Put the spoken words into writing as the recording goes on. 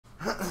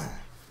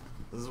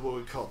This is what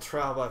we call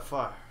trial by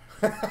fire.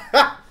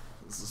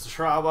 This is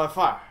trial by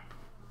fire.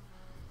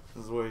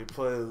 This is where you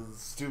play the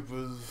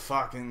stupid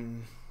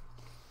fucking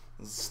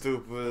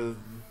stupid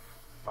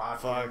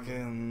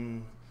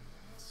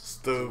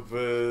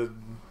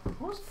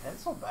Whose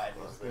pencil bag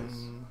is this?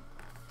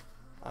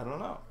 I don't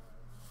know.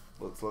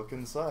 Let's look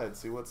inside,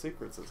 see what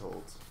secrets it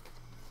holds.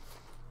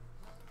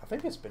 I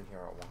think it's been here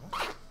a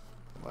while.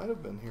 Might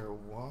have been here a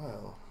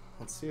while.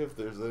 Let's see if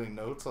there's any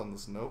notes on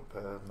this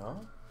notepad.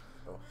 No?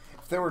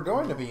 If there were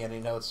going to be any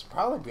notes, it'd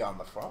probably be on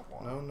the front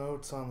one. No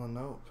notes on the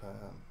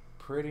notepad.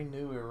 Pretty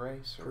new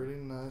eraser. Pretty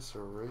nice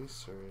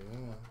eraser,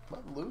 yeah.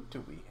 What loot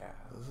do we have?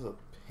 This is a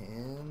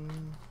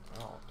pen.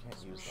 Oh,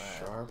 can't use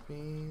that.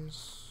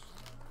 Sharpies.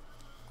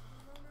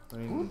 I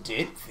mean, Who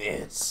did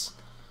this?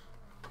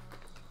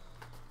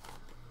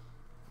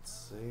 Let's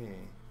see.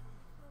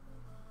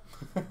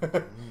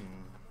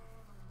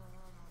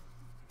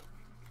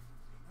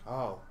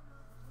 Oh,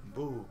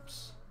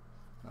 boobs.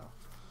 No,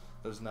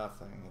 there's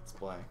nothing. It's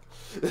blank.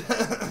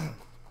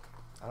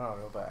 I don't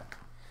know, go back.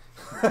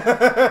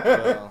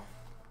 Well,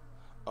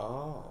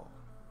 oh.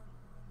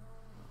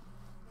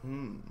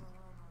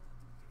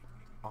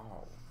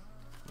 Oh.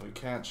 We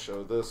can't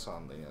show this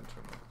on the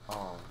internet.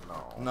 Oh,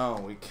 no.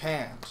 No, we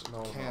can't.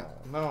 No, can't.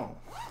 No.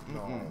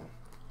 No.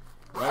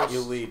 Most,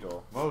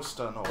 Illegal. Most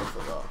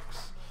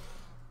unorthodox.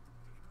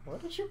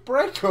 What did you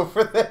break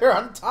over there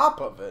on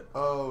top of it?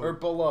 Oh. Or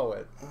below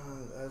it?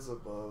 As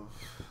above,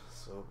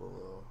 so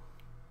below.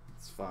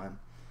 It's fine.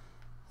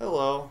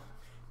 Hello.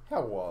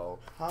 Hello.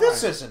 Hi.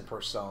 This isn't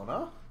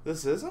Persona.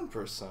 This isn't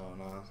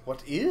Persona.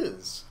 What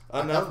is?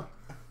 Another.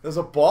 There's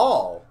a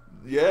ball.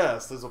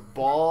 Yes, there's a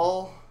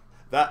ball.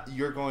 That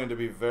you're going to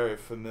be very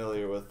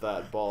familiar with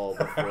that ball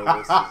before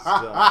this is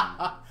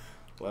done.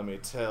 Let me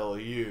tell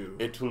you.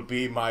 It will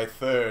be my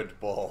third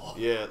ball.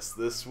 Yes,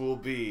 this will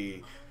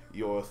be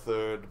your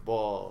third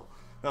ball.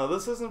 No,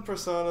 this isn't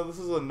Persona. This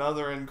is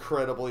another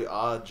incredibly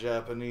odd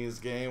Japanese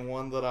game.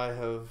 One that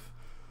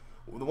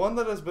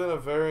has been a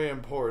very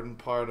important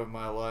part of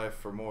my life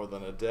for more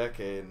than a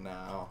decade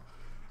now.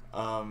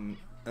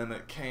 And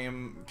it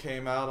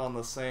came out on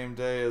the same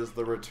day as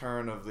the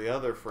return of the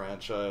other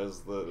franchise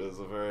that is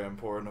a very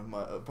important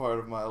part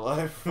of my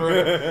life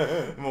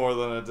for more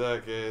than a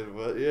decade.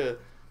 But yeah,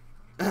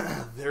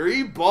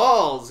 they're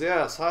balls.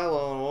 Yes, hi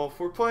Lone Wolf.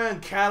 We're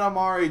playing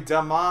Katamari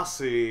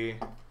Damacy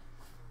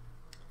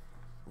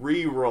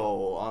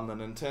Reroll on the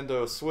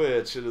Nintendo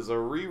Switch. It is a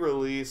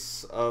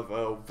re-release of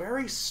a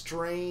very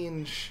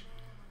strange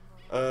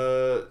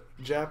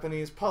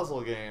Japanese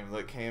puzzle game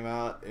that came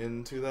out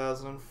in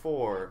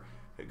 2004.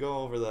 Go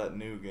over that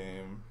new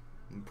game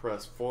and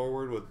press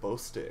forward with both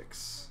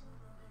sticks.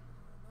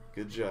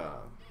 Good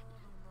job.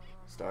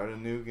 Start a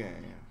new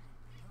game.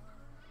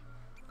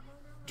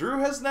 Drew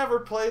has never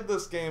played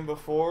this game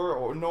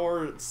before,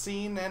 nor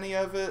seen any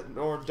of it,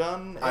 nor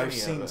done any of it. I've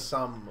seen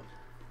some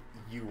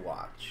you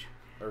watch,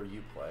 or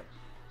you play.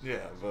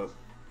 Yeah, but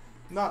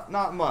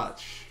not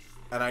much.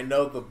 And I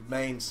know the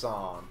main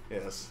song.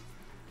 Yes.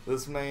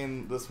 This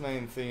main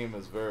theme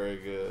is very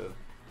good.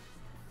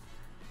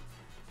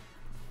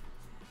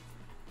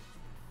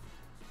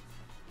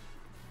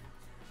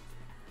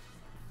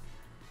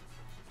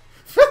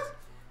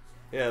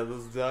 Yeah,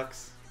 those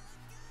ducks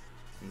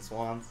and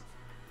swans.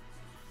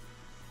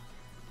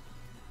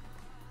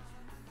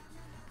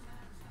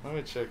 Let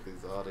me check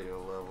these audio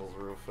levels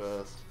real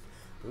fast.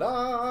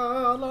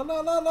 La la la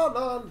la la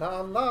la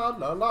la la la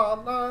la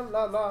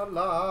la la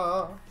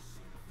la.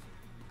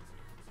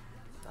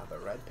 Now the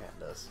red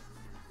pandas.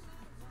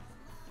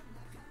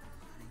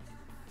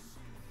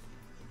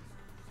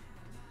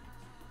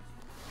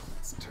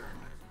 Let's turn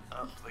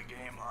up the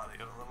game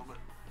audio a little bit.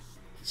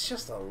 He's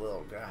just a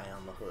little guy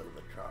on the hood of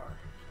the car.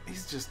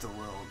 He's just a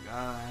little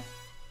guy.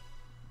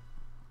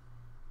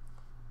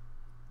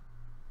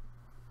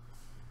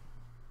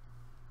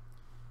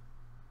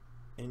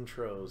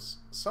 Intros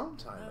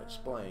sometimes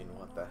explain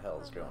what the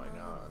hell's going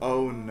on.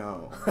 Oh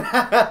no.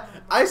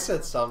 I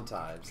said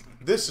sometimes.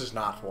 This is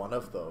not one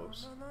of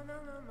those.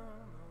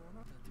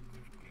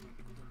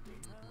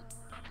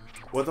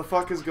 What the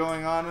fuck is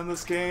going on in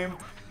this game?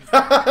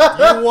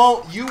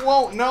 You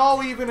won't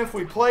know even if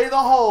we play the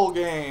whole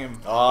game.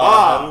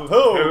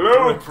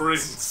 Hello,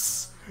 Prince.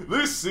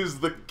 This is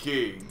the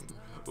king.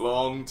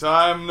 Long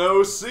time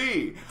no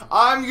see.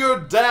 I'm your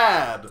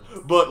dad,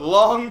 but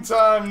long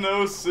time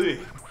no see.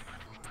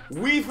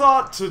 We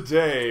thought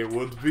today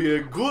would be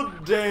a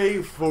good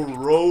day for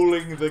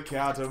rolling the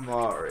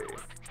Katamari.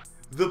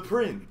 The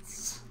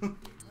Prince.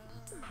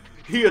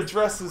 He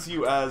addresses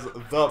you as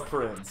the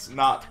Prince,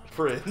 not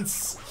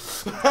Prince.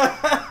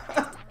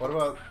 What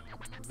about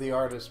the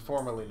artist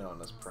formerly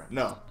known as Prince?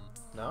 No.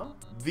 No?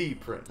 The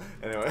Prince.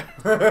 Anyway.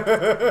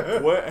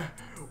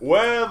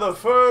 Where the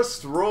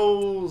first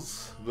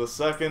rolls, the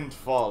second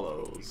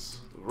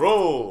follows.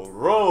 Roll,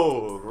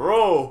 roll,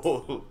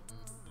 roll.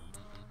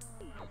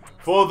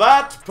 For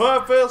that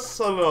purpose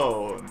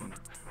alone,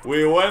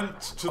 we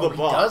went to the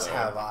bother. He does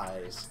have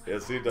eyes.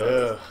 Yes, he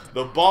does.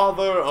 The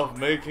bother of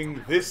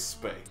making this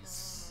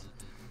space.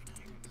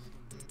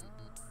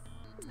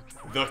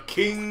 the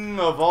king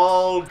of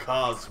all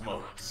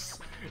cosmos,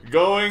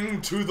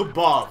 going to the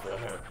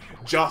bother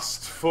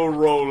just for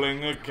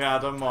rolling a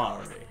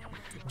Katamari.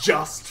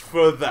 Just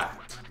for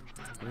that,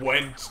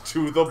 went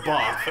to the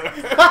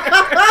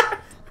bother.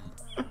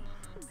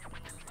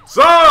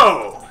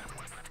 So,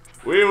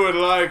 we would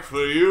like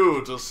for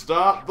you to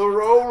start the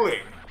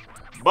rolling.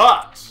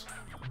 But,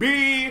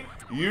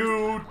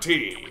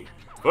 B-U-T.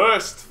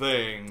 First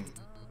thing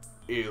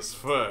is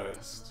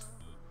first.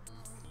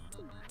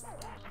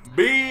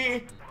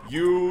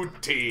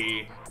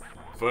 B-U-T.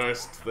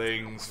 First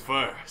things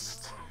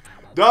first.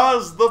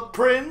 Does the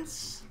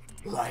prince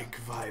like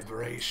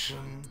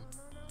vibration?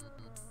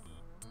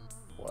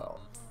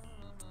 Well,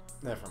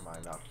 never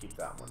mind. I'll keep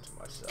that one to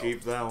myself.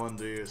 Keep that one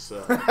to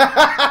yourself.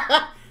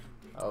 I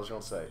was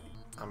gonna say,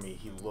 I mean,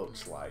 he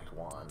looks like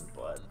one,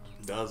 but...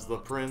 Does the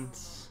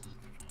prince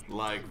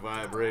like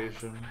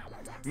vibration?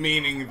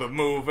 Meaning the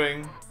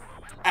moving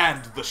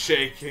and the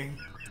shaking?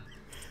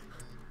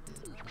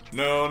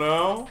 No,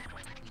 no.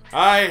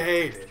 I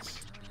hate it.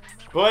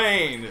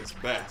 Plain is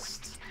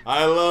best.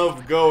 I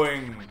love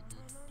going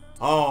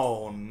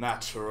au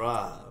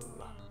natural.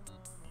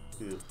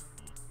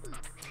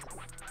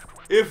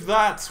 If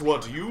that's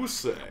what you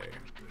say,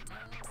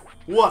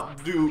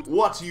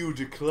 what you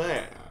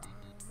declare,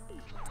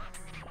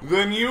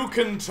 then you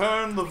can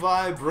turn the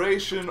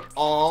vibration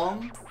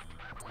on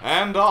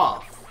and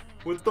off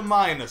with the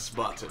minus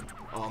button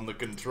on the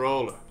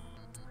controller.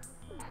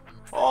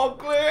 All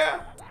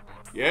clear?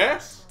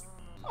 Yes?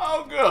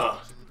 Oh, good.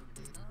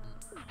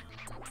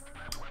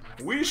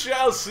 We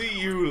shall see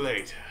you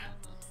later.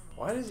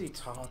 Why does he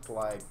talk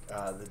like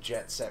the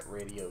Jet Set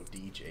Radio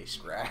DJ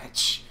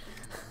Scratch?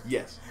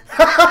 Yes.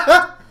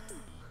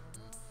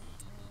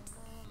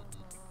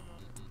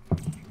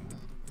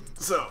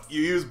 So,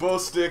 you use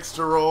both sticks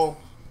to roll.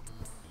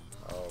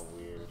 Oh,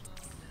 weird.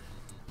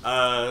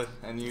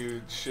 And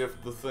you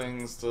shift the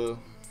things to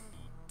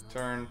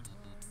turn.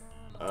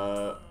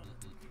 Roll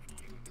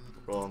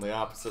in the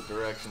opposite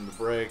direction to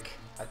break.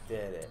 I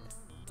did it.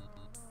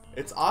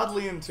 It's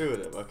oddly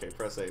intuitive. Okay,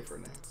 press A for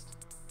next.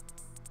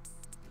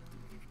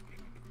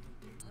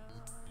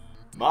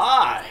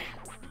 My!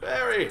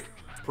 Very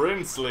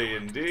princely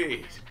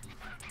indeed.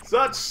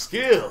 Such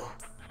skill.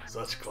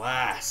 Such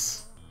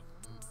class.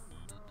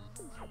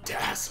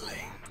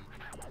 Dazzling.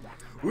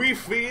 We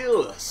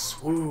feel a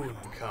swoon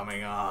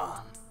coming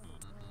on.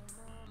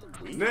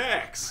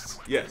 Next!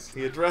 Yes,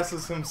 he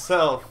addresses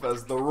himself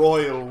as the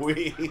royal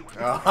we.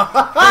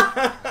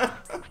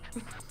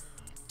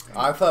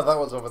 I thought that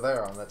was over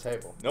there on the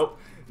table. Nope.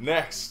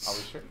 Next. Are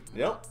we sure?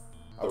 Yep.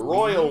 The Are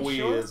royal we we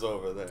sure? is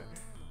over there.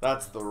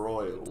 That's the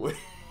royal we.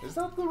 Is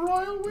that the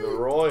royal we? The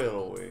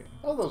royal we.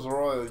 Oh, those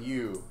royal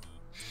you.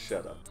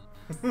 Shut up.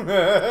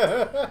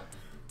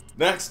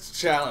 Next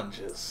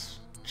challenges.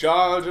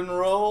 Charge and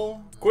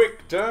roll,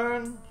 quick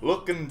turn,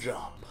 look and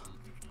jump.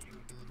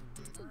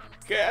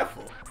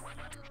 Careful.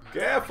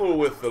 Careful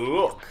with the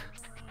look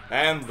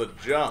and the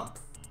jump.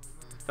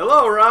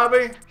 Hello,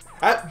 Robbie.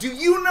 Do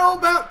you know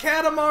about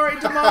Katamari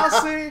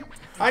Damacy?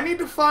 I need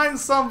to find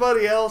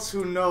somebody else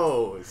who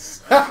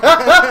knows.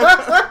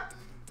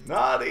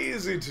 Not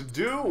easy to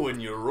do when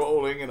you're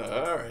rolling in a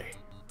hurry.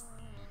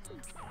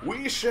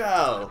 We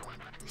shall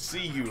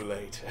see you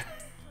later.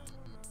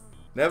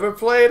 Never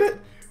played it?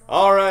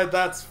 Alright,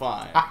 that's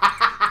fine.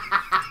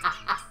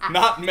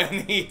 Not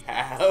many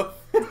have.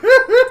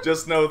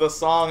 Just know the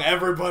song.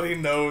 Everybody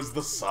knows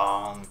the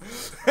song.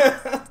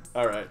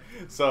 Alright,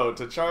 so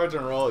to charge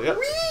and roll. Yep.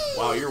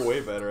 Wow, you're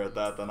way better at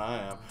that than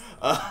I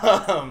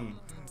am.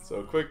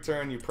 So quick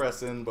turn, you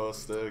press in both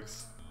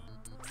sticks.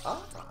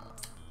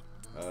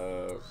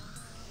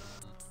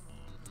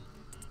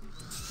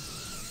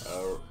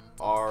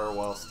 R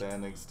while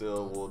standing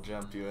still will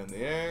jump you in the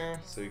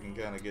air, so you can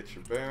kind of get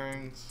your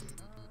bearings.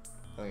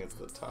 I think it's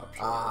the top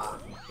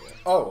shot. Yeah.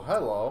 Oh,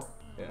 hello.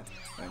 Yeah,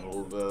 and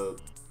the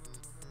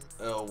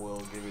L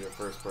will give you a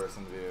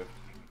first-person view.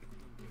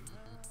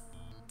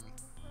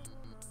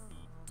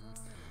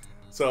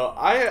 So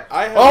I have.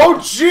 Oh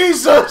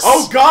Jesus!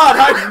 Oh God!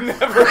 I've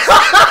never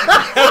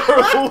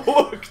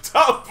looked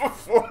up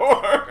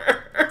before.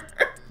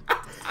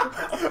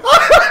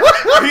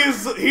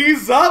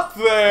 he's up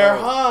there,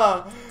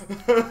 huh?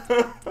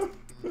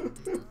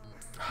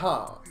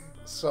 Huh.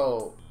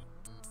 So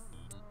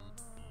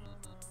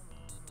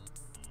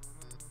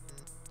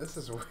this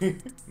is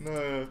weird.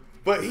 No,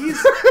 but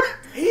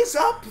he's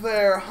up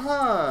there,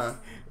 huh?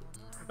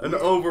 An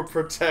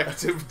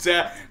overprotective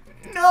dad.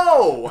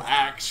 No,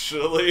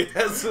 actually,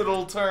 as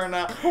it'll turn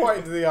out.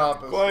 Quite the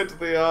opposite. Quite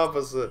the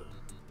opposite.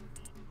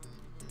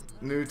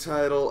 New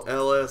title,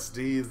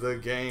 LSD the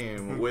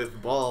Game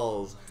with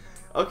balls.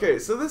 Okay,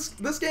 so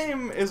this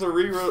game is a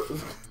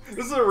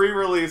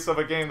re-release of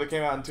a game that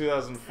came out in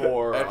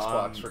 2004.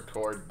 Xbox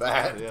record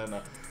that. Yeah,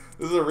 no.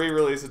 This is a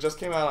re-release. It just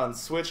came out on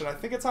Switch, and I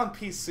think it's on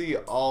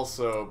PC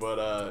also.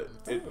 But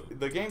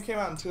the game came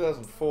out in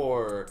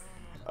 2004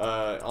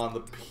 on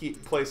the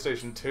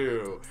PlayStation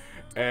 2,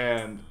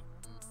 and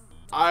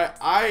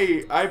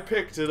I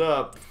picked it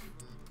up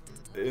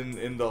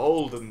in the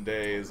olden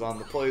days on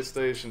the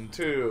PlayStation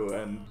 2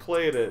 and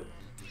played it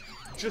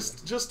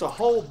just a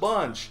whole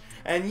bunch,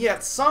 and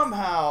yet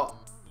somehow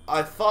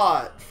I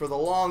thought for the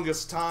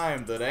longest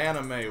time that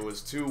anime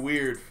was too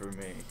weird for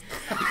me.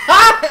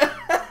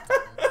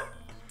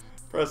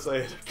 Press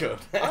A to go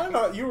down. I don't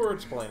know, you were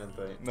explaining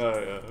things.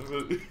 No,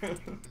 yeah.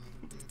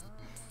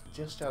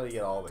 Just gotta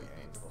get all the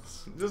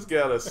angles. Just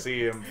gotta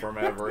see him from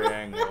every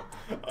angle.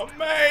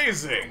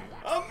 Amazing!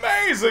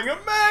 Amazing!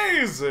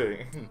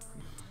 Amazing!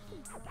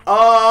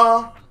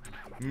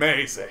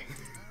 Amazing!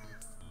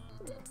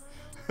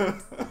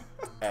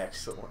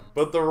 Excellent.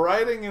 But the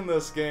writing in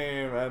this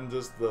game and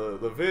just the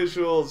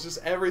visuals,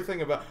 just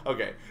everything about...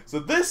 Okay, so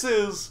this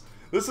is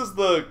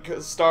the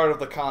start of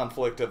the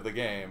conflict of the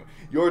game.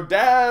 Your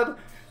dad,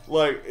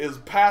 like, is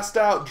passed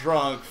out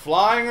drunk,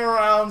 flying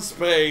around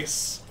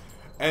space,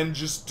 and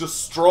just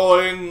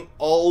destroying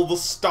all the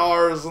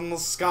stars in the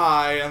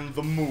sky and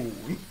the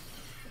moon.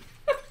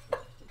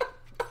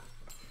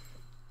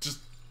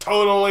 Just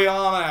totally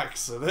on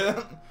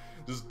accident.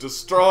 Just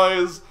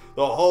destroys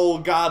the whole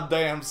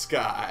goddamn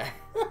sky.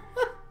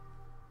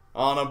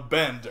 On a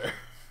bender.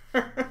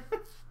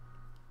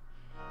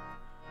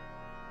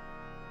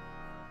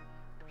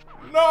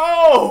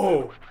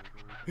 No!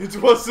 It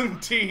was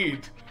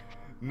indeed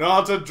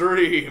not a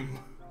dream.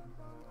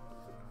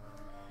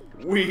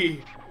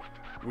 We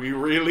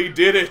really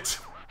did it.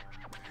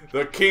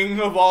 The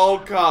king of all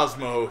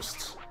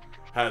cosmos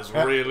has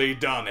really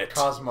done it.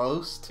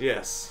 Cosmos?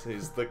 Yes,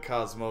 he's the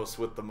cosmos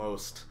with the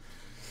most.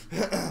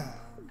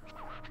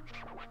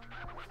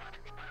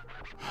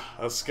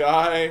 A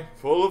sky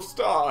full of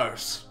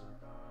stars.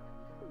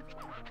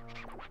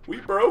 We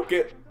broke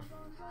it.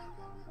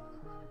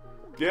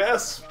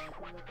 Yes.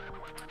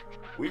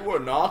 We were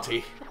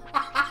naughty.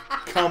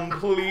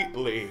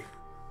 Completely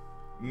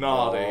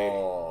naughty.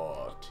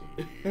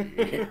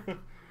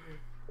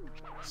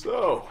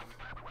 So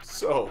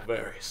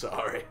very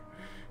sorry.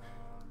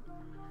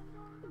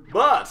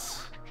 But,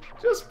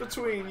 just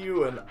between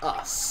you and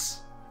us.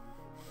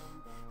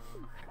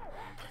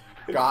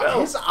 God,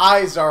 his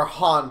eyes are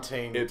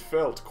haunting. It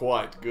felt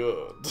quite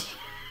good.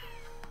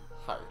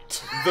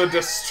 Heart. The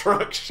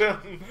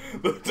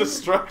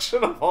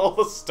destruction of all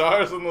the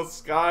stars in the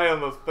sky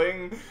and the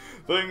thing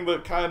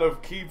that kind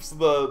of keeps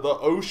the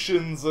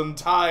oceans and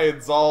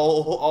tides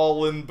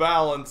all in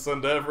balance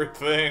and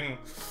everything.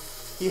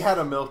 He had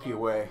a Milky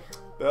Way.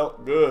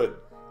 Felt good.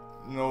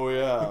 Oh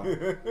yeah.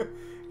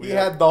 He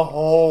had the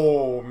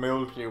whole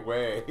Milky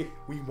Way.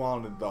 We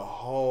wanted the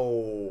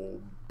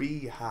whole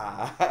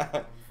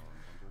beehive.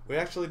 We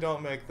actually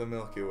don't make the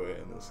Milky Way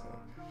in this game.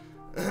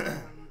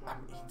 I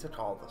mean, he took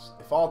all this.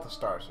 If all the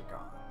stars are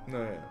gone,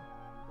 No, yeah.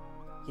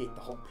 he ate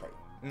the whole plate.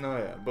 No,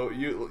 yeah. But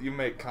you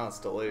make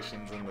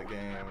constellations in the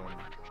game, and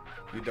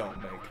you don't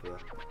make the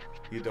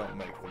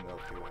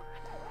Milky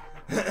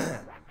Way.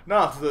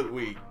 Not that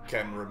we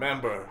can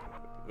remember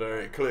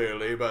very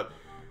clearly, but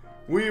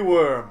we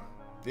were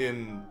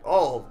in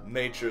all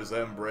nature's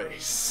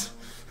embrace.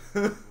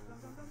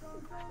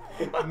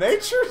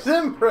 Nature's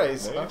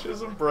embrace.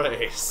 Nature's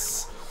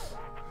embrace.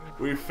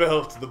 We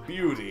felt the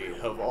beauty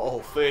of all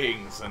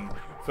things and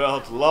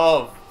felt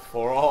love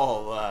for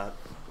all that.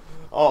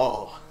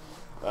 Oh,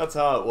 that's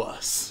how it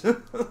was.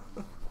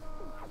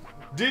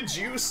 Did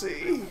you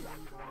see?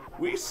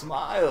 We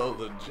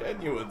smiled a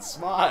genuine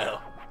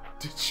smile.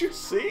 Did you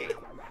see?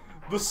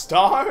 The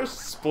stars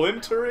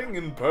splintering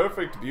in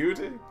perfect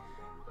beauty?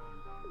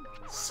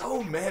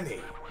 So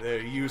many there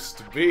used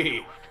to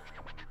be.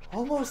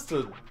 Almost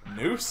a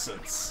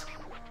nuisance.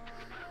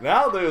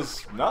 Now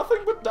there's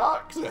nothing but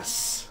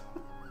darkness.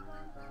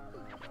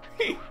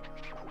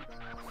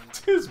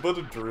 'Tis but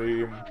a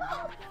dream.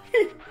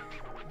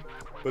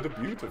 But a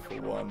beautiful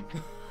one.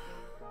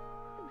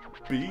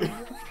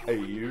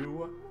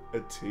 B-A-U-T.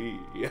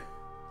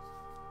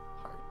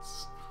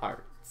 Hearts.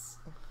 Hearts.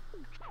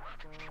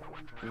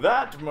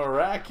 That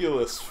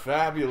miraculous,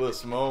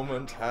 fabulous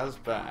moment has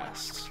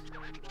passed.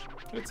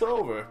 It's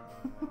over.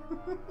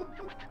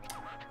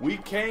 We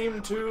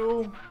came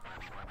to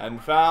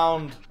and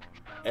found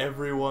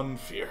everyone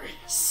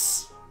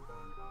furious.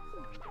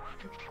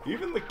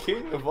 Even the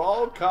king of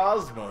all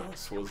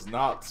cosmos was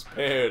not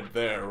spared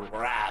their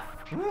wrath.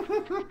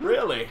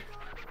 Really,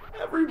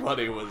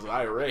 everybody was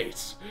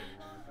irate.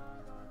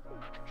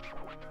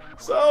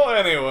 So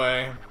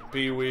anyway,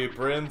 Pee-wee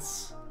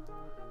Prince,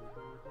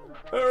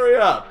 hurry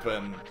up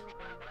and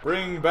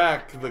bring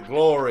back the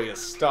glorious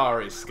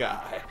starry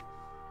sky.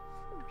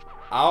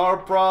 Our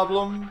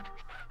problem,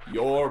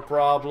 your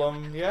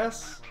problem,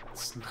 yes?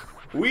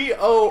 You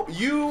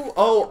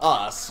owe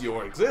us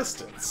your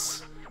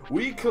existence.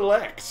 We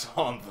collect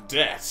on the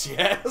debt,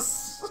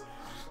 yes?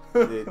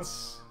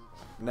 It's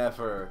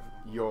never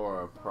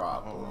your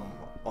problem.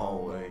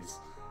 Always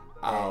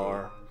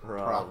our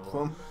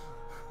problem.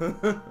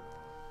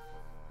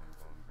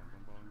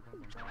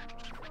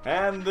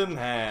 Hand in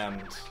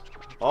hand.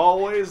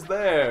 Always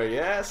there,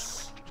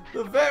 yes?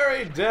 The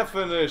very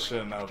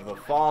definition of the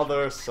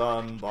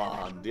father-son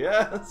bond,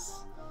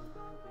 yes?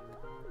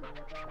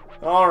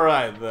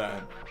 Alright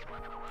then.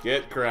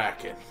 Get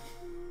cracking.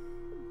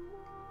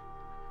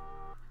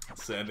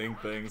 Sending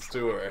things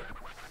to her.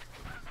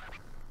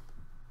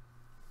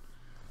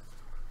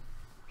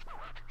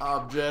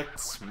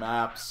 Objects,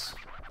 maps,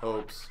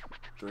 hopes,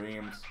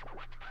 dreams,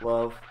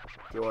 love,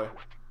 joy.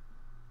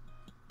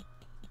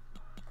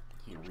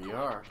 Here we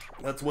are.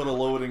 That's what a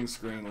loading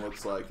screen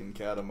looks like in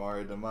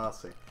Katamari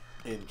Damacy.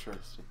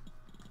 Interesting.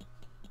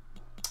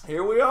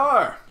 Here we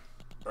are.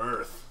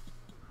 Earth.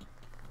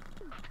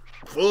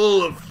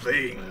 Full of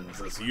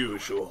things as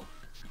usual.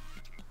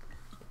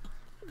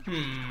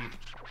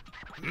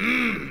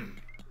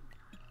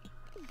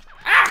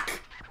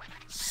 Ack!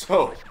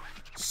 So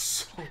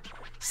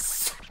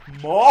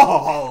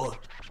small.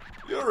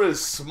 You're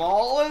as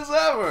small as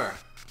ever.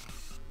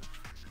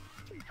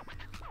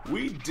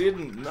 We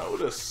didn't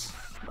notice.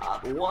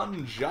 Not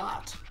one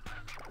jot.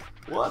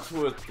 What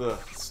with the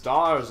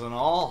stars and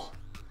all?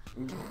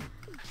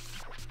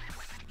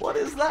 What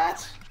is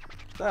that?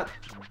 That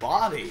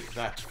body,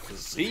 that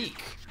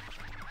physique.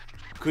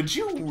 Could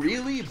you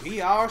really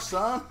be our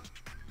son?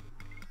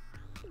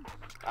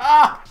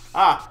 I've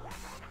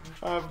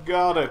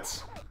got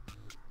it.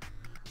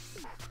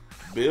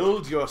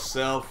 Build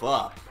yourself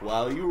up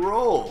while you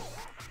roll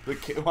the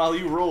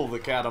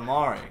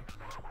Katamari.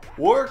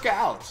 Work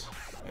out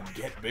and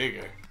get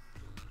bigger.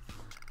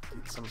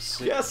 Get some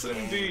sick Yes, gains.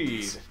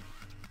 indeed.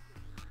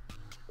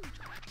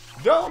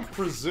 Don't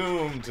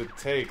presume to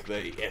take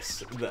the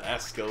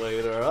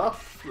escalator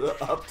up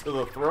to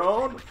the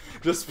throne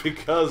just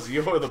because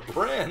you're the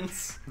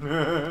prince.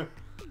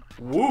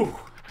 Woo.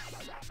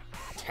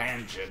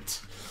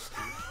 Tangent.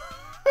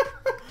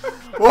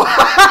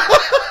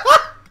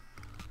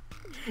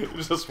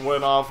 Just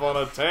went off on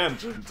a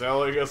tangent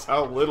telling us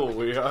how little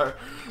we are.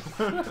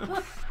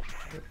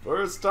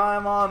 First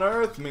time on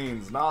Earth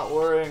means not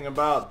worrying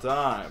about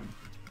time.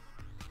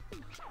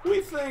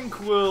 We think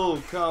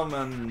we'll come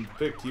and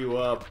pick you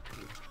up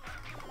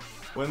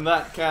when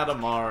that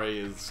Katamari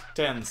is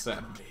 10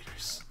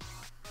 centimeters.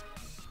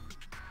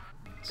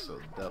 So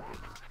double.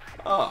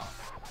 Oh,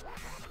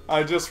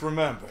 I just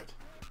remembered.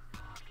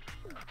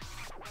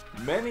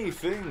 Many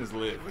things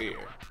live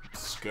here,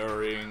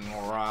 scurrying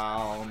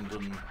around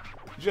and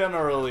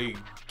generally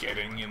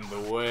getting in the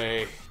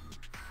way.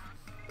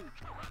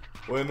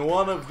 When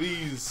one of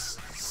these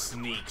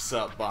sneaks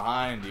up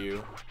behind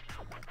you,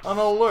 an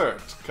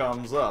alert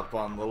comes up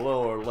on the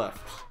lower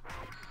left.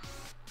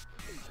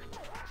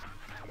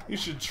 You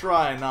should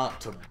try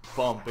not to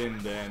bump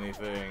into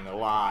anything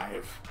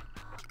alive.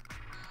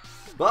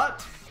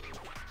 But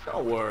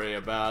don't worry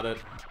about it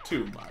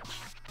too much.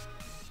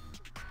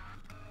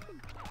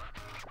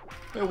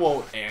 It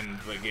won't end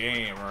the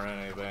game or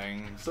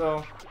anything,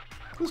 so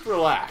just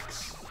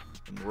relax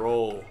and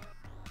roll.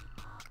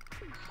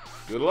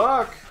 Good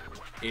luck,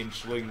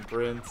 inchling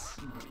prince.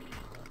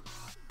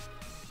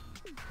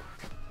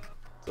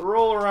 So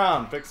roll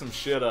around, pick some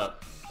shit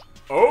up.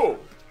 Oh!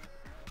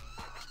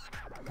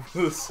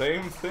 The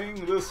same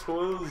thing this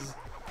was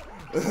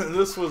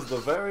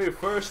the very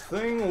first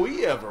thing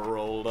we ever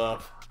rolled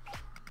up.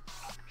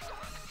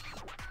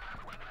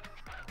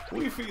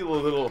 We feel a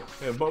little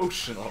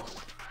emotional.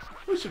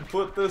 We should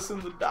put this in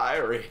the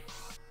diary.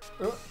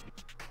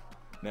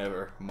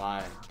 Never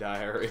my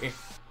diary.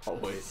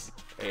 Always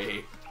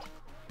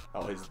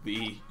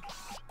the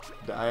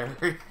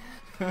diary.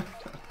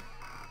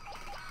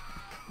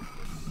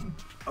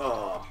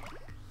 Oh.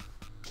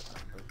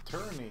 The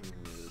turning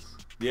is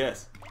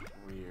Yes.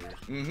 weird.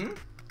 Mm-hmm.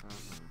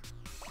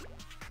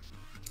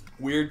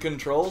 Weird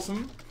controls,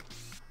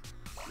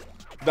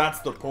 That's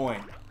the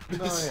point.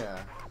 Oh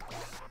yeah.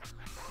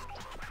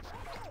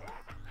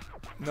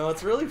 No,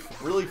 it's really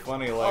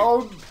funny, like...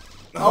 Oh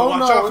watch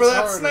no, out for it's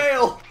that harder.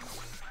 snail!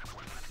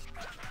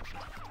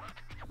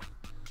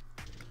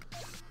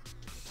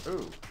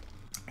 Ooh.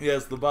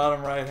 Yes, the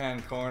bottom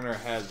right-hand corner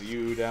has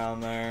you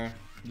down there.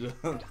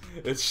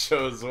 It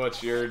shows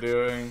what you're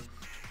doing.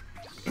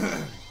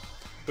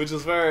 Which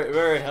is very,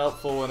 very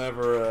helpful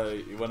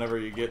whenever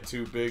you get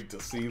too big to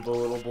see the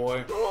little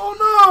boy. Oh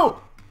no!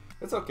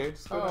 It's okay,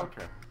 just go down.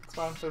 Okay. It's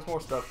fine, there's more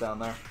stuff down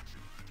there.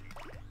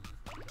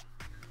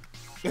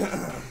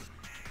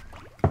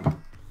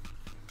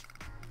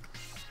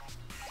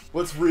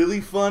 What's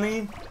really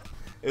funny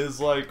is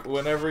like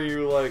whenever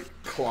you like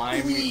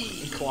climb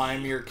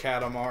your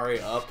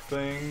Katamari up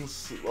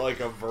things, like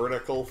a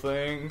vertical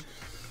thing,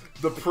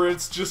 the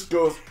prince just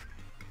goes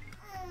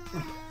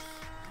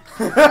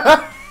He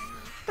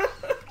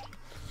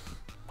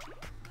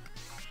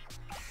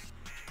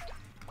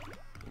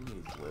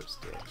needs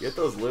lipstick. Get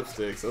those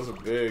lipsticks, those are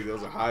big,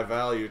 those are high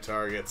value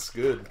targets.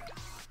 Good.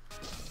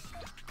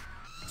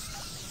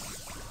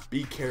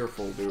 Be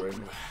careful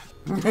doing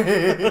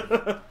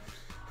that.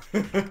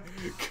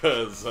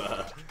 Because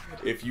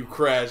if you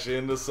crash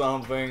into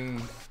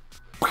something,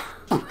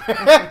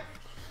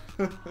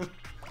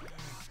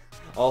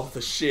 all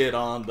the shit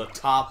on the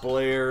top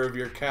layer of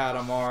your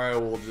Katamari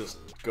will just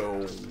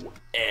go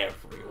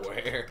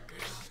everywhere.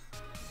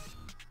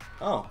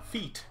 Oh,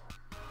 feet.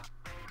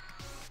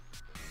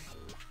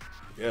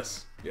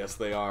 Yes, yes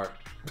they are.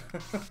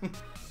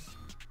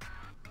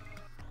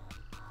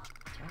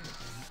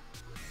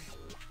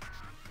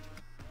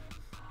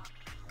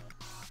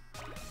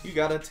 You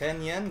got a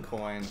 10 yen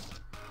coin.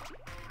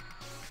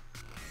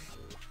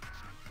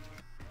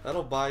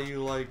 That'll buy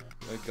you, like,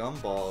 a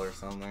gumball or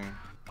something.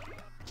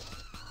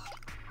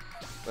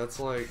 That's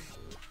like...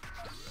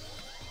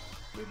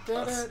 You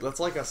did it! That's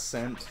like a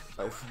cent,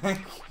 I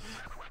think.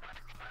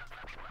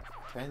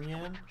 10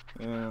 yen?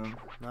 Yeah.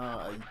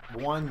 No,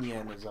 1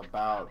 yen is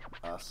about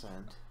a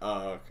cent.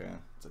 Oh, okay.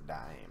 It's a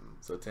dime.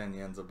 So 10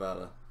 yen's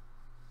about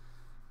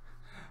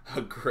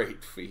a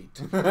great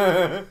feat.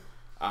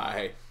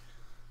 Aye.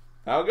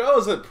 How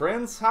goes it,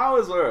 Prince? How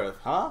is Earth?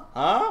 Huh?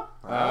 Huh?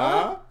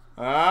 Huh?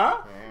 Huh?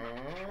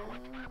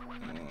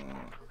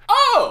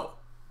 Oh!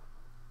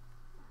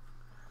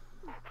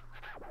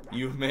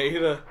 You've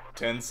made a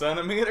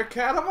 10-centimeter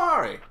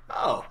Katamari.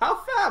 Oh,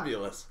 how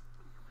fabulous.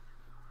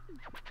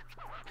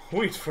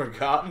 We'd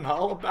forgotten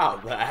all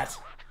about that.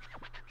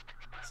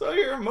 So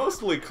you're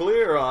mostly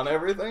clear on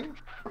everything?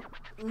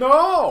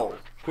 No!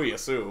 We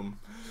assume.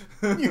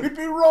 You'd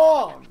be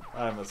wrong!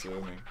 I'm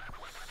assuming.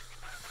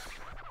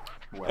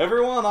 Well.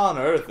 Everyone on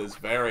Earth is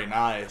very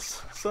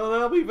nice, so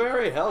they'll be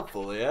very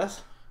helpful,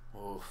 yes?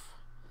 Oof.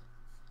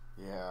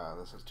 Yeah,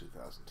 this is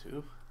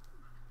 2002.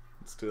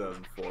 It's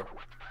 2004.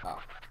 Oh.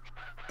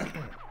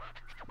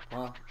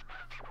 Well.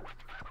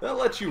 They'll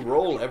let you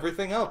roll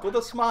everything up with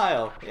a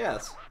smile,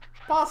 yes.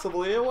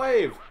 Possibly a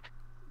wave.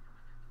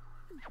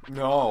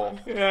 No.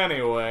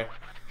 Anyway,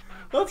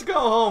 let's go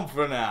home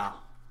for now.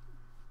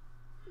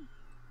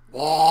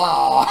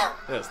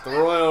 Yes, the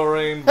Royal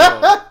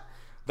Rainbow.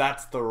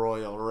 That's the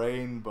Royal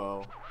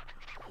Rainbow.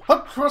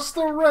 Across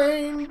the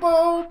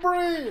Rainbow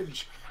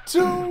Bridge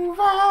to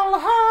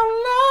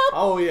Valhalla.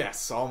 Oh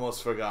yes,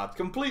 almost forgot.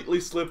 Completely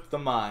slipped the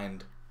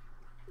mind.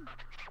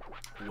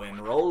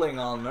 When rolling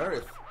on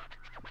Earth,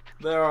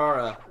 there are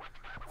a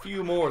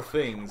few more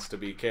things to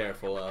be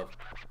careful of.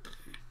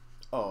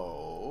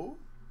 Oh?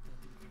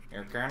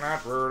 You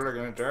cannot roll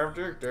against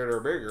objects that are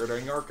bigger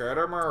than your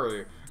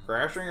Katamari.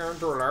 Crashing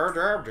into a large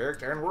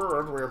object and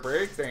world will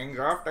break things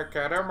off the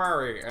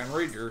Katamari and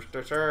reduce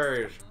the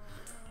size.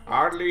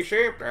 Oddly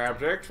shaped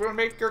objects will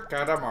make your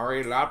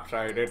Katamari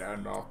lopsided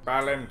and off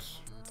balance.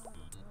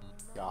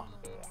 Yeah.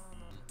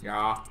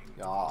 Yeah.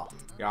 Yeah.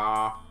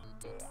 Yeah.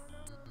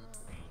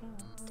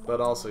 But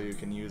also you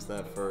can use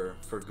that for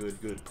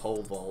good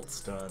pole vault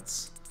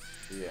stunts.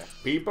 Yeah.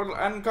 People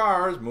and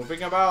cars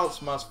moving about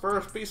must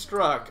first be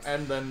struck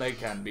and then they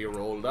can be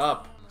rolled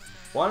up.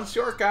 Once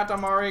your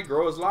Katamari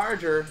grows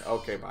larger...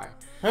 Okay, bye.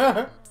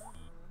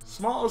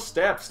 Small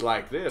steps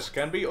like this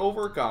can be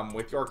overcome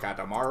with your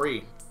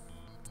Katamari.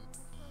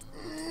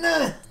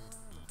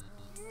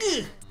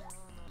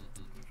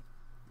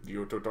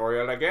 View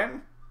tutorial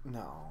again?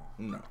 No.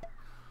 No.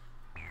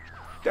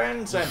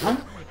 10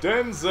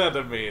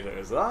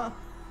 centimeters, huh?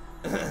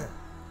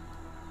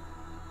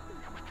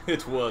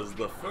 It was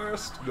the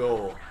first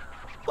goal.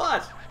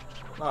 But,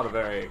 not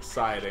very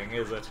exciting,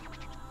 is it?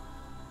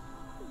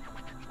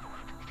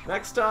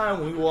 Next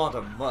time, we want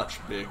a much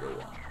bigger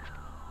one.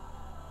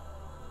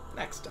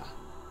 Next time.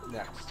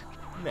 Next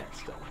time.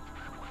 Next time.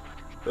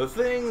 The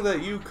thing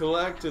that you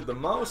collected the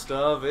most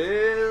of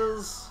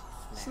is...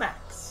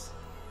 snacks.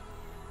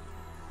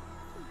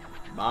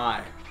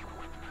 My,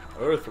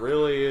 Earth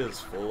really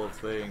is full of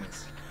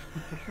things.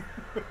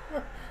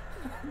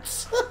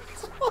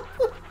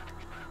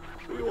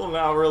 We will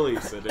now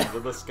release it into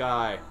the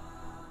sky.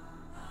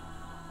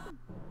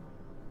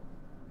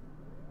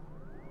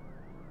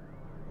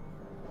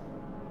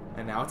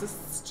 And now it's a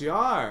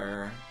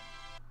star.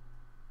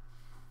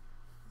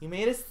 You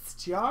made a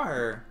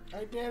star.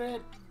 I did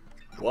it.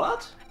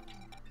 What?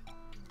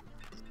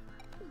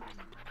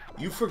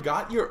 You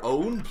forgot your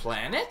own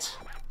planet?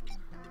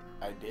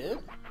 I did?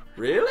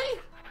 Really?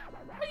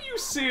 Are you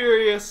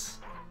serious?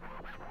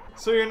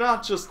 So you're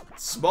not just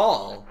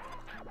small,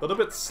 but a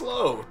bit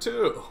slow,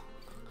 too.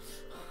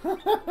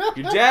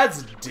 Your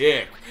dad's a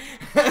dick.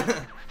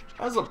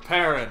 As a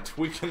parent,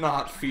 we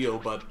cannot feel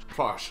but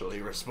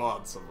partially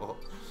responsible.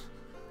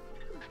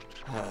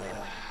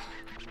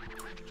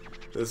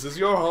 This is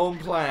your home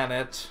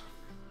planet.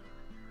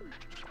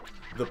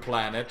 The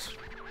planet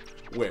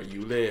where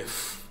you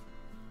live.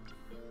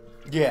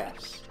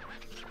 Yes.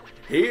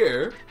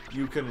 Here,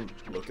 you can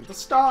look at the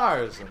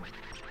stars and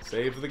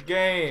save the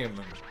game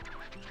and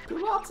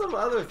do lots of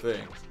other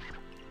things.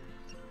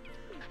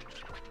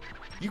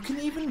 You can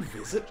even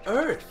visit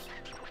Earth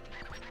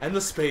and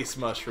the space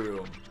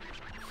mushroom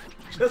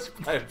just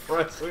by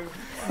pressing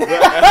the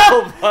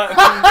L button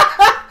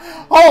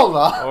Hold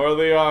on. or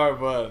the R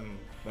button.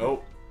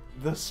 Nope.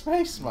 The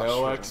space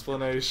mushroom. No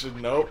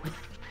explanation. Nope.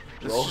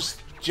 It's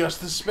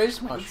just the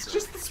space mushroom. It's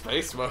just the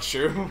space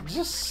mushroom.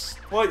 Just...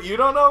 What, you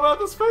don't know about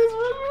the space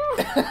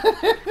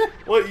mushroom?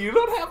 What, you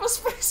don't have a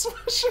space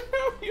mushroom?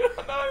 You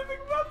don't know anything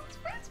about the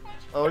space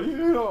mushroom? Oh,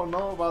 you don't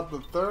know about the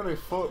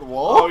 30-foot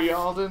wolf? Oh,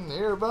 y'all didn't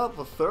hear about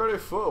the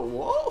 30-foot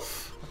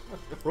wolf?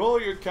 Roll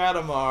your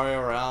Katamari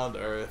around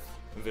Earth.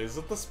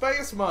 Visit the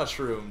space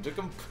mushroom to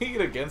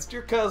compete against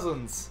your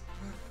cousins.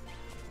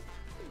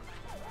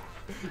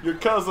 Your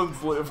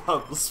cousins live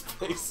on the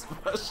space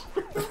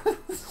mushroom.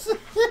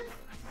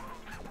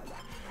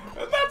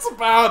 And that's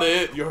about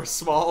it, your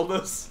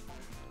smallness.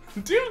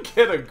 Do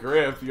get a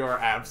grip, your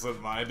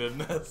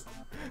absent-mindedness.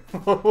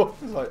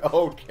 Like,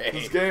 okay.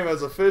 This game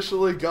has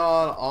officially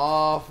gone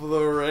off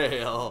the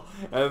rail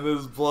and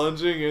is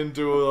plunging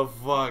into a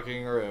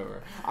fucking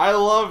river. I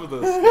love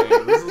this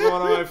game. This is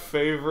one of my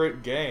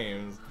favorite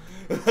games.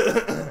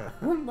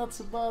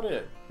 That's about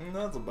it.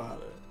 That's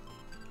about it.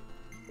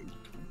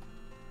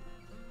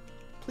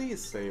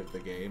 Please save the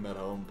game at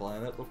home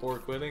planet before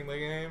quitting the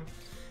game.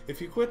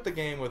 If you quit the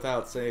game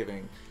without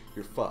saving,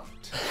 you're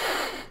fucked.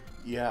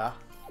 Yeah.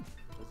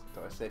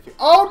 Do I save you?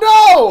 Oh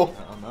no!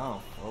 Oh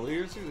no. Well,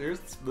 here's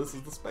this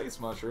is the space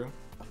mushroom.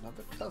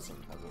 Another cousin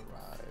has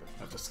arrived.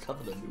 I've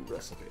discovered a new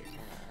recipe.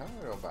 How do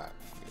I go back?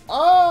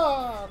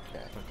 Oh,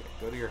 okay. Okay,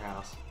 go to your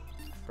house.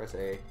 Press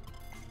A.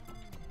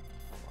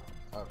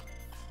 Oh.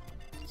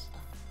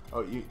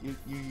 Oh, you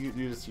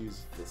just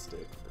use the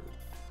stick for.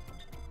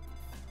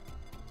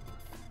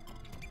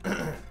 Do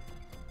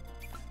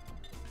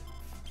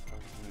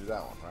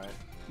that one, right?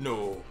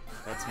 No,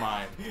 that's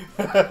mine.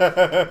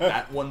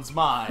 That one's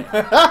mine.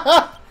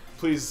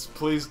 Please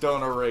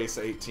don't erase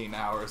 18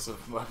 hours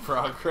of my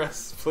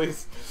progress,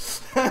 please.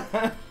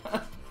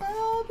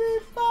 I'll be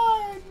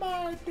fine,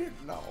 my dear.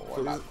 No,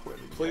 we're not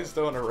quitting. Please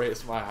don't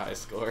erase my high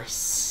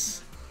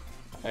scores.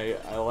 I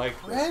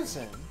like this.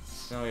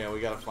 Presents? Oh yeah, we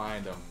gotta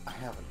find them. I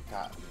haven't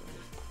gotten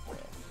any.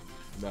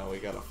 No, we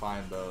gotta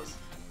find those.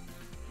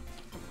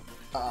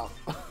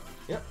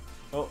 Yep.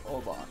 Oh,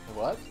 hold on.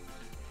 What?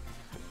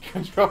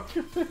 Control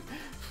your finger.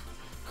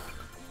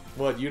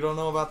 What, you don't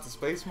know about the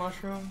space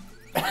mushroom?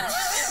 Alright,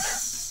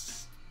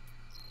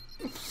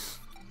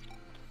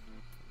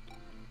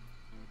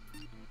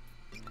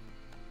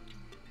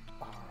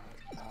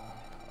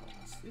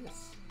 what's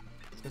this?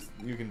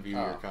 You can view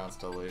your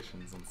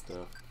constellations and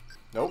stuff.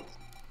 Nope.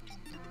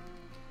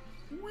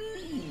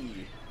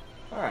 Whee!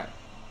 Alright.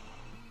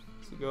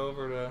 So go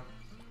over to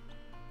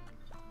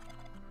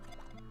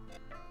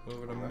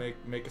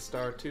make a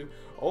star 2.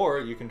 Or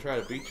you can try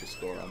to beat your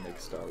score on make a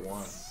star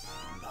 1.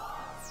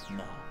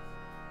 No.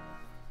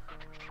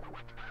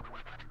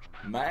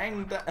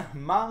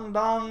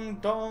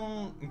 Mangdang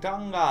dong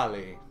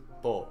dangali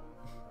po.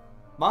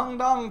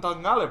 Mangdang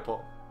dangali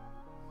po.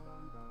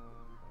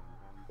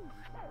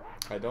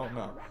 I don't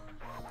know.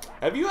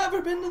 Have you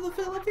ever been to the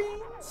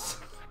Philippines?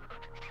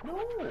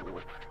 No.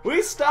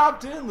 We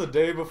stopped in the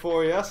day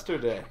before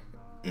yesterday.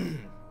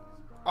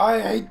 I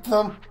hate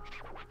them.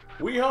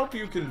 We hope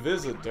you can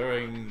visit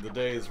during the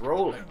day's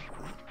rolling.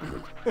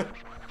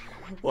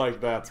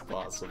 Like that's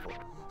possible.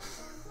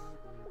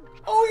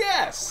 Oh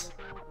yes!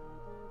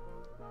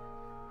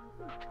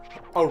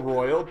 A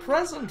royal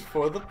present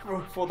for the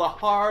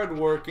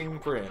hard-working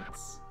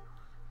prince.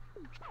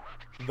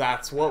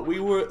 That's what we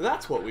were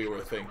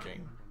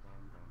thinking.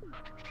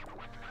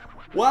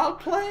 While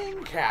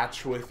playing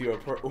catch with your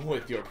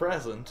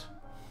present,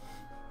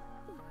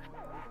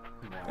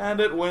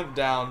 and it went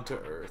down to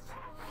earth.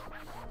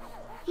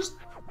 Just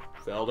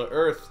fell to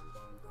earth.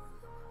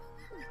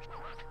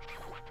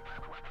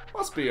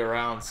 Must be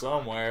around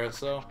somewhere,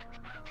 so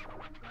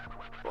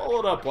roll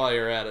it up while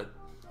you're at it.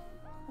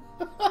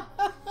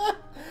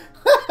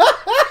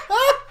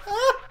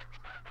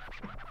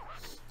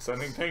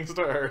 Sending things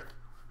to earth.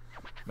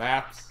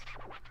 Maps,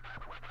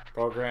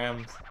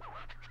 programs,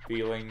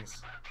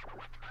 feelings,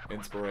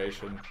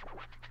 inspiration,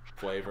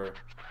 flavor,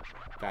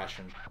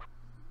 passion.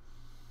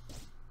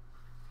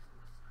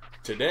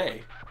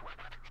 Today,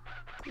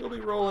 you'll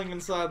be rolling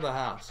inside the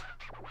house.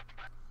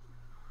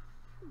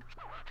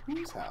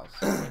 Whose house?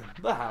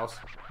 The house.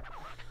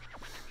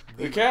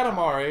 The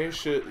Katamari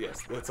should...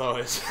 Yes, that's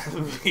always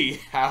the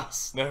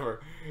house, never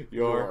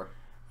your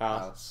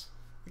house.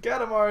 The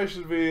Katamari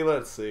should be,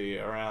 let's see,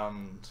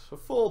 around a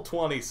full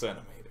 20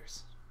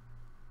 centimeters.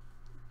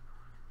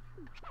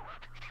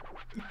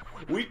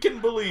 We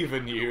can believe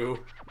in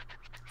you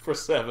for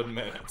 7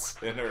 minutes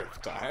in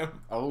Earth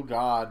time. Oh,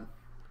 God.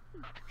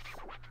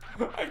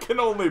 I can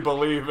only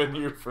believe in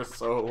you for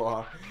so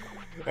long.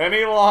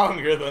 Any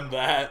longer than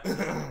that,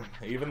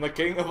 even the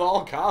king of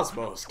all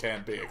cosmos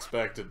can't be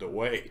expected to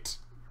wait.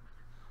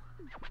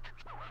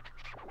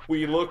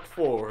 We look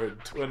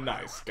forward to a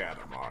nice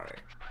Katamari.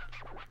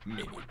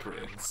 Mini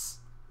Prince.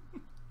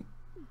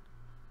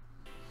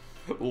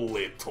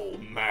 Little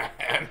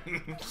man.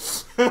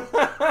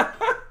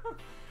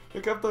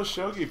 Pick up those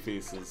shogi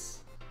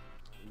pieces.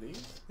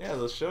 These? Yeah,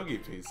 those shogi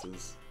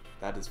pieces.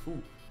 That is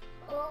food.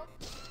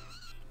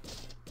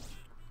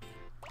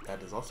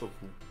 That is also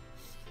food.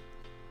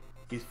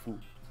 He's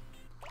food.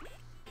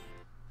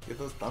 Get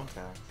those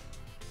thumbtacks.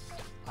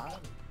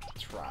 I'm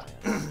trying.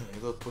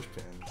 Get those push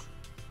pins.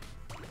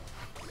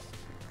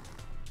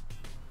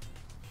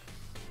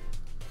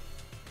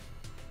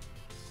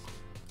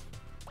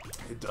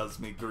 It does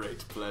me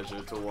great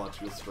pleasure to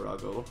watch you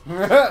struggle.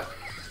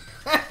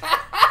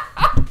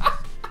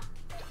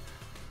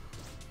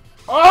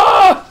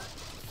 Ah!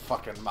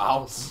 Fucking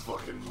mouse.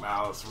 Fucking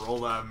mouse. Roll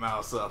that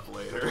mouse up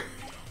later.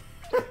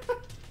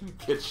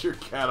 Get your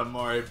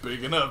Katamari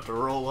big enough to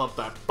roll up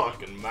that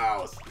fucking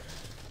mouse. Oh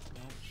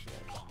shit.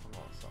 Hold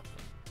on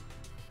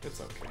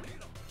It's okay.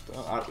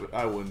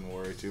 I wouldn't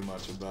worry too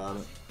much about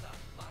it.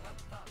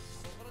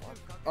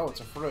 Oh, it's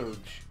a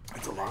Froge.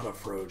 It's a lot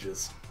of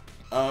Froges.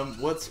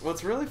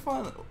 What's really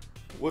fun?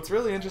 What's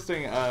really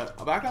interesting?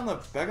 Back on the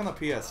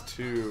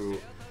PS2,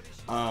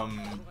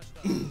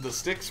 the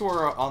sticks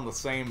were on the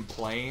same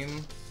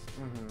plane.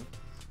 Mm-hmm.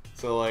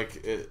 So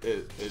like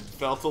it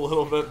felt a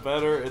little bit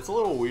better. It's a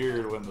little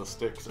weird when the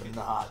sticks are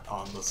not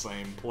on the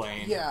same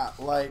plane. Yeah,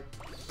 like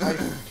I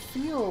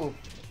feel.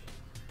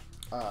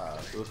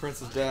 The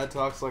prince's dad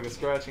talks like a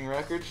scratching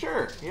record.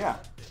 Sure, yeah.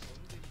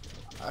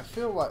 I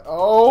feel like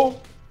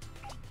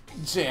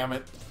damn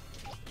it.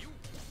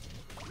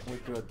 We're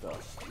good though.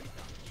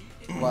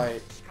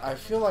 Like I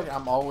feel like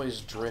I'm always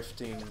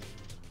drifting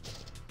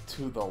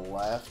to the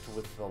left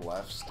with the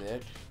left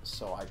stick,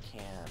 so I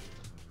can't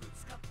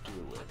do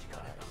it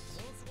right.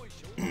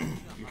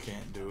 You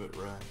can't do it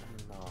right.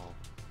 No.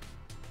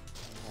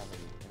 I'm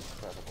having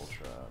incredible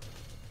trouble.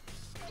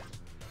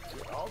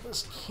 Get all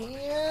this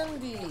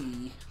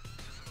candy!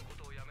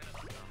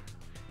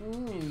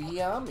 Mmm,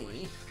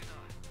 yummy.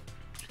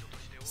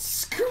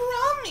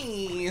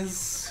 Scrummies!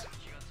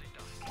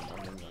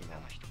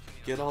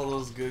 Get all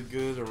those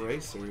good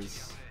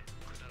erasers.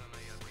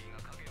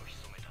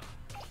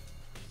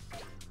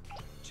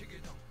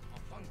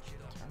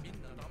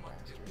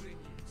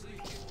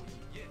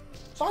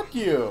 Fuck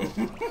you!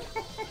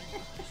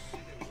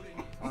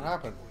 What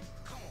happened?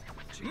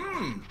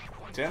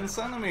 10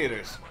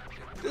 centimeters.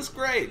 Just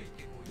great.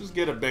 Just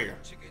get it bigger.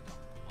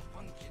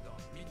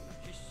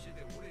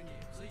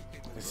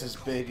 It's as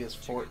big as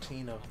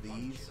 14 of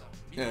these?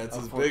 Yeah, it's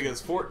as big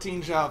as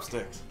 14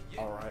 chopsticks.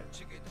 Alright.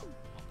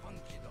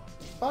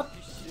 Fuck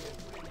you.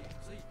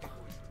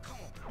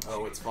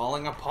 Oh, it's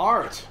falling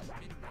apart.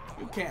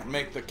 You can't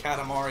make the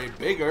Katamari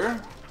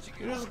bigger.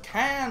 You just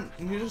can't.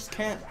 You just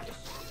can't.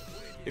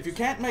 If you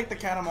can't make the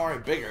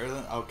Katamari bigger,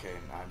 then okay,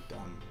 I'm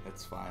done.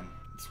 It's fine.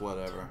 It's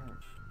whatever.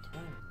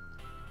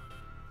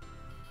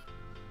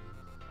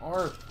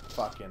 Or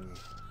fucking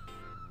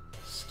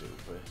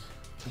stupid.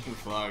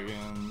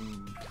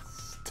 Fucking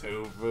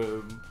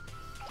stupid.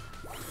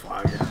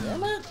 Fucking.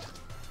 Damn it!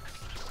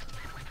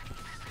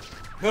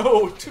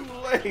 No, too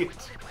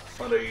late.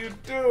 What are you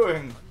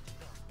doing?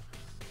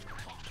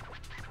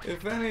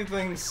 If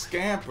anything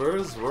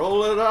scampers,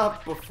 roll it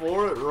up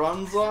before it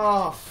runs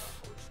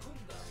off.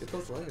 Get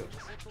those Legos.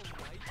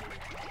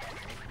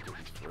 Get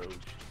these Froge.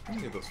 I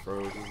can get those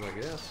Froges, I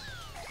guess.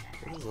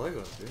 Get those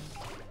Legos, dude.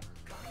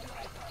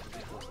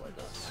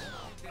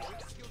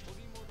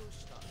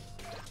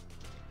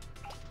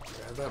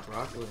 Grab that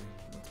broccoli.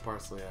 It's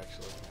parsley,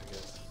 actually, I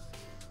guess.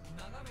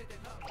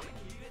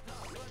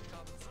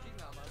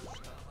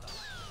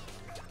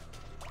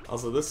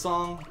 Also, this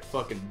song,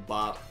 fucking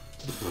bop.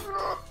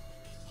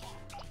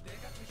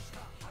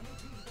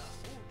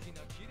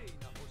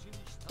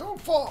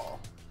 Don't fall!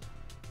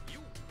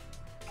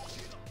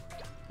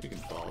 You can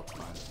fall, it's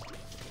fine.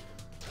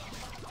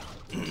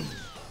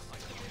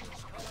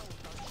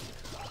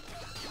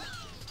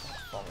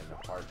 Falling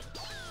apart.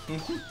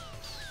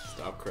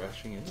 Stop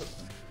crashing into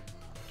things.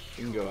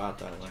 You can go out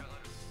that way.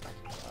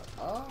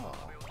 Oh.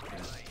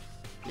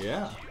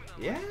 Yeah.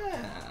 Yeah.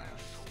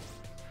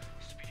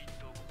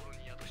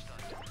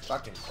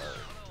 Fucking bird.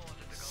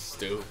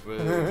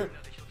 Stupid.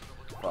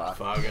 Fuck.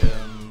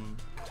 Fucking.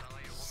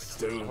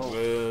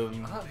 Stupid.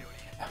 Am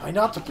I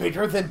not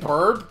bigger than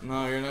Burb?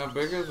 No, you're not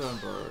bigger than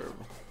Burb.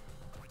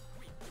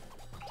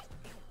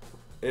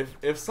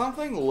 If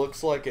something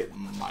looks like it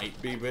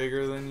might be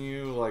bigger than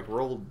you, like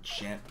roll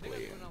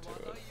gently into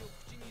it.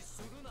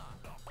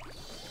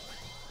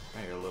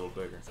 Hey, you're a little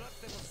bigger.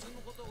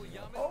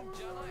 Oh,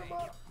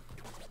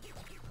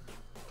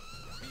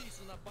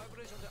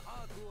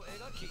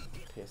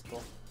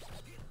 pistol?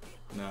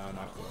 No,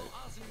 not quite.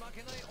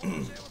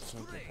 Can't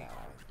get that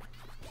right.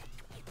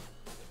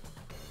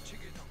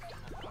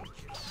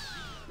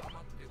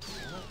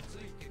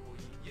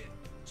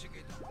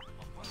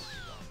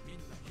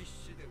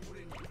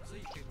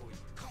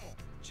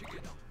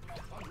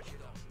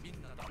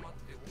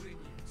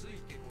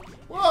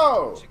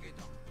 Whoa!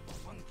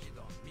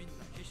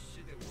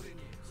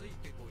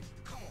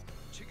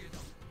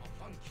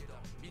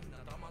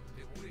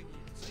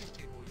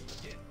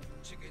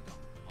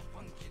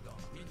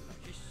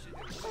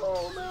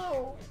 Oh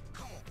no!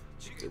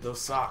 Dude,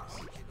 those socks.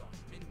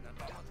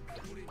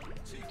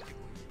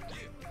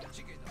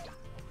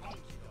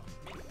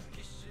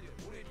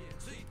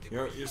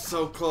 You're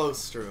so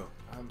close, Drew.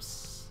 I'm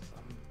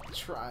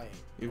trying.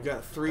 You've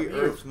got 3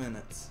 Earth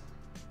minutes.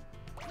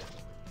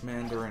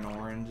 Mandarin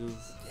oranges.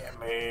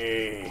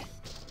 Gimme!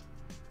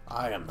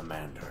 I am the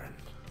Mandarin.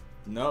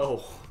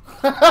 No.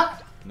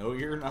 No,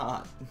 you're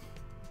not.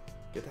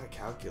 Get that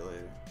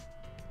calculator.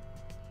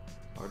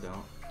 Or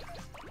don't.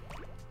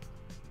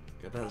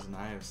 Get those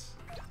knives.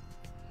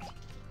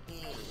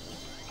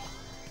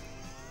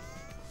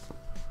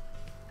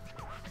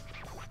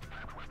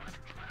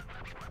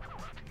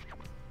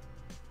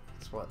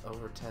 It's what,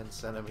 over 10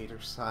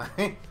 centimeters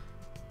high?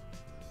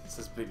 It's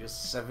as big as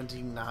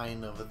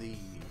 79 of these.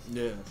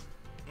 Yeah.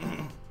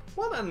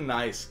 What a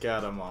nice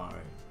Katamari.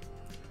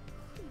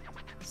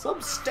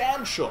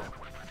 Substantial.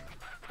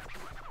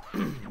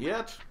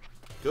 Yet,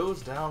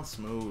 goes down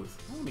smooth.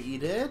 Don't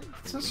eat it.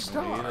 It's a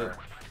star.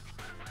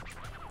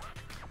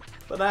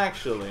 But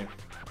actually,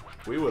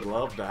 we would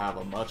love to have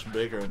a much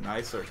bigger,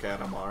 nicer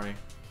Katamari.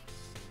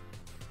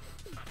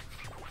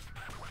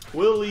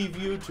 We'll leave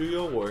you to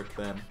your work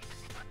then.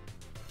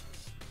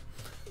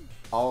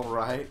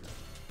 Alright.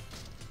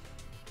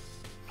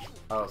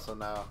 Oh, so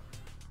now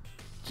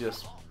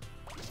just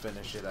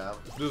finish it out.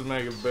 Just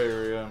make it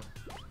bigger, yeah.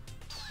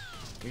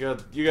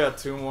 You got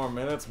 2 more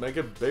minutes, make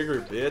it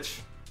bigger, bitch.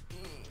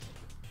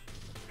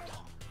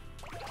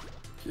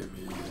 Give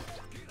me.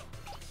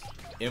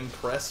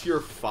 Impress your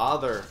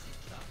father.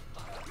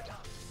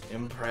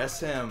 Impress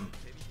him.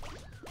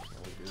 Can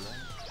we do that?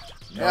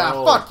 No.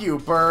 Yeah, fuck you,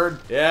 bird.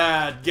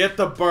 Yeah, get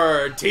the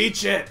bird.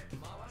 Teach it.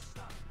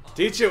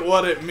 Teach it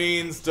what it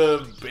means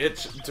to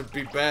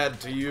be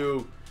bad to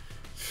you.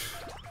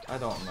 I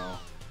don't know.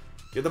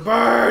 Get the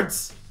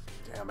birds.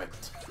 Damn it.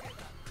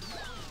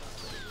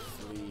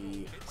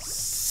 Flee.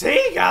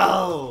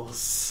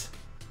 Seagulls.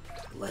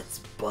 Let's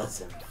buzz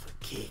them for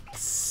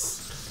kicks.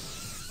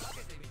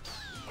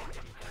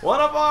 One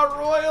of our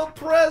royal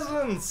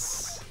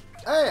presents.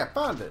 Hey, I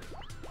found it.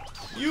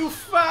 You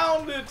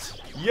found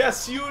it.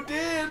 Yes, you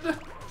did.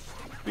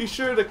 Be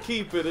sure to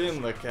keep it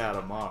in the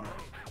Katamari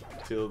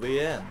till the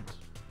end.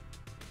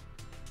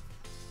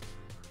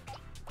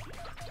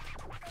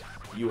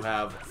 You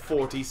have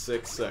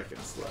 46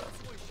 seconds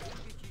left.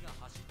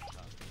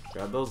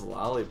 Grab those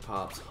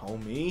lollipops,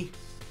 homie.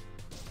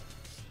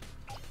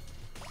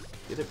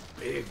 Get it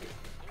big.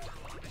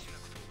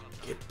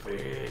 Get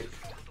big.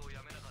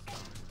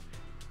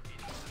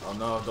 Oh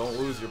no, don't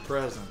lose your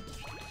present.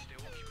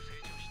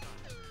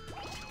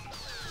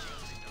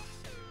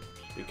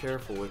 Be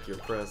careful with your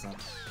present.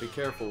 Be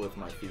careful with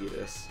my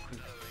fetus.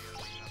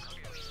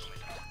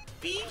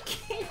 Be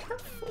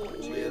careful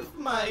with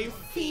my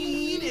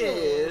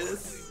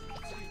fetus.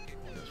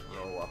 Just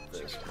roll up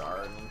this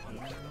garden.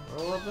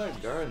 Roll up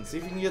that garden. See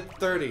if you can get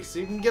 30.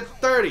 See if you can get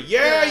 30.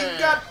 Yeah, you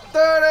got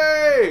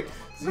 30!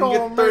 So you can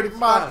Don't get make 35.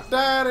 my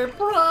daddy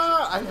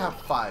proud. I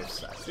have 5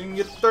 seconds. So you can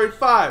get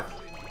 35.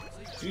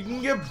 So you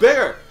can get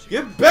bigger.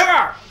 Get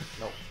bigger!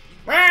 Nope.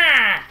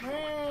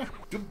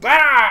 Get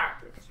better!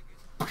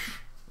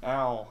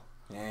 Ow.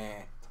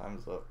 Yeah.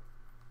 Time's up.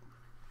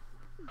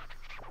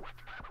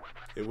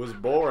 It was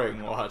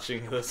boring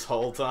watching this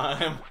whole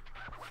time.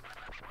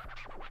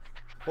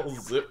 We'll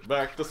zip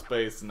back to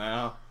space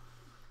now.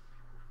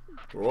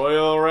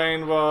 Royal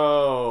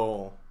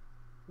Rainbow!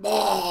 Yay!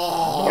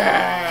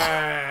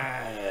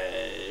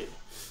 I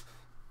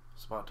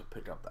was about to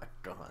pick up that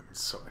gun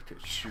so I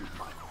could shoot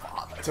my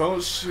father.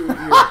 Don't shoot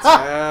your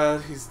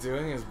dad. He's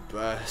doing his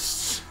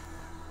best.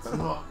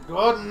 Oh,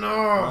 God,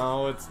 no!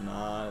 No, it's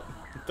not.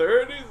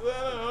 37?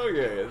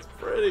 Okay, it's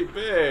pretty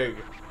big.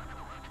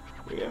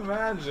 We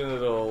imagine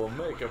it'll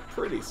make a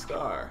pretty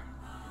star.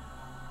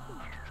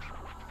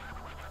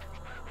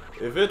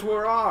 If it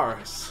were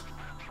ours,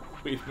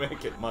 we'd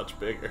make it much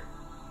bigger.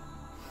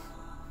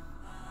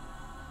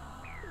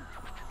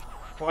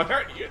 Why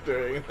aren't you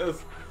doing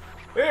this?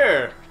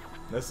 Here!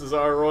 This is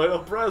our royal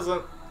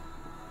present.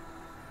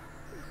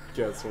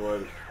 Guess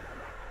what?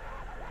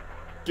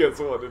 Guess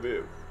what it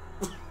is?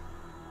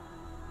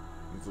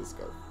 It's a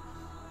scarf.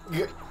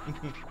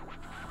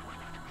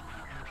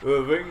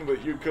 The thing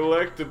that you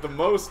collected the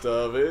most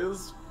of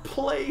is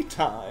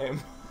playtime.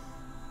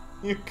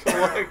 You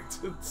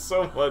collected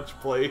so much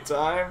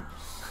playtime.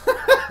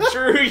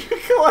 Drew, you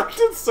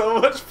collected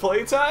so much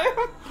playtime?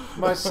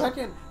 My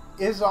second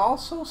is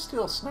also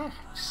still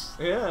snacks.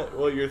 Yeah,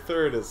 well, your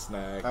third is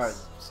snacks. Alright,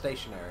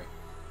 stationary.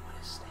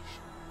 What is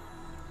stationary?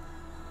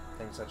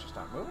 Things that just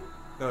aren't moving?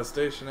 No,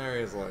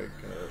 stationary is like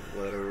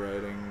letter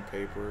writing,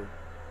 paper.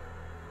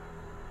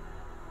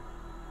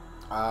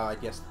 I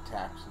guess the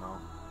tax and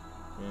all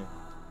Yeah.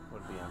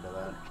 would be under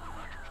that.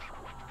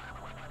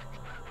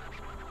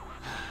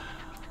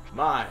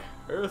 My,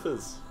 Earth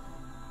is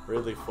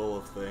really full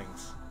of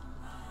things.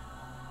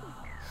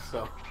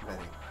 So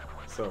many.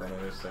 So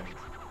many things.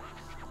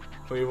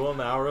 We will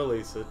now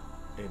release it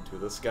into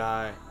the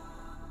sky.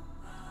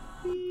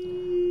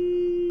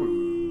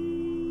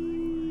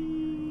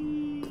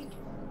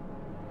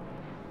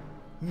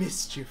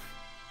 Mischief.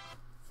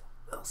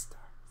 Little star.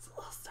 It's a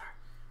little star.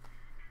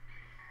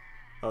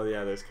 Oh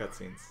yeah, there's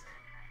cutscenes.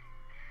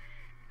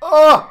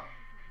 Oh!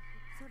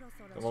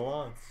 Come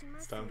along.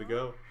 It's time to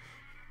go.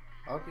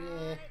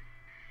 Okay.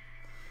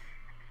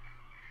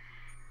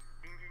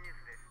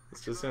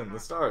 It's just in. The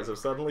stars have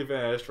suddenly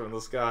vanished from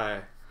the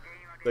sky.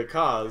 The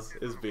cause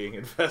is being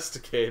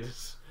investigated.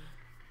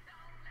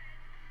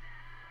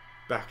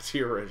 Back to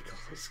your original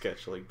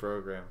scheduling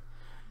program.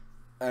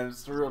 And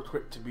it's real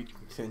quick to be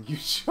continued.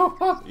 Show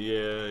up.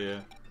 Yeah,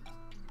 yeah.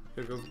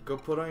 Here, go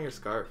put on your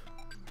scarf.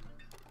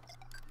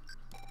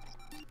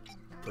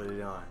 Put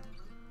it on.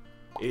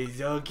 He's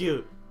so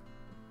cute.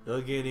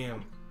 Look at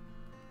him.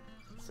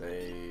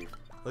 Save.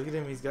 Look at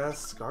him. He's got a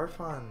scarf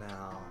on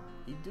now.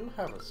 You do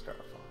have a scarf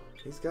on.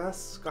 He's got a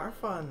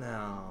scarf on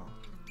now.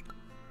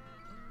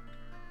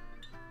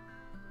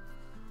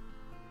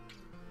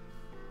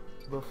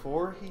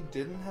 Before he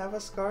didn't have a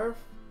scarf,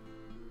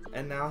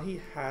 and now he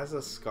has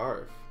a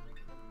scarf.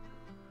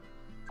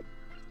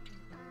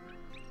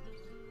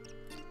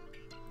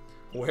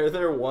 Where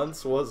there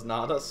once was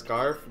not a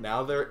scarf,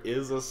 now there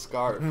is a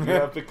scarf. You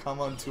have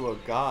become unto a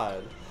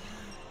god.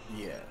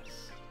 Yes.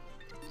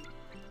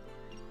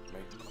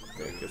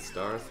 Make it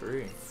star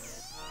 3.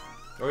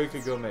 Or you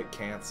could go make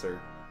Cancer.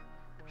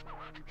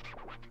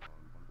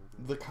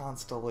 The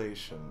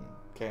constellation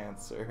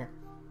Cancer.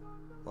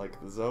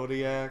 Like the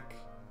Zodiac,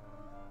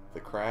 the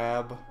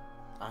Crab.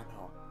 I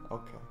know.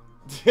 Okay.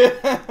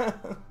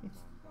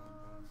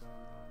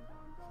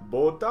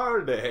 Boa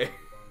tarde.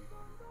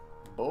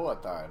 Boa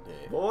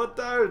tarde. Boa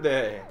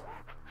tarde.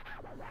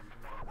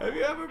 Have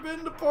you ever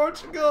been to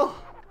Portugal?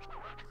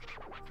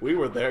 We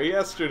were there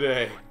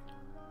yesterday.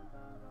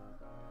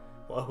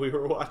 While we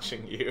were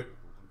watching you.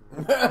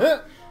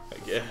 I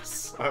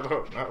guess. I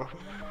don't know.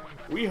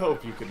 We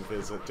hope you can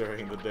visit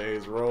during the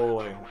days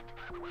rolling.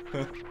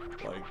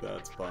 Like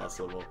that's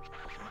possible.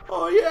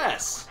 Oh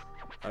yes!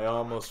 I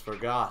almost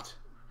forgot.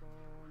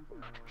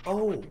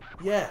 Oh,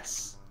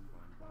 yes!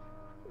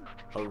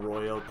 A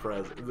royal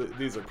present.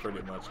 These are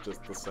pretty much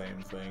just the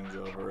same things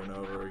over and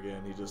over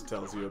again. He just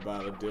tells you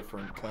about a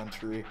different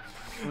country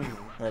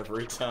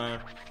every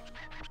time.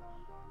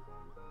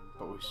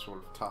 But we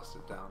sort of tossed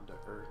it down to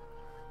earth.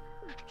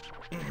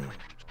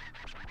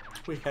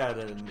 We had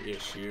an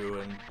issue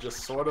and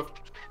just sort of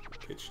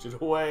pitched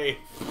it away.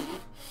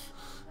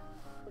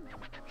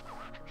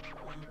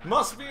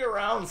 Must be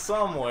around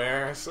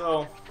somewhere,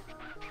 so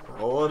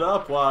roll it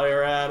up while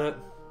you're at it.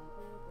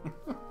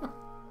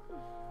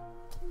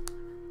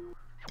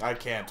 I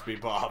can't be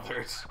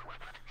bothered.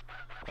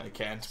 I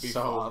can't be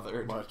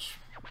bothered. So much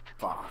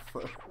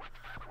bother.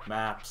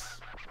 Maps,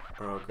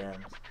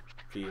 programs,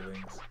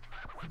 feelings,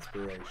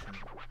 inspiration,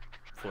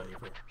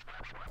 flavor.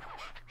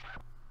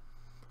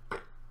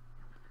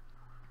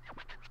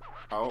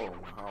 Oh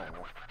no.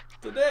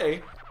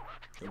 Today,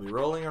 you'll be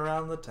rolling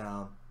around the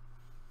town.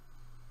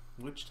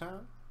 Which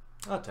town?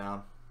 A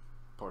town.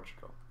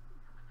 Portugal.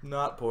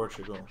 Not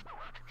Portugal.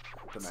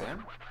 The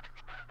man?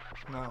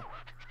 No.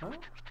 Huh?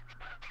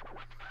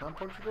 Not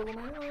Portugal the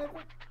man either?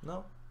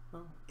 No.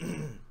 Oh.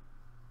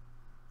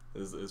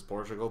 Is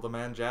Portugal the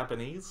man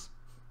Japanese?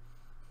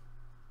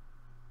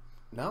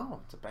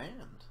 No, it's a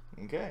band.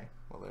 Okay.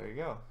 Well, there you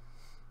go.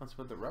 That's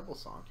where the Rebel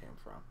song came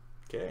from.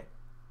 Okay.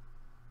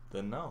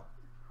 Then no.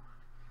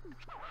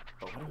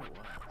 But what if it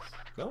was?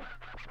 Nope.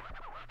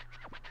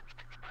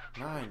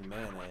 9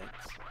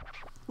 minutes.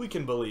 We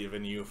can believe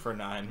in you for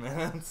 9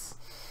 minutes.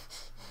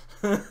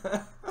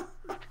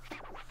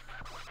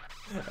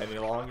 Any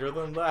longer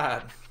than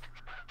that.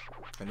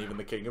 And even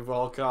the king of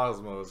all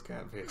cosmos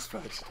can't be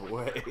expected to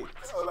wait.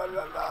 Oh, la,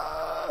 la,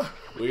 la.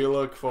 We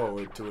look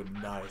forward to a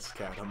nice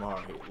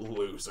Katamari,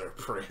 loser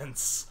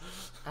prince.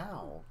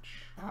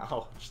 Ouch.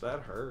 Ouch, that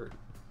hurt.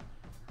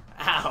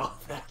 Ow,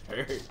 that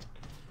hurt.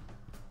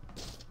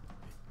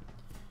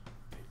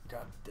 Pick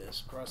up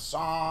this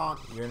croissant.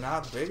 You're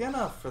not big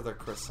enough for the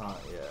croissant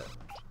yet.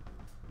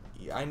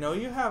 I know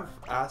you have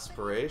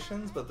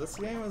aspirations, but this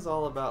game is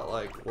all about,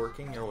 like,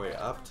 working your way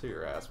up to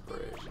your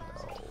aspirations.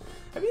 Oh.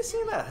 Have you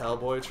seen that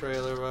Hellboy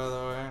trailer, by the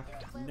way?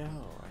 No,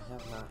 I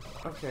have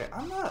not. Okay,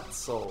 I'm not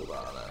sold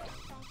on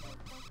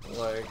it.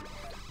 Like,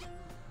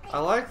 I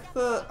like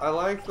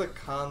the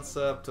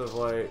concept of,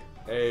 like,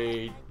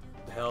 A,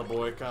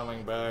 Hellboy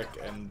coming back,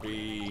 and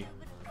B,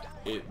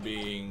 it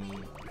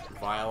being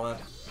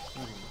violent.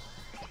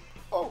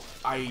 Oh,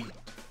 I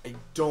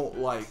don't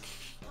like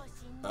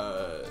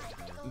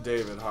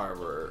David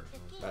Harbour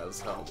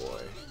as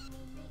Hellboy.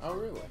 Oh,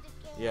 really?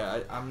 Yeah,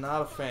 I'm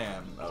not a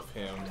fan of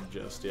him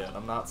just yet.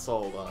 I'm not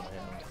sold on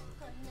him.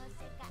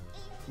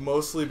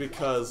 Mostly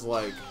because,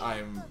 like,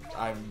 I'm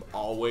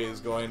always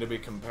going to be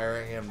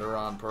comparing him to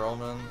Ron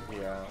Perlman.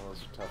 Yeah,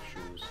 those are tough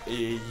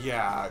shoes.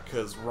 Yeah,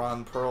 because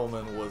Ron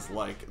Perlman was,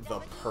 like,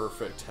 the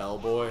perfect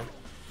Hellboy.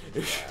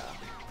 Yeah.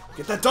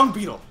 Get that dung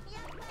beetle!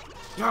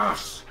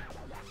 Yes!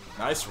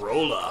 Nice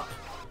roll up.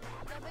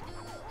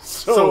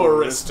 So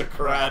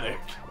aristocratic.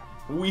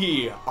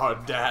 We are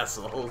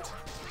dazzled.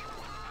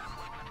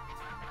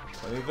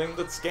 Anything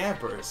that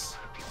scampers,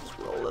 just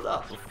roll it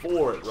up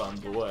before it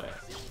runs away.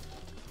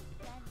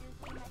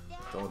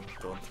 Don't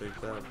take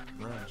that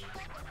wrench.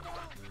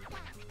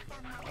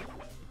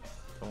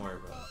 Don't worry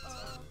about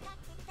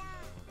it.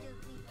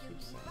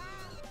 Keep saying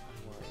that.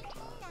 Don't worry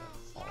about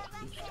it. All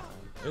each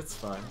time. It's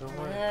fine. Don't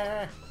worry.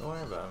 Don't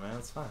worry about it, man.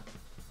 It's fine.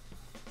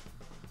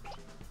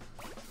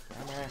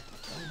 How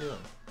you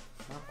doing?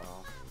 Not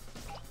well.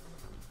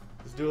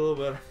 Just do a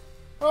little better.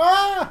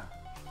 Ah!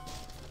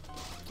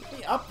 Get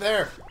me up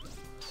there!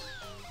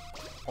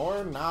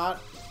 Or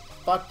not.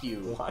 Fuck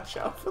you. Watch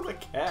out for the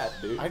cat,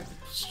 dude. I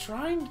was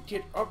trying to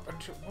get up.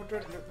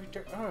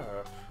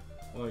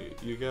 Well,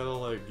 you gotta,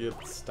 like, get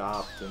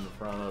stopped in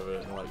front of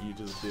it, and, like, you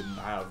just didn't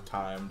have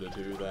time to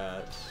do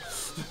that.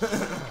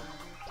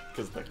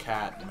 Because the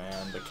cat,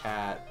 man, the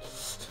cat.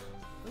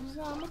 What is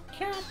I'm a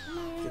cat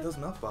man. Get those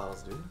milk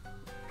bottles, dude.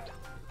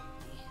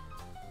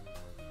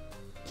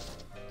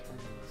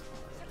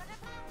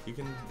 You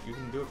can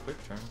do a quick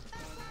turn.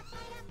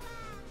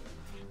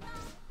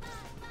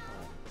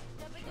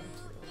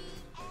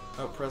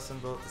 Oh, pressing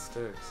both the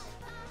sticks.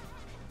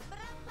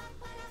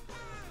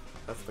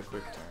 That's the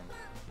quick turn.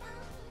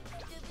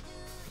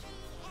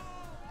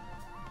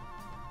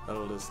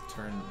 That'll just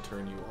turn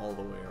you all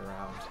the way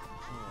around.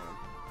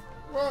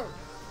 Whoa!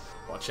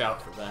 Watch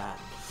out for that.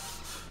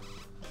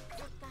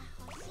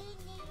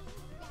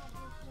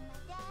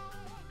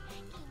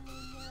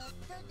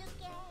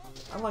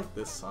 I like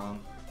this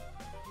song.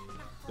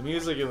 The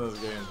music in this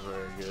game is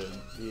very good.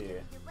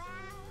 Yeah.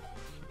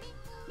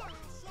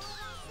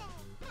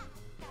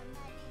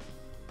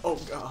 Oh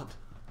god.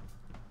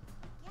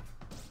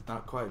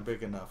 Not quite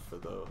big enough for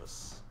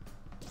those.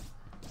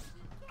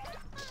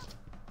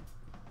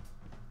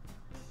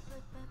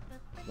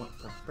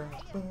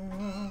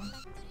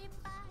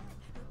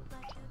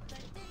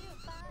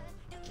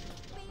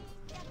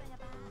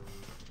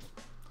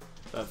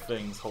 That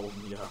thing's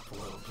holding me up a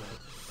little bit.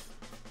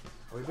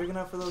 Are we big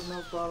enough for those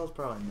milk bottles?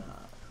 Probably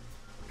not.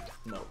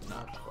 Nope,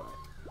 not quite.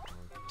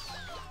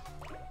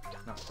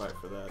 Not quite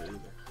for that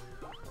either.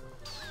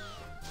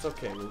 It's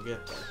okay, we'll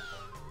get there.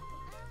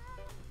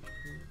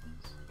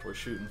 We're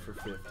shooting for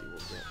 50, we'll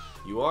get.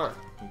 You are.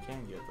 You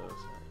can get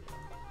those.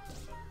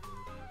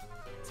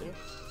 Give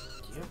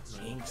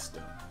me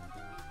Inkstone.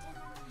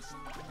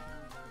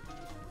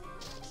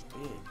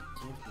 Big,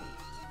 give me.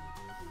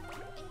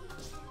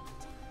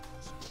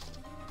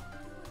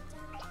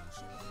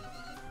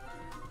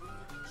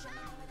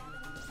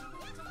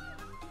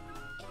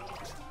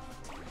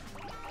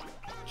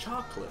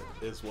 Chocolate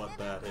is what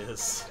that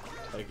is,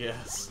 I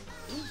guess.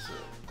 Is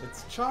it?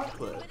 It's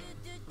chocolate.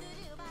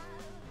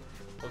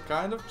 What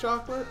kind of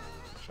chocolate?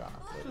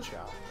 Chocolate.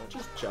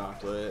 Just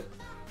chocolate.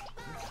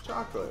 It's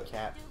chocolate.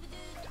 Cat.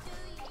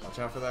 Watch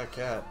out for that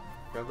cat.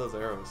 Grab those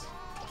arrows.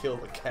 Kill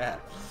the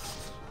cat.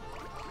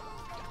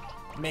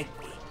 Make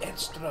me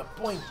extra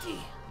pointy.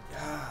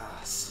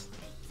 Yes.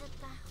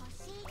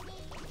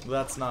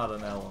 That's not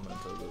an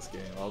element of this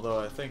game, although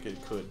I think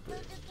it could be.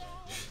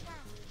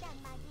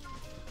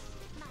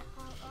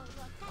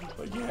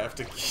 But you have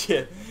to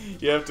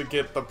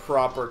get the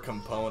proper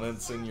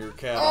components in your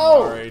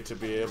Katamari to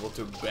be able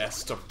to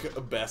best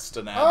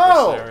an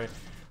adversary.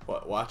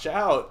 What? Watch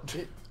out!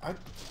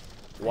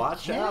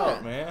 Watch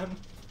out, man!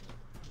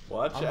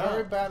 Watch out! I'm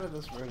very bad at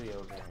this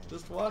video game.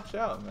 Just watch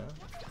out, man.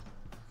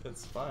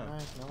 It's fine.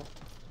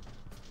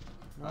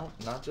 Nope.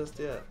 Not just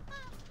yet.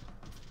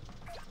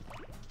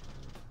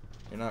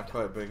 You're not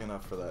quite big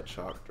enough for that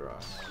chalk draw.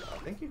 I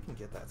think you can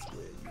get that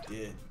squid.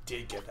 You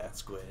did get that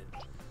squid.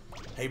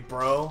 Hey,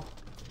 bro,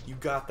 you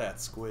got that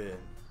squid.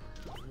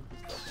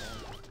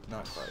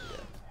 Not quite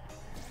yet.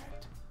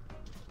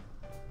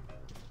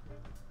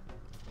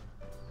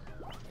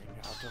 Running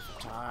out of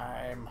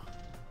time.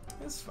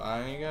 It's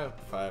fine. You got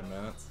 5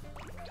 minutes.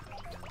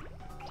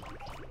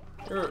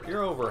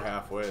 You're over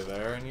halfway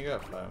there, and you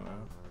got 5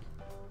 minutes.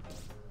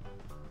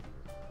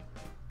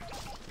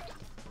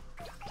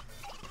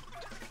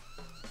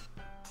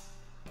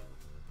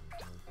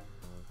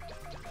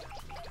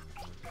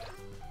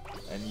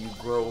 And you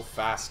grow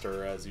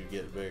faster as you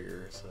get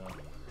bigger, so.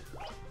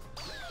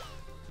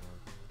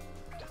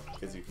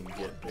 Because you can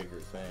get bigger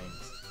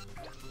things.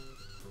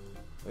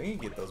 I think you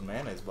can get those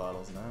mayonnaise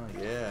bottles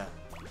now, yeah.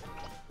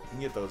 You can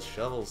get those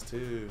shovels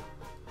too.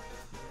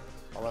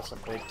 Oh, that's a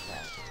big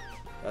cat.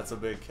 That's a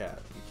big cat.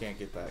 You can't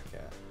get that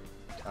cat.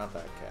 Not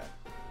that cat.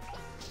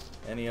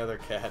 Any other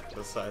cat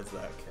besides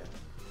that cat.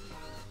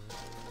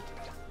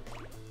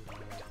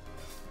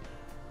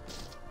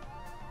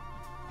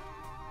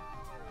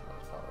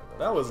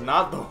 That was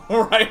not the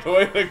right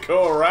way to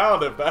go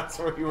around if that's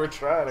where you were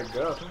trying to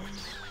go.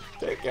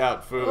 Take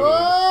out food.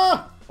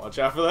 Watch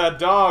out for that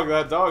dog.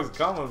 That dog's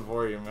coming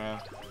for you,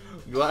 man.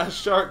 Glass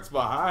shark's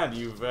behind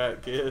you,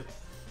 fat kid.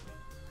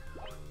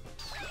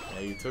 Yeah,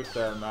 you took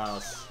that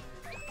mouse.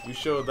 You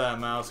showed that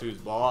mouse who's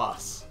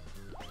boss.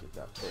 Get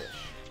that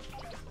fish.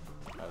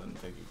 I didn't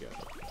think you got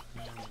it.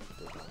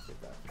 Did not get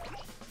that fish.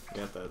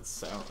 You got that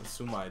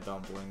sumai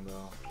dumpling,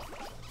 though.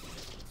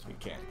 You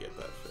can't get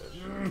that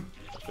fish.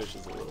 The fish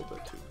is a little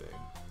bit too big.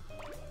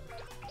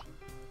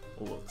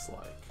 Looks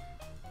like.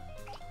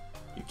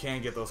 You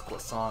can't get those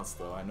croissants,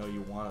 though. I know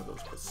you wanted those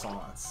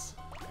croissants.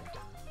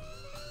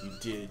 You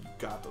did. You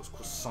got those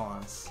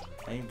croissants.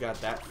 And you got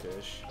that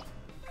fish.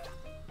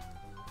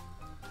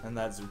 And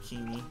that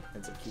zucchini.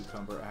 It's a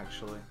cucumber,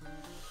 actually.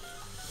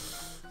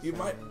 You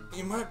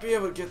might be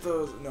able to get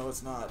those. No,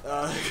 it's not.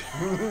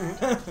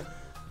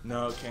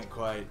 No, can't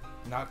quite.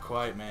 Not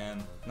quite,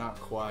 man. Not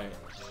quite.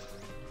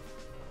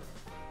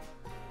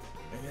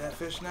 Maybe that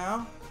fish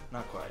now?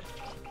 Not quite.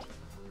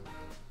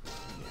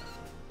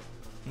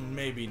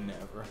 Maybe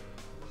never.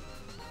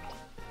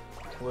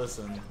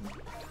 Listen,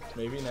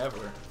 maybe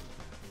never.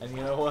 And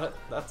you know what?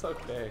 That's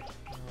okay.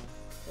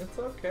 It's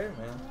okay,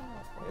 man.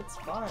 It's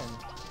fine.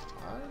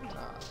 I'm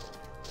not.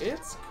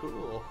 It's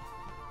cool.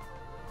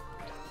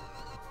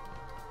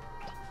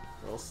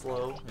 Roll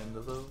slow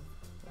into the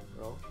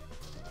roll.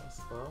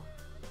 Slow.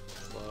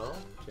 Slow.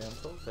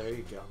 Gentle. There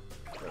you go.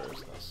 There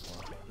is no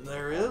slow.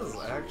 There is,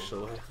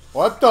 actually.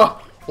 What the?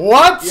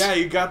 What? Yeah,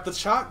 you got the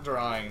chalk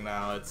drawing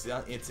now. It's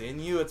in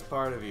you. It's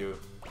part of you.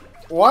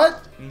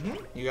 What?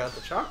 You got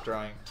the chalk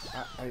drawing.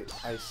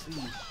 I see.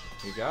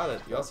 You got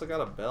it. You also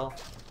got a bell.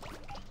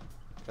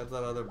 Got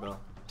that other bell.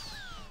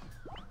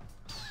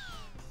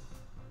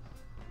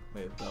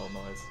 Made a bell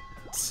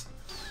noise.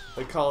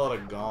 They call it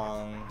a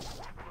gong.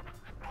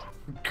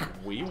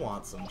 We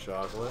want some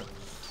chocolate.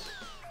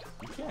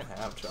 You can't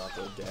have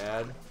chocolate,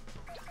 Dad.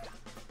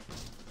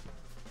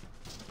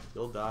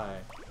 You'll die.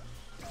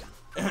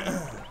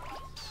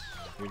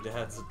 Your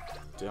dad's a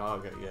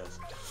dog, I guess.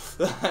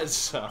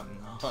 That's no,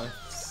 I'm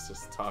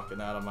just talking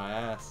out of my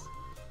ass.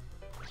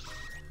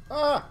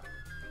 Ah!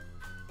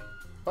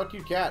 Fuck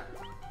you, cat.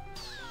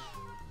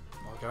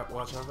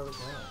 Watch out for the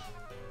cat.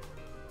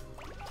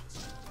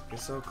 You're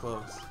so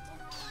close.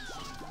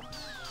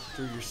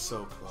 Dude, you're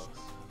so close.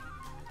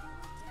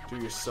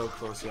 Dude, you're so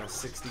close. You have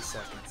 60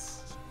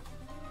 seconds.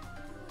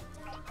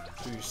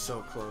 Dude, you're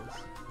so close.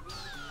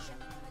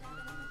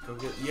 Go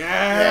get.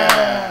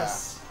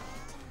 Yes!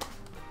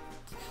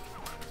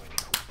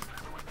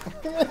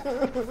 Yeah!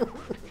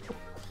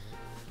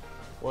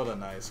 What a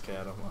nice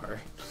cat, Amari.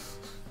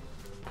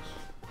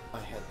 I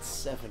had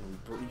 7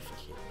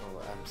 briefcases.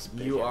 Oh, I'm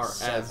You are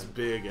as as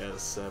big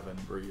as 7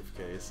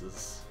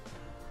 briefcases.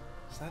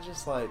 Is that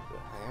just like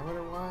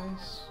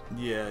diameter-wise?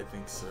 Yeah, I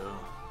think so.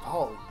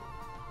 Oh,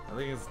 I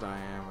think it's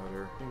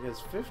diameter. I think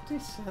it's 50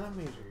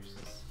 centimeters.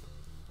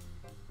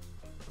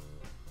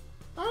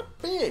 Not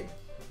big.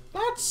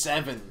 Not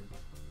 7.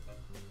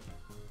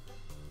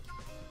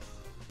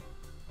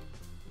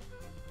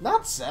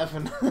 Not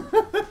 7.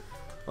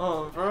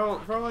 Oh,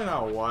 probably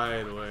not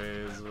wide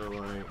ways, but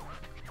like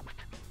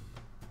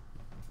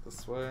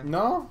this way.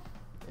 No?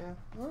 Yeah.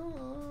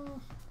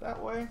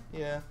 That way.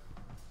 Yeah.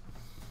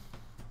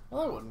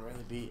 Well, that wouldn't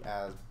really be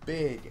as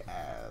big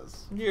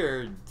as.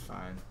 You're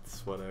fine.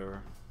 It's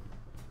whatever.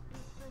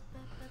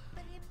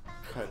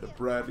 Kinda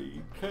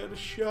bratty, kinda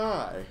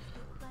shy.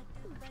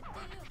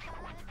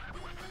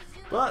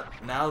 But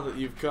now that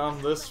you've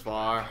come this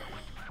far,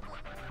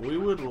 we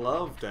would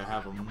love to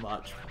have a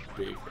much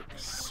bigger,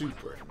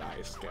 super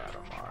nice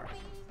Katamari.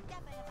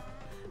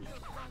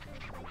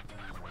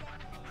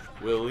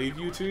 We'll leave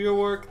you to your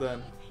work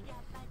then.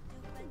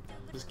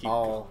 Just keep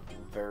All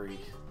very,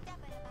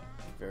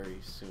 very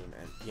soon.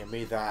 And give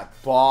me that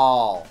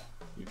ball.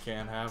 You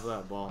can't have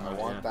that ball. I not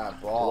want yet.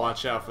 that ball.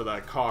 Watch out for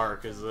that car,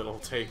 cause it'll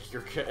take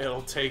your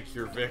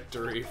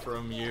victory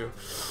from you.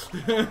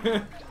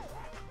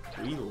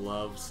 We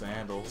love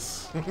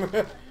sandals. You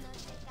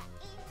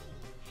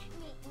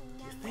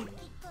think? Never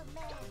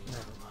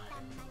mind.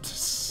 You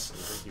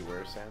think you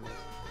wear sandals?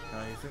 No,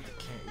 you think the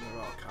king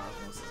of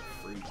Cosmos is a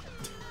freak?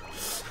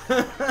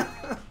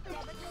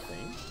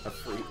 Think? A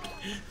freak.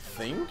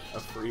 Think? A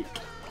freak.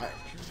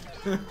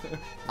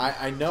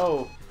 I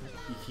know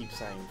you keep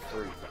saying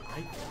freak, but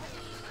I think.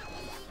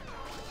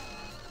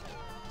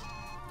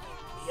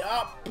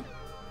 Yup.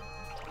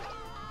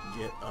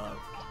 Get up.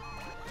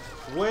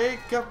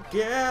 Wake up,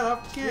 get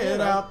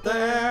out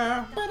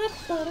there.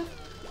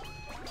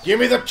 Give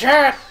me the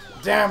cat!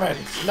 Damn it!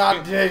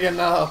 Not dig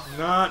enough.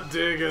 Not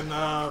dig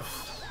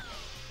enough.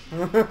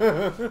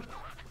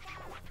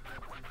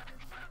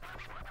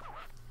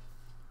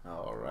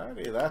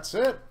 Alrighty, that's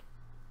it.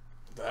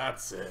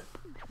 That's it.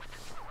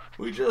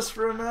 We just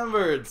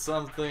remembered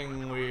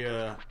something we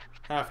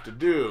have to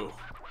do.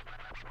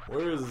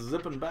 We're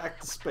zipping back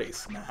to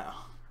space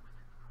now.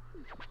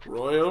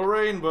 Royal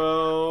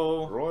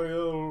Rainbow.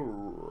 Royal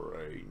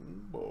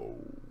Rainbow.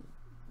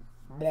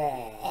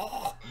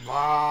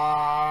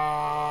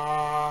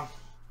 Bah.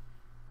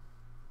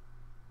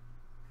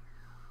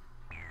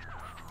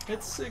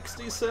 It's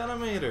 60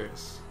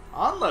 centimeters.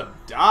 On the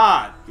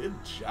dot. Good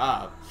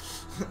job.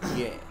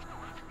 Yeah.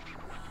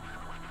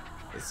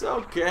 It's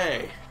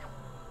okay.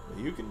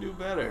 You can do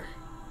better.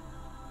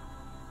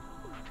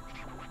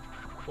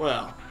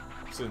 Well,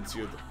 since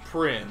you're the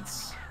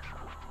prince,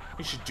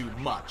 you should do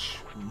much,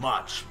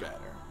 much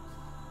better.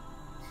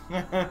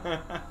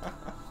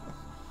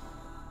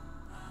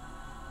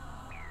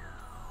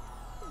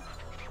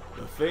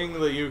 The thing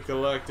that you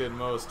collected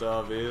most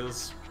of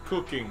is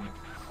cooking.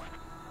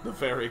 The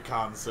very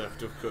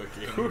concept of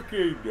cooking.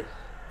 Cooking.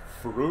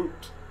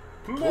 Fruit.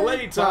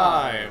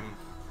 Playtime!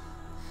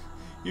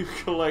 You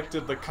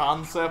collected the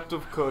concept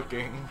of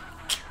cooking,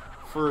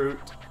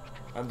 fruit,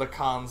 and the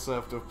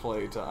concept of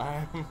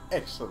playtime.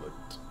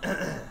 Excellent.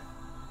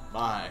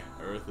 My,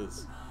 Earth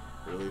is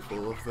really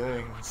full of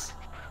things.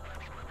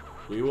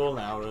 We will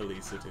now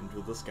release it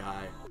into the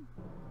sky.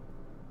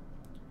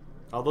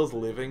 All those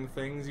living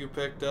things you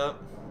picked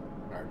up,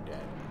 Are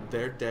dead.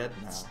 they're dead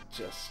now. It's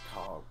just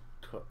called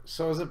cook.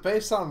 So is it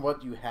based on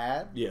what you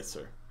had? Yes,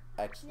 sir.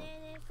 Excellent.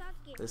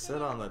 They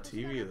said on the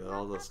TV that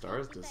all the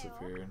stars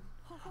disappeared.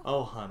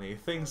 Oh, honey,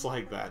 things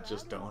like that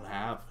just don't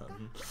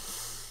happen.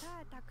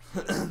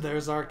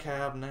 There's our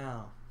cab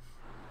now.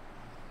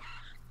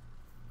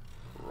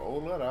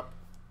 Roll it up.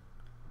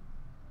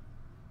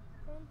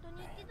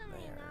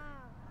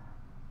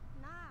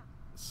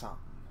 some.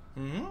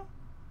 Mm-hmm.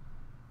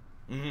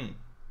 Mm-hmm.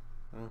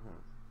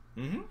 Mm-hmm.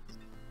 Mm-hmm.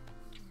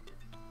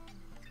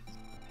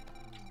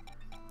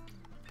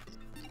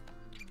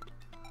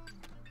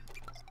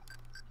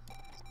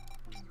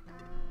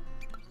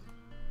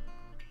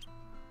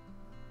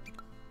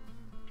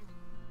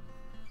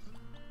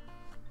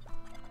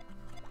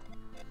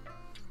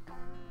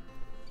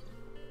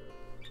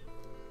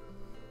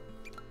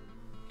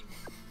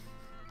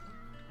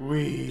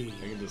 Wee.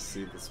 I can just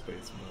see the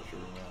space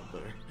mushroom out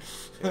there.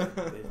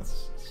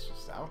 It's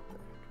just out there.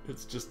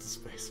 It's just a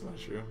space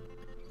mushroom.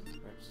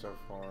 Next up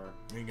for...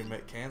 You can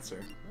make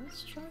cancer.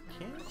 Let's try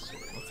cancer.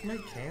 Let's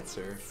make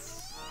cancer.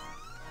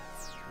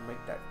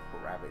 Make that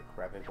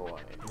crabby boy.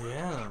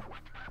 Yeah.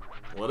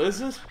 What is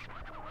it?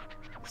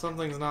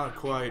 Something's not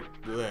quite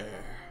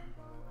there.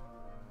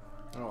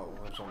 Oh,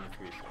 there's only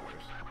 3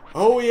 stars.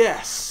 Oh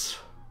yes!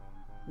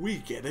 We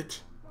get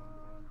it.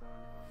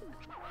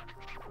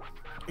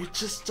 It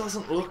just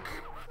doesn't look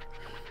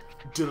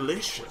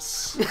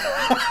delicious.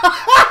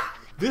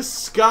 This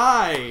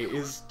sky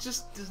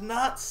does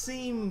not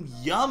seem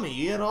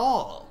yummy at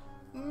all.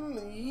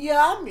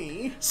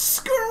 Yummy!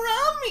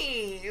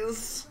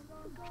 Scrummies!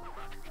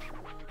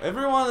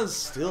 Everyone is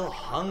still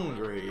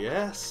hungry,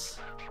 yes?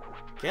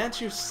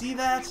 Can't you see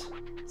that?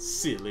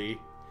 Silly.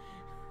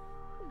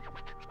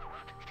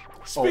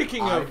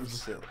 Speaking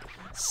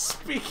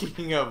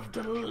of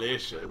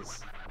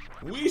delicious,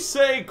 we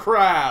say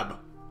crab.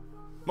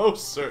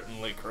 Most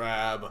certainly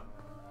crab.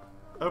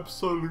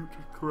 Absolute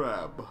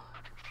crab.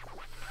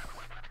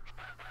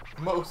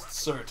 Most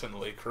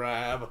certainly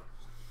crab.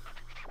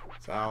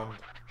 Sound,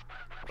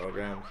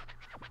 programs,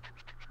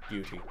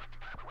 beauty,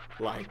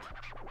 light,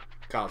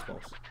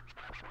 cosmos,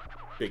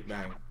 Big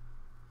Bang.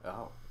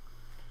 Oh.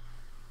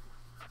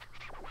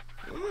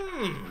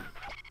 Mmm.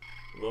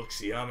 Looks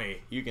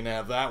yummy. You can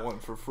have that one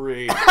for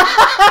free.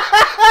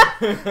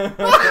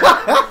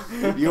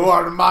 You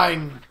are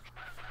mine.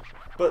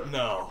 But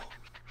no,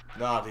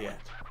 not yet.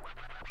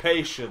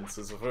 Patience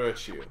is a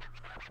virtue.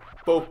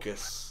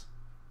 Focus.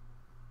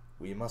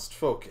 We must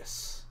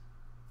focus.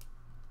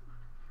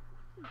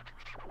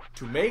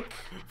 To make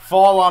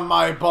Fall on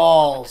my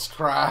balls,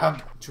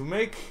 crab. To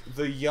make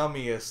the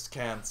yummiest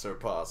cancer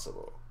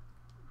possible,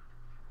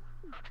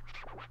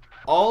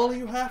 all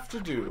you have to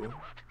do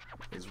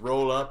is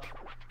roll up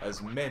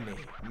as many,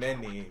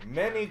 many,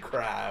 many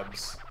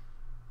crabs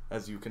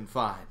as you can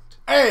find.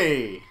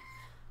 Hey!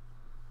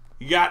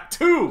 You got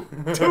 2!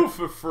 2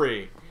 for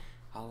free.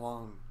 How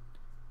long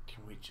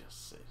can we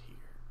just sit here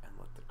and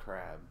let the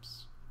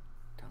crabs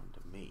come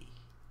to me?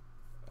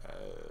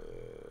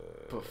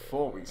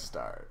 Before we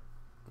start.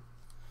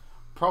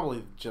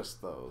 Probably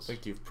just those. I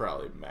think you've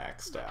probably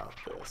maxed out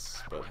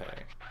this, but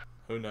hey,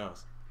 who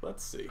knows?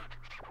 Let's see.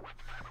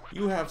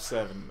 You have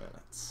 7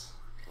 minutes.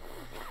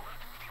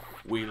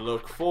 We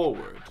look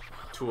forward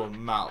to a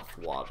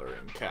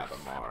mouth-watering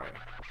Katamari.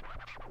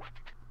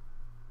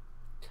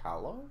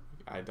 Kalo?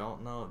 I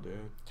don't know,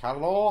 dude.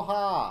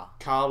 Kaloha!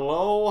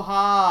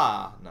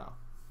 Kaloha! No.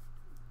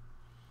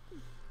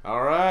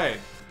 Alright.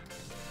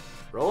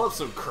 Roll up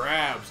some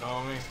crabs,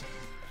 homie.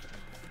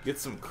 Get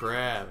some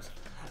crabs.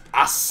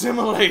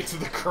 Assimilate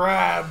the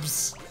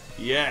crabs!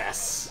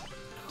 Yes!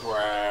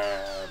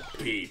 Crab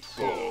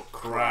people,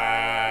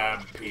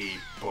 crab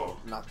people.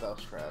 Not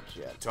those crabs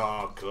yet.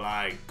 Talk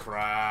like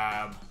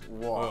crab,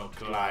 walk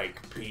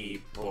like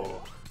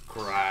people,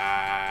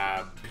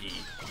 crab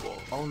people.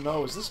 Oh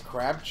no, is this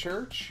Crab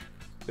Church?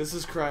 This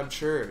is Crab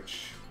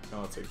Church.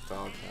 No, it's a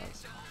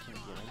doghouse.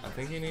 I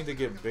think you need to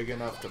get big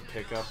enough to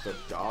pick up the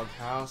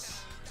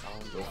doghouse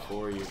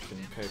before you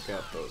can pick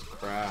up those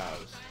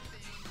crabs.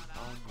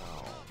 Oh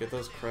no. Get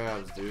those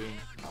crabs, dude.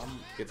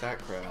 Get that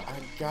crab.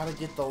 I gotta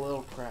get the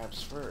little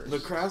crabs first. The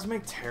crabs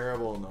make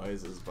terrible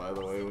noises, by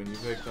the way, when you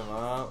pick them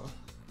up.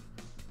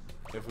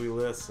 If we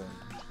listen.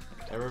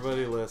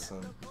 Everybody listen.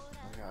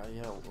 Okay,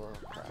 yeah, little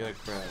crab. Get a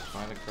crab.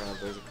 Find a crab.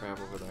 There's a crab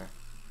over there.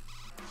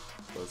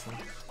 Listen.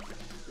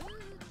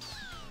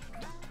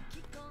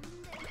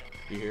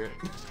 You hear it?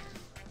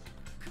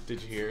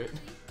 Did you hear it?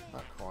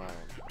 Not quite.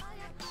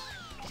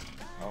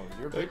 Oh,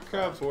 you're That big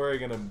crab's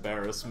wearing an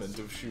embarrassment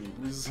of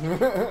shoes. Did you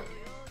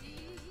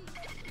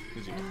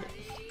hear it?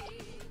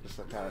 Just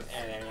like kind of.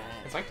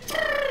 It's like.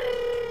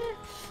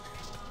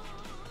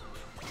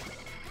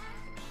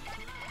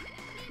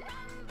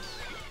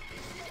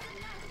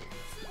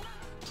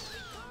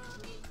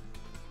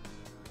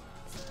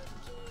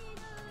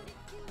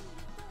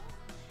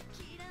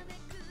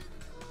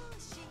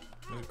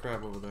 There's a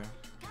crab over there.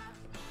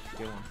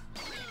 Get one.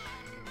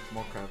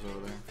 More crabs over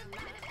there.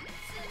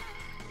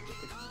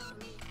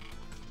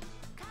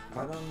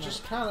 I don't know.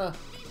 Just kind of.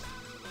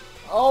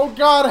 Oh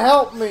God,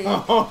 help me!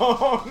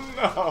 Oh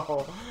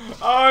no!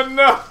 Oh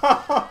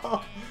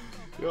no!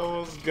 You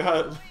almost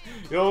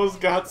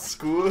got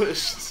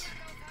squished.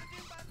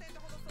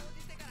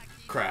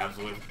 Crabs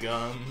with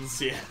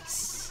guns,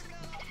 yes.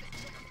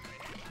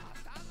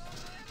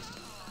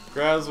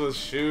 Crabs with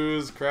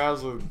shoes,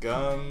 crabs with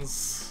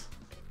guns.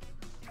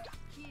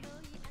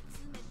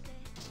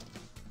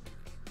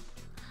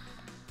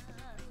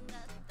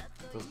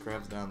 Those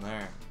crabs down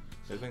there.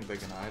 They think they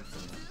can hide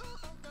from them.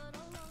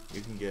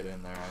 You can get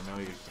in there. I know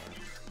you can.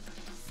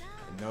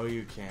 I know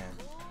you can.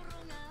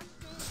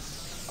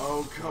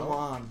 Oh, come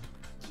on.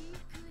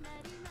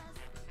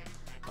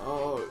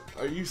 Oh,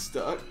 are you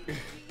stuck?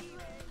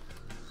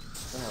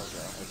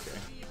 Okay.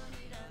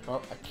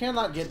 Well, I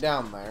cannot get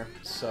down there,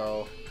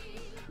 so...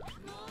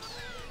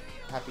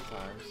 Happy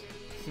times.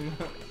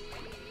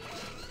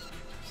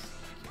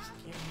 Just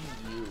give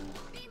me you.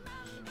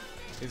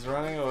 He's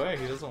running away.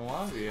 He doesn't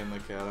want to be in the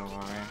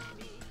Katamari.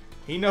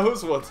 He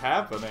knows what's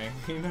happening.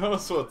 He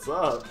knows what's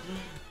up.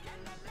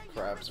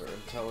 Crabs are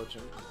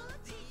intelligent.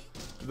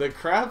 The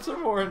crabs are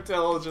more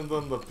intelligent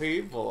than the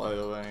people, I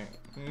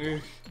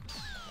think.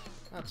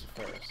 That's a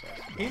fair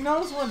assessment. He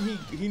knows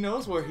he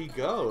knows where he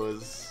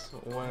goes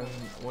when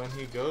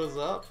he goes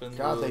up and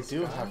God, they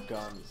do have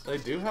guns. They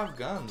do have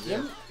guns.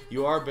 Yeah.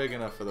 You are big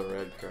enough for the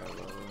red crab, by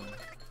the way.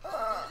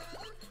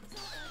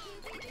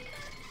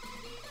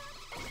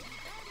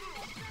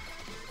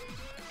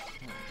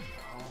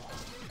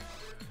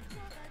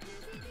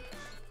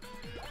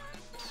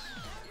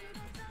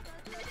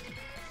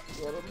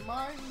 You're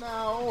mine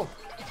now.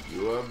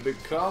 You have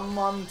become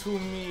unto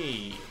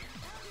me.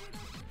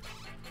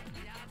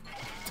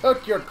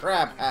 Took your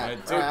crab hat. I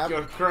took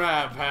your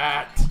crab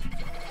hat.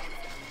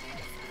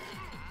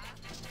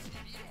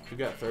 You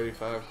got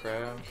 35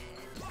 crabs.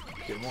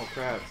 Get more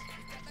crabs.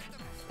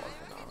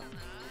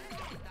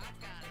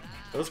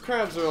 Those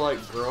crabs are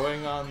like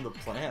growing on the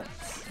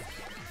plants.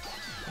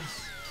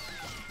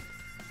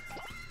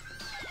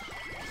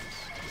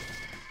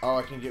 Oh,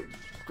 I can get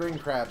green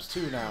crabs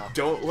too now.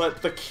 Don't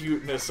let the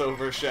cuteness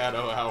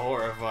overshadow how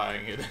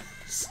horrifying it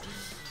is.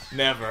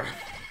 Never.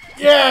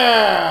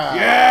 Yeah!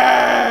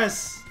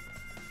 Yes!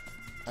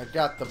 I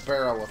got the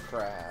barrel of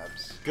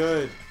crabs.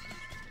 Good.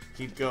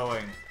 Keep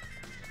going.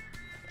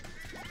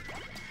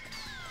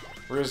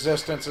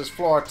 Resistance is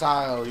floor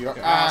tile. Your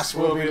ass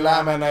will be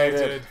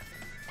laminated.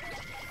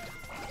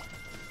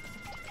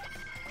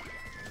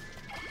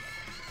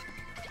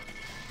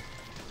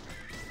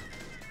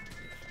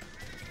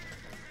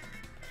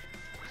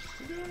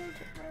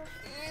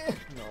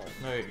 No.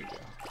 There you go.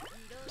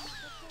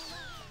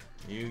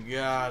 You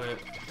got it.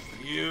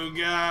 You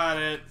got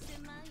it.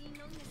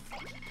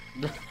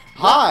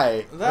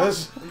 Hi!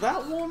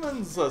 That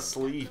woman's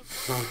asleep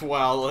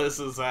while this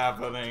is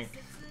happening.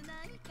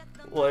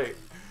 Like,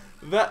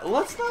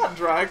 let's not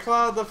dry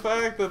cloud the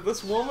fact that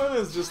this woman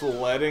is just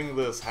letting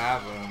this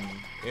happen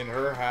in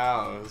her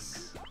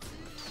house.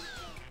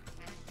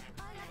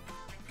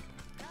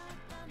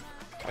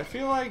 I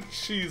feel like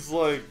she's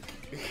like...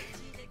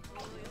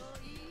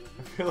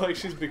 I feel like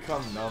she's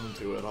become numb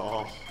to it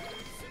all.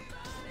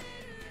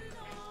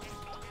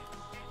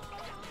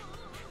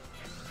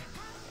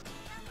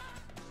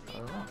 I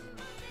don't know.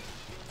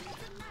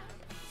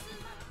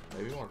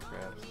 Maybe more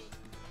crabs.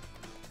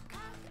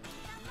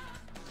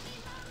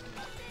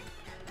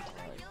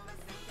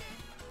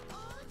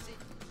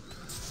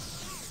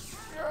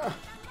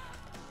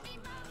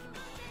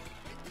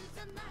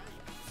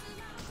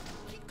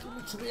 Give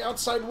me to the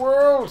outside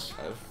world!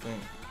 I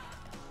think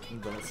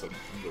that's the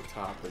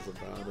top is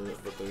about it,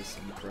 but there's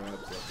some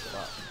crabs up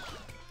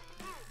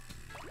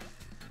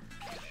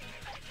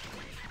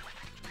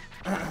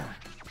top.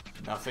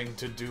 Nothing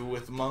to do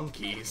with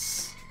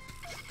monkeys.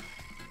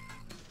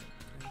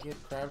 Can I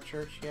get Crab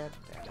Church yet?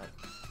 Damn it.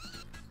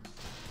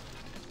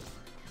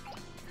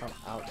 Come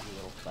out, you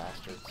little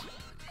bastards.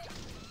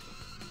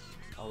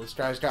 Oh, this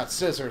guy's got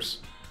scissors.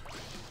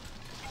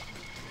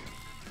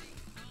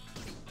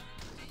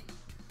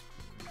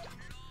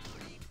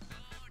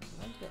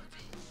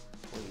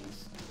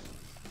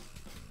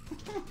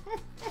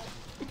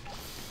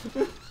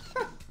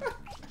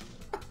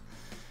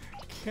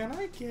 Can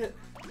I get...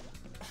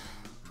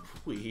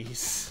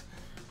 Please.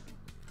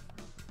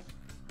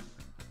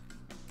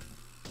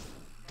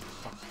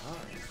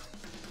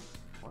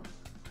 What?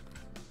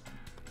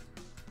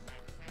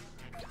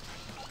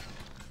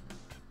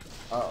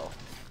 Uh-oh.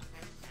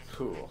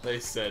 Cool. They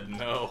said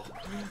no.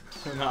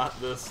 Not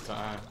this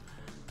time.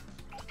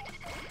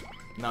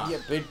 Not. Yeah,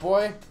 big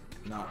boy?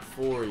 Not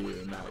for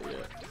you, not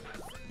yet.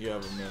 You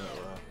have a minute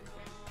left.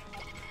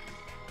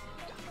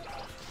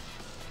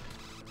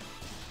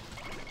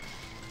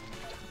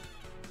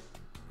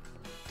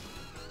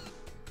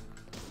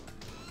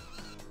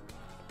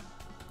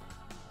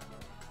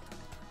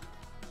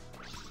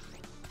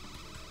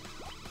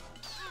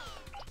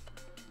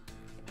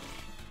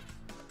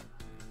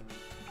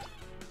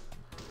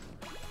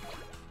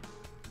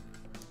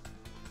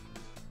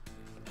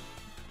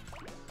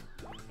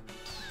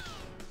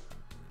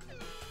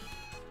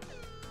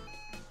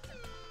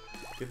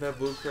 Get that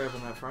blue crab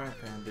in that frying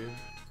pan, dude.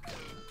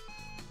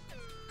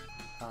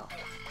 Oh.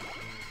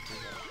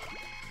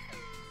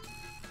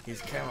 He's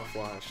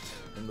camouflaged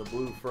in the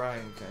blue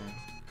frying pan.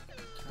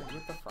 Can I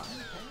get the frying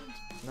pan?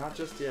 Not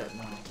just yet,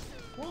 no.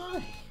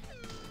 Why?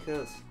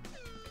 Because.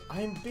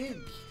 I'm big.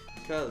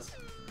 Because.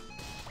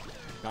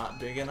 Not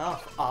big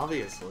enough,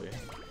 obviously.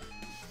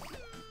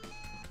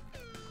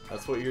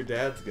 That's what your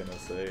dad's gonna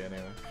say,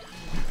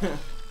 anyway.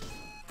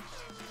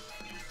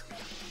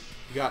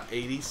 You got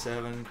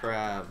 87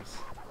 crabs.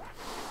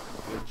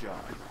 Good job.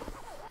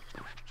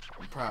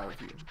 I'm proud of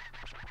you.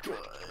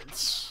 Good.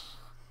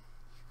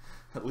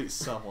 At least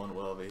someone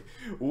will be.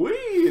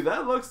 Wee!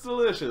 That looks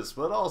delicious,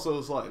 but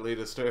also slightly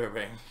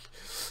disturbing.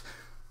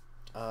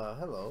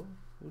 Hello.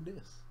 Who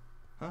dis?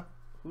 Huh?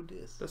 Who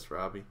dis? That's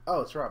Robbie. Oh,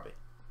 it's Robbie.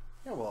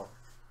 Yeah, well,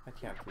 I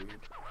can't read.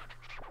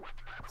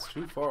 It's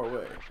too far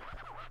away.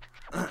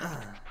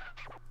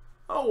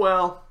 Oh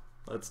well.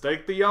 Let's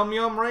take the Yum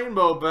Yum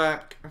Rainbow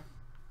back.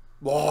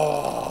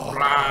 Blah.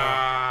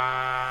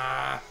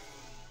 Blah.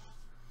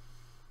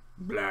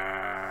 Blah.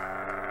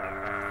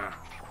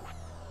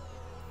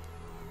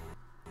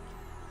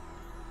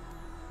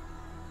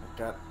 I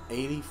got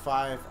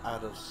 85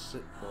 out of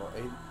 6. Well,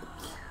 80.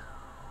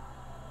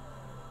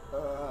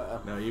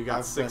 No, you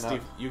got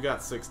 60. You got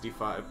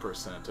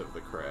 65% of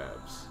the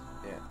crabs.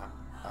 Yeah,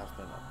 I've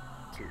been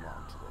up too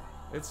long today.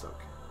 It's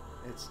okay.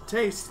 It's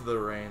Taste the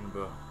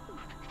rainbow.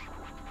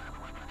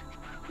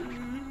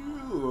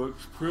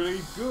 looks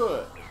pretty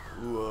good.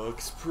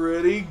 Looks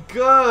pretty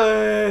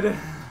good.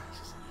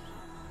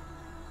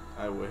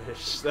 I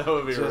wish that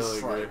would be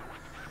Just really like,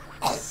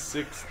 great.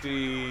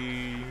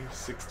 60,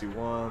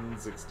 61,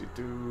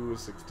 62,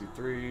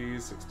 63,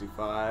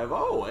 65.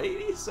 Oh,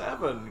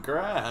 87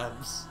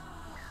 crabs.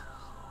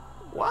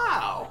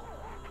 Wow.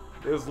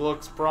 This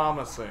looks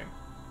promising.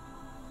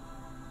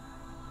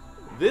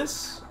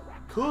 This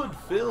could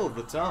fill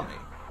the tummy.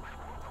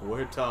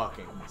 We're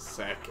talking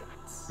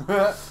seconds.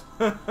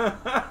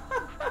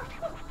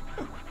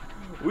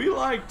 We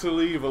like to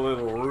leave a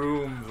little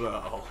room,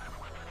 though.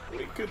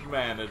 We could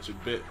manage a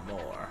bit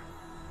more.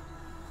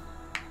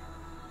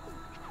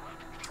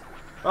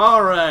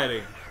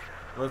 Alrighty.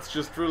 Let's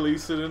just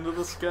release it into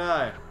the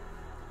sky.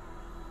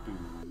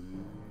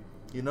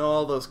 You know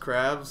all those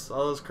crabs?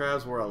 All those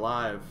crabs were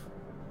alive.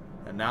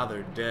 And now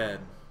they're dead.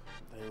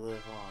 They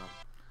live on.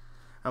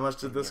 How much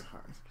did this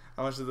cost?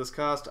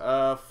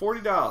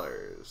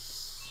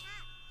 $40.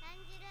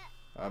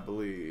 I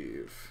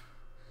believe.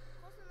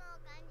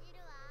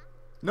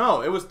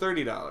 No, it was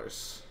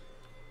 $30.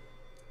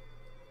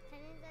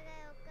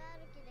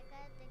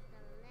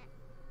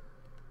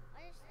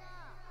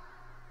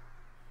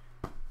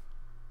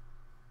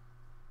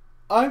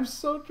 I'm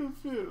so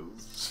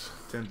confused.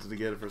 Tempted to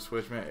get it for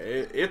Switch, man.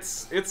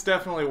 It's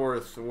definitely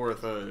worth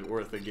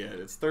a get.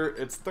 It's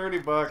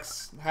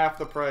 $30, half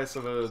the price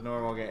of a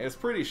normal game. It's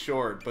pretty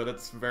short, but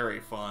it's very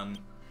fun.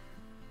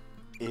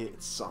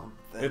 It's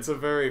something. It's a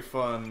very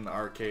fun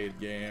arcade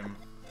game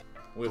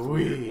with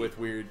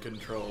weird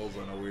controls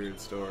and a weird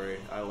story.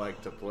 I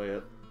like to play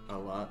it a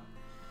lot.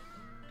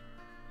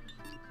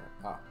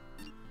 Ah.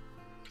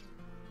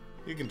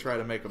 You can try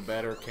to make a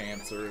better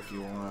cancer if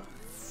you want.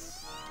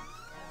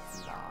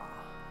 Nah.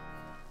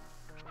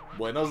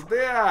 Buenos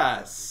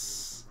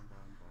dias!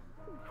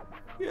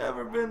 You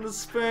ever been to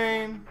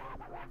Spain?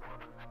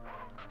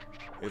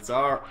 It's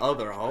our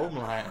other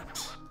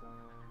homeland.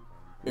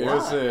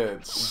 Is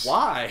it?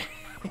 Why?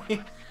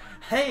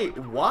 Hey,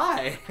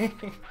 why?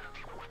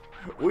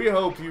 We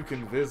hope you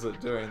can visit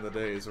during the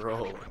days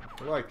rolling.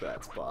 Like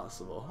that's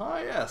possible. Oh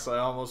yes, I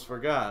almost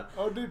forgot.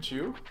 Oh, did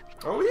you?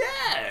 Oh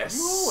yes!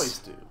 You always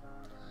do.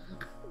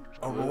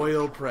 A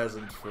royal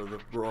present for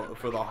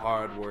the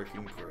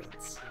hard-working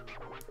prince.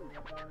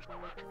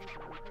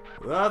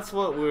 That's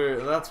what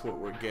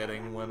we're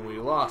getting when we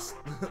lost.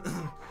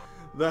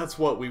 That's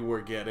what we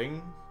were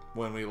getting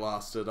when we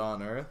lost it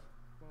on Earth.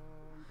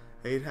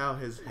 Hate how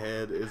his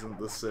head isn't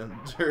the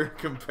center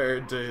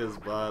compared to his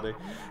body.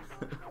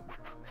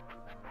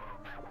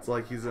 It's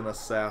like he's in a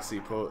sassy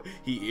pose.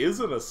 He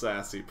is in a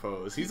sassy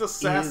pose. He's a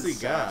sassy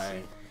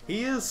guy.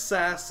 He is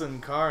sass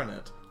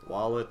incarnate.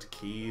 Wallet,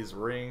 keys,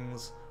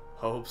 rings,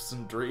 hopes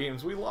and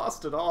dreams. We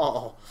lost it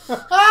all.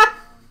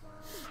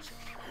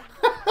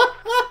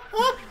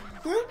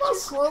 Didn't you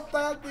quote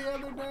that the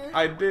other day?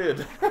 I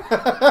did.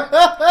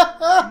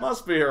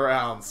 Must be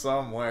around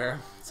somewhere.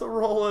 So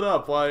roll it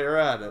up while you're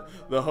at it.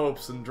 The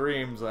hopes and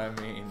dreams, I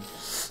mean.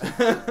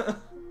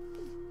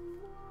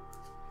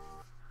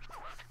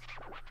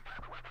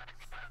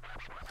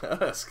 That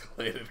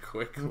escalated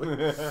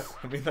quickly.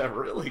 I mean, that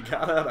really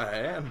got out of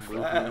hand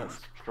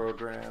fast.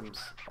 Programs,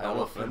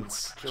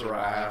 Elephants,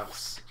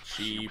 giraffes,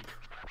 sheep,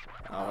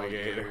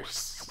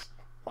 alligators.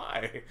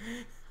 Why?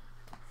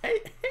 Hey,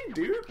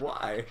 dude,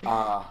 why?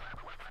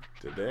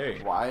 Today.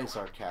 Why is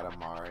our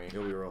Katamari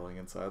You'll be rolling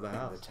inside the in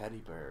house. the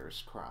teddy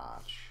bear's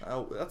crotch?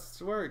 Oh, that's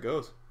where it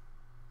goes.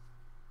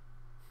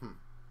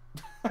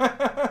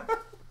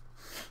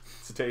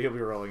 Today you'll be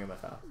rolling in the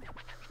house.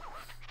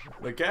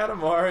 The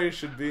Katamari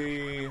should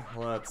be,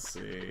 let's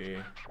see,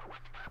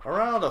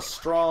 around a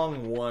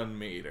strong 1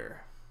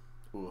 meter.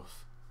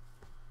 Oof.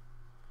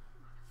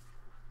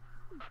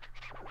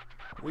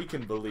 We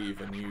can believe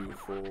in you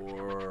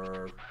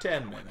for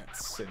 10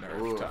 minutes in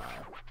Earth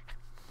time.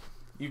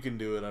 You can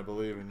do it, I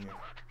believe in you.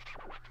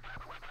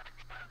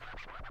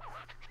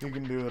 You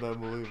can do it, I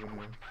believe in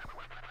you.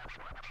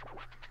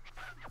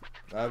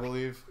 I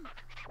believe.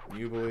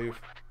 You believe.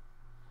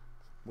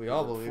 We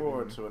all believe in Look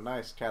forward you. to a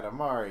nice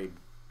Katamari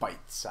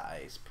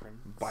Bite-sized prince.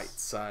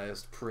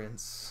 Bite-sized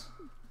prince.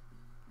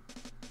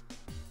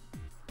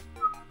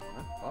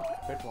 Oh,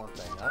 pick one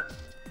thing up.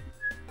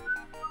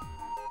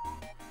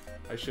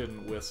 I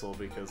shouldn't whistle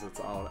because it's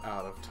out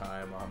of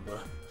time on the...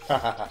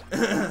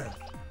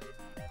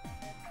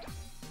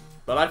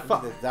 But I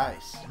the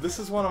dice. This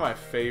is one of my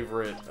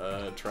favorite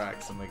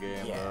tracks in the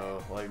game,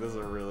 though. Like, this is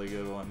a really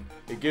good one.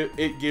 It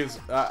gives...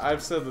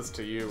 I've said this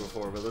to you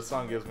before, but this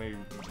song gives me,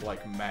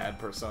 like, mad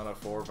Persona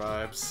 4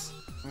 vibes.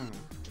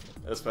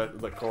 Especially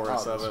the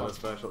chorus of it,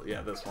 especially.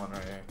 Yeah, this one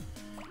right here.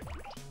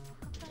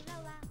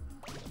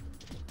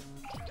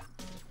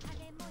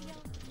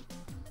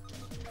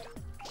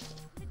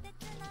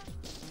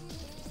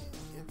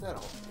 Get that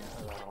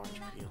orange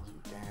peel,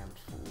 you damned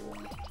fool.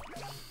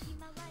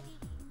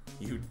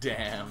 You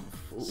damn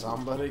fool.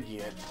 Somebody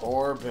get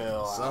poor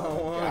Bill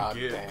Someone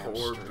get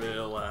poor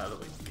Bill out of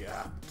the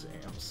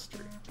goddamn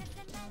street.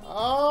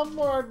 Oh,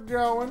 we're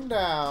going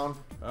down.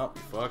 Oh,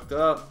 you fucked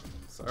up.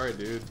 Sorry,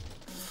 dude.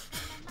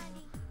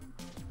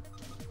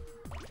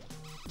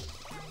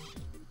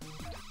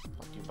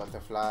 Fuck you,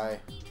 butterfly.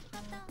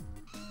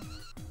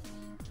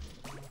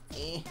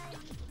 Eh.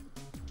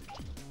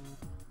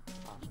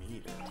 A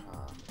meter,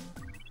 huh?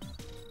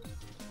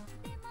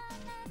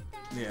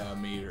 Yeah, a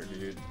meter,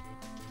 dude.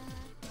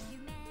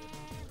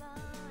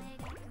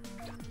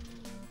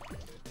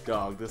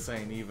 Dog, this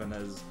ain't even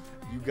as...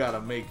 You gotta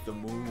make the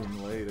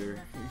moon later.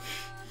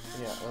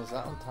 Yeah, was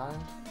that on time?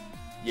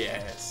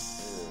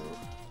 Yes.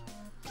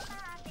 Ew.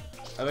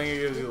 I think it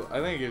gives you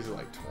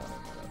like 20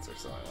 minutes or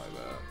something like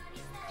that.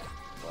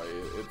 Like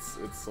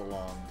it's a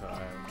long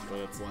time, but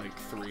it's like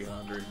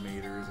 300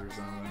 meters or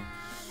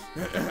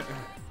something.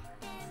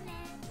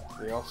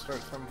 They all start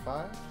from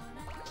 5?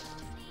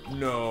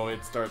 No,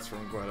 it starts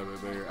from quite a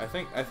bit bigger. I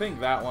think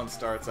that one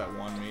starts at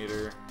 1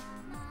 meter.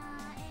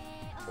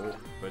 Oh,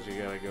 but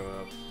you gotta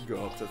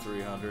go up to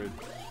 300.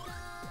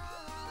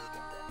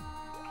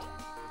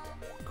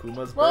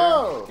 Kuma's bear?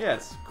 Whoa!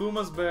 Yes,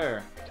 Kuma's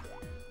bear.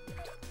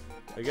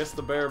 I guess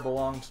the bear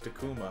belonged to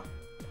Kuma.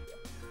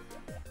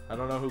 I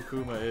don't know who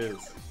Kuma is.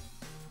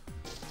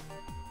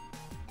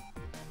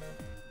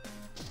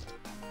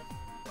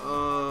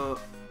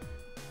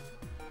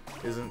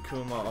 Isn't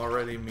Kuma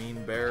already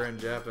mean bear in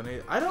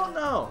Japanese? I don't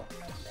know.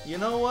 You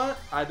know what?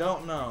 I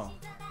don't know.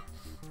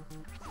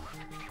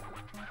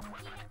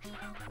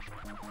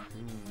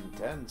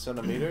 10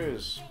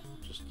 centimeters.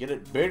 Just get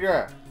it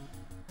bigger.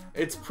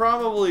 It's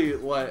probably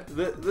like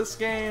this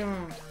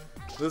game.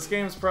 This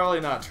game's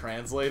probably not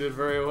translated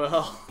very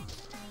well,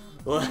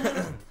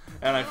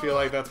 and I feel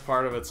like that's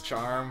part of its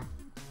charm.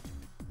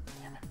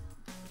 Damn it.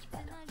 Get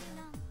back up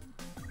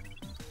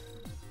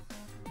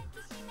there.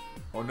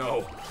 Oh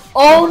no!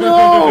 Oh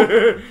no!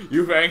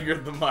 You've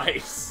angered the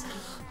mice.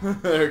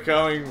 They're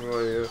coming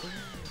for you.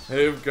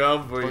 They've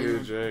come for you,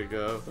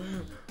 Jacob.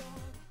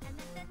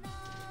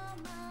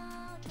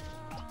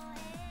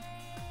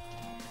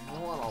 I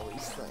want all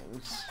these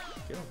things.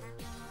 Get them.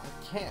 I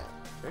can't.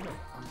 Take them.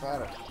 I'm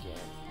bad at the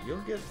game.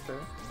 You'll get there.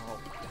 No.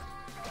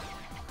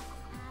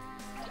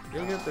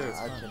 You'll get there. It's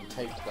I fine. can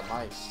take the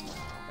mice now.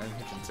 And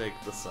you can take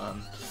the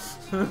sun.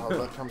 Oh,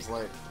 that comes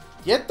later.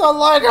 Get the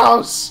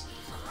Legos!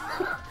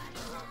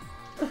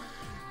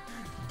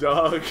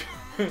 Dog,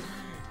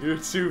 you're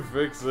too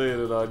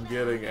fixated on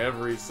getting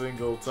every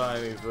single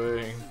tiny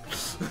thing.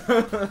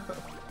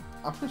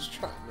 I'm just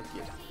trying to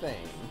get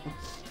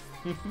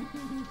things.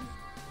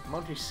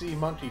 Monkey see,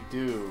 monkey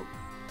do.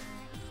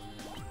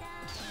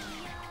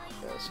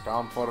 Yes,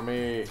 come for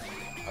me.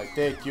 I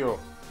take you.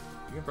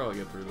 You can probably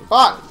get through those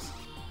Fuck! books.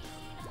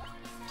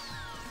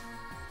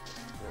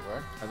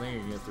 Where? I think you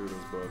can get through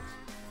those books.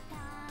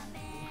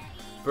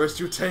 First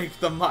you take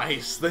the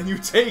mice, then you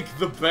take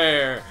the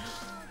bear.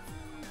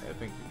 I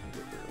think you can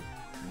get through it.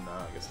 No, I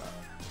guess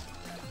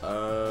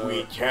not.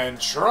 We can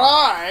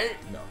try!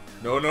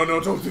 No,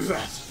 don't do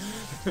that!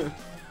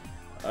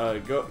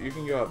 You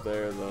can go up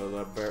there, though,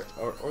 that bear,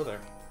 or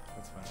there.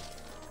 That's fine.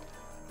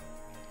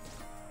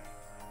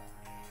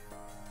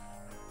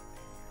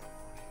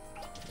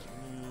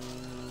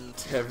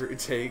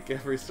 Take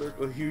every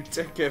circle, you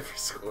take every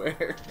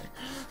square.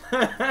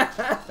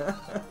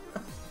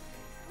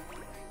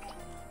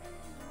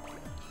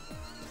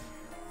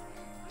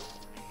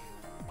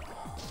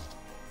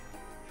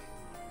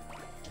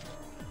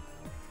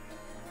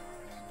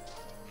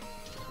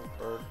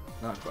 Bird.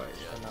 Not quite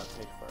yet. Cannot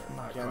take bird.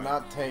 Not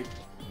Cannot take.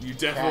 You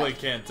definitely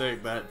cat. can't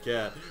take that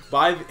cat.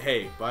 By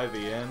the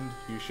end,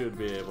 you should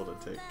be able to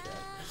take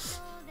cat.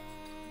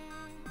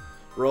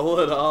 Roll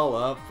it all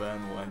up,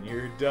 and when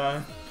you're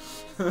done.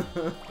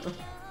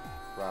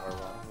 Rata.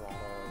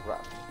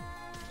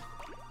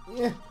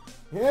 Yeah.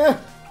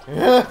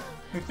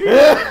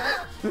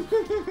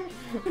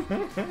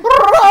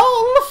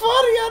 Roll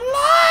for your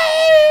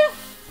life!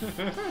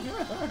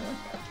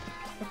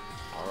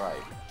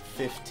 Alright,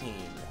 15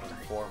 in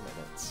 4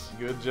 minutes.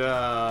 Good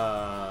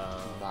job.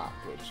 Not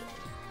good job.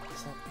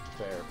 Is that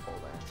bear pole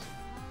dancing?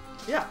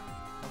 Yeah.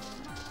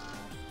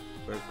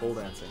 Bear pole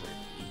dancing.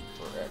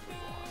 For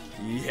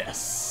everyone.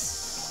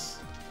 Yes.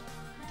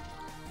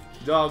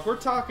 Dog, we're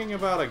talking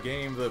about a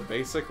game that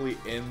basically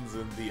ends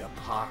in the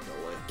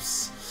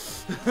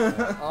apocalypse.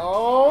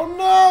 Oh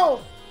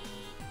no!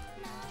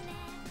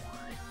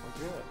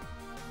 We're good.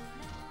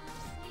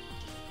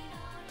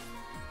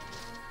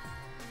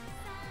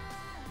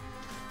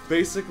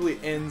 Basically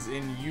ends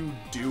in you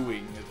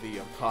doing the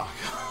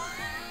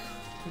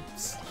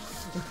apocalypse.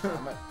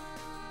 Damn it.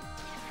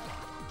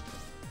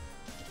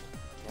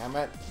 Damn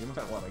it. You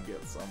might want to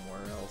get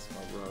somewhere else,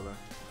 my brother.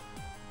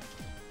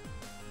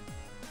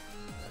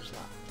 There's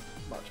not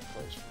much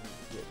place for me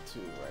to get to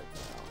right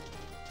now.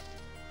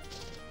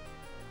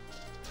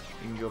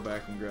 You can go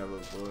back and grab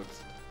those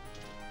books.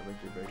 I think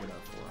you're big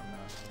enough for them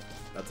now.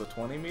 That's a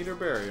 20-meter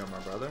barrier, my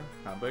brother.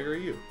 How big are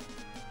you?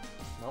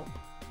 Nope.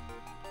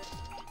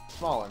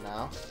 Smaller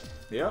now.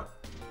 Yep.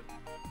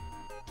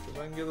 See if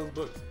I can get those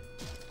books.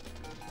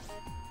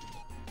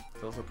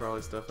 There's also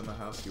probably stuff in the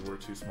house you were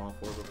too small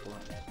for before.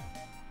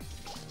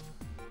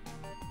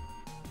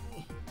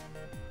 I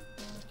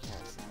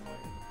can't see the way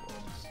in the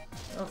books.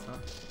 No, it's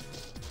not.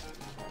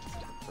 Can't see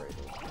the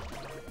cradle.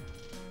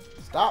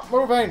 Stop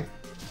moving!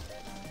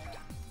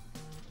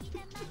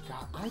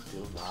 God, I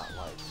do not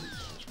like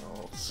these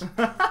controls.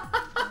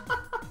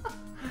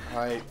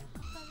 I...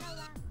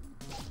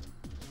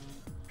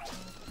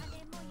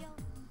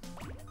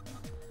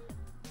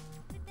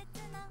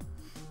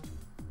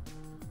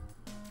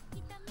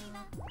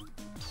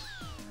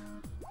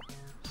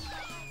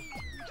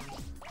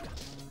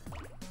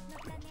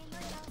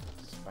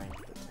 Spank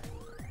the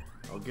teddy bear.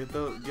 Oh,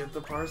 get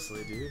the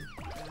parsley, dude.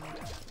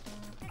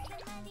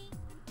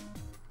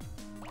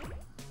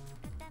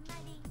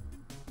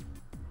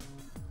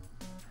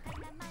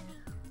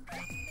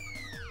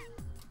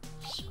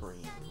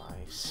 Scream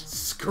mice.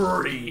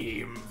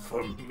 Scream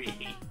for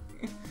me.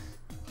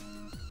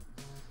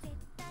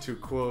 to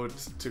quote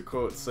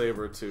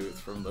Sabretooth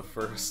from the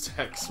first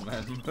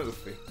X-Men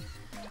movie.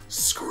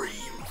 Scream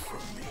for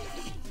me.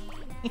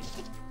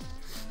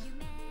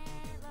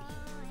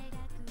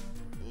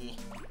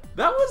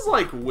 That was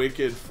like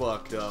wicked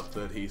fucked up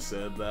that he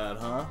said that,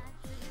 huh?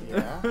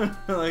 Yeah.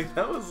 Like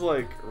that was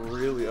like a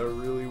really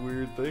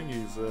weird thing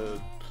he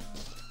said.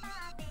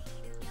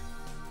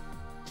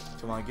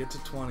 Come on, get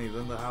to 20,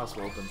 then the house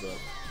opens up.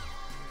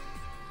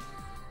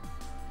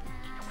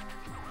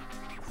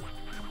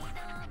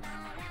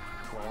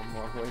 One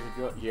more way to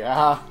go.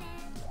 Yeah.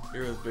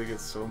 You're as big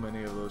as so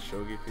many of those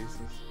shogi pieces.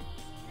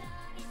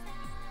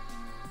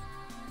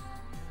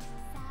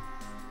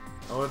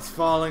 Oh, it's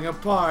falling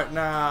apart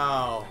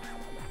now!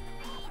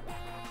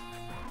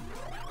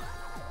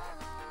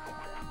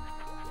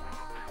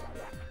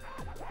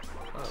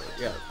 Oh,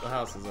 yeah, the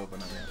house is open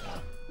again.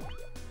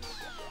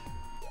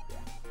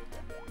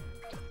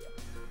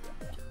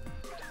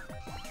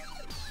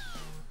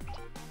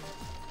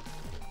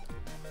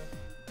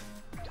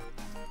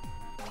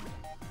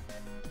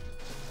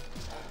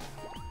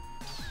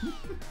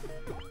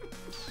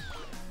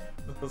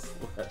 Those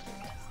legs.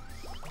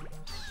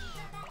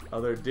 Oh,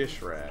 they're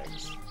dish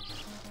rags.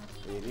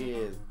 It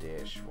is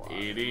dishwater.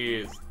 It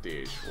is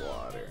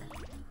dishwater.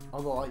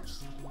 All the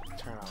lights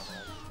turn on.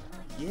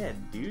 Yeah,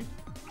 dude.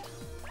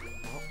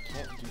 Oh,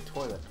 can't do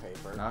toilet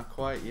paper. Not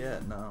quite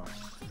yet, no.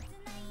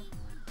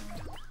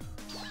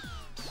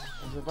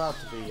 It's about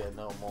to be a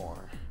no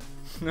more.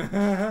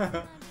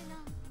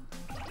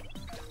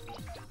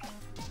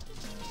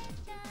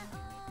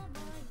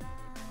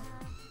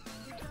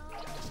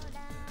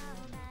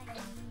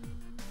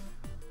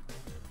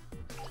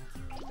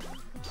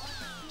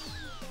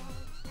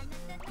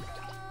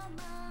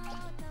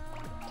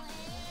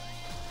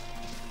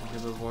 Look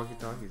at those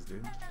walkie-talkies,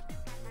 dude. Those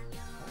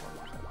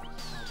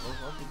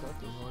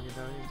walkie-talkies. Those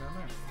walkie-talkies down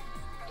there.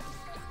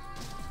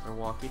 They're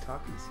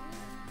walkie-talkies.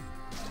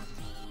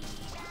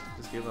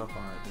 Just give up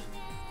on it, dude.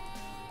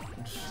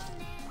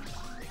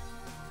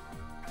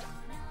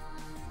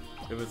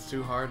 If it's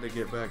too hard to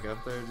get back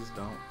up there, just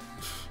don't.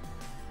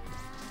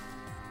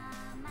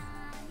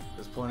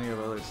 There's plenty of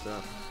other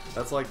stuff.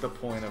 That's like the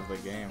point of the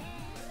game.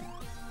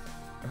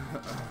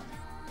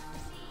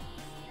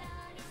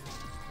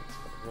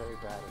 Very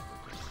bad at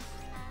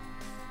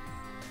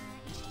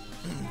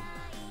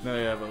No,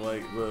 yeah, but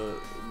like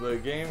the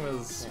game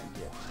is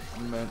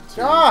meant to.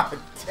 God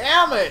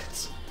damn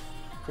it!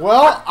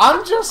 Well,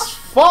 I'm just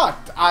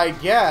fucked, I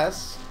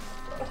guess.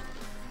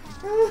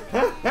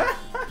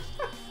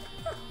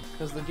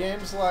 Because the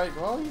game's like,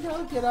 well, you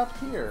gotta get up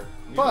here.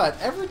 But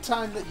every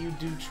time that you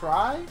do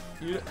try,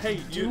 you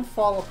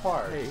fall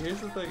apart. Hey, here's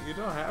the thing: you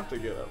don't have to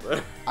get up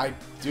there. I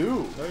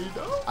do. No, you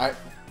don't.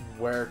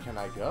 Where can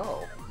I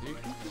go? You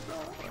can keep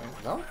going.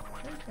 No.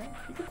 Okay,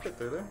 you can fit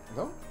through there.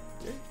 No.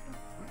 Yeah.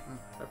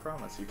 I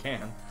promise you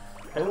can.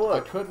 Hey, look,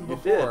 I couldn't you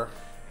before.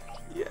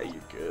 Did. Yeah, you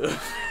could.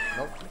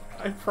 Nope.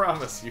 I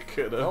promise you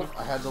could have. Nope.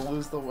 I had to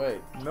lose the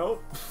weight.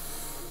 Nope.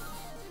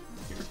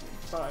 You're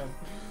fine.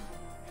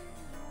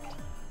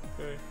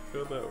 Okay,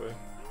 go that way.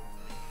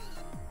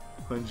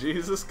 When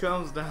Jesus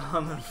comes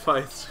down and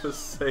fights with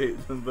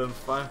Satan, then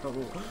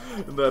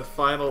that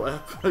final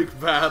epic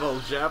battle,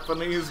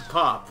 Japanese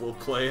pop will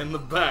play in the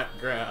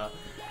background.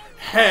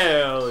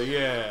 Hell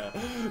yeah!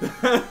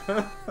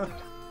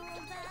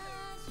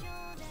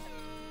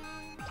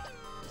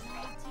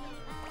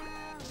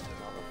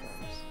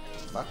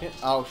 Bucket?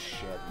 Oh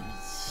shit.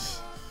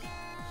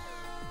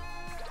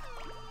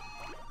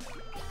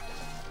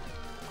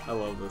 I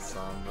love this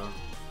song though.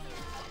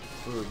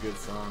 This is a good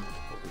song.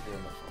 We'll be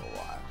doing it for a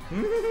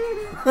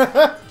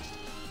while.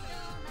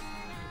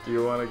 Do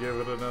you want to give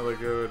it another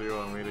go, or do you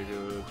want me to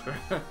give it a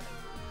try?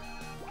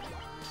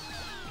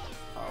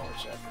 Oh,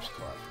 whichever's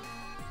clever.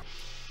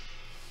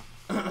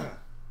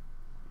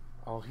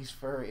 Oh, he's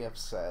very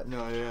upset.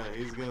 No, yeah,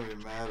 he's gonna be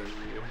mad at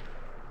you.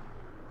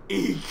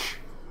 Eek!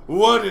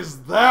 What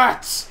is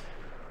that?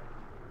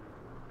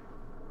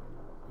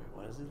 Wait,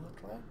 what does he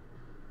look like?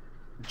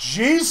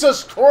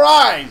 Jesus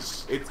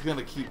Christ! It's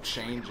gonna keep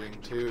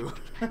changing too.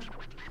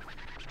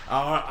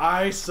 Our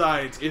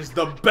eyesight is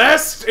the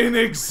best in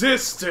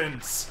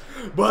existence,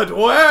 but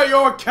where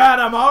your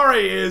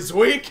Katamari is,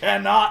 we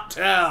cannot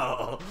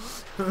tell.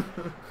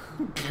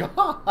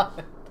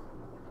 God.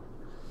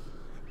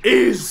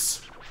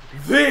 Is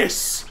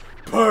this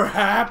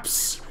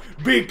perhaps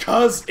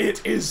because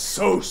it is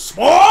so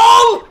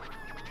small?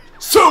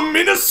 So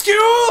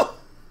minuscule?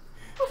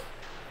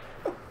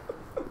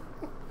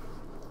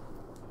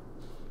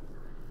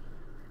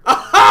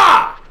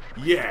 Aha!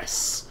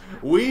 Yes,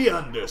 we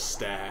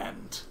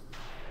understand.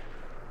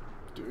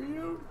 Do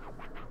you?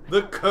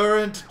 The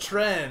current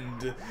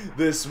trend,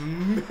 this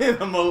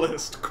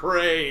minimalist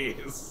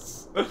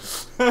craze.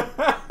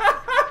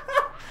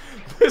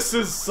 This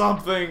is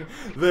something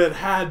that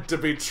had to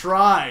be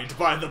tried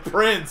by the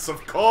prince,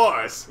 of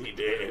course he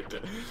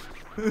did.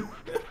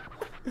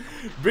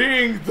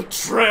 Being the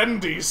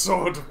trendy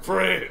sort of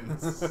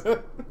prince.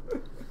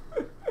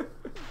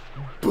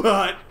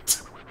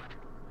 But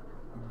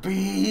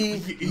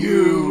B-U-T.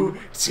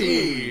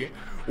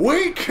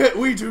 We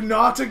do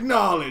not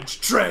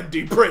acknowledge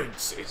trendy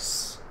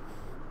princes.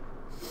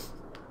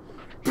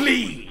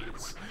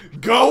 Please,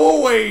 go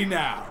away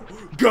now.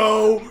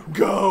 Go,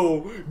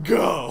 go,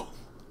 go.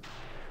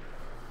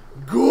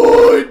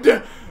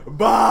 Goodbye.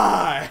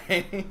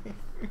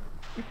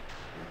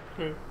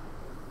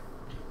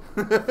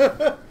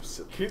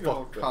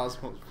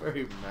 Cosmo's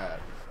very mad.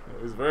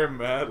 He's very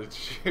mad at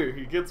you.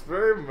 He gets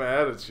very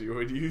mad at you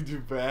when you do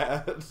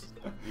bad.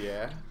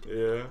 Yeah?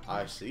 Yeah.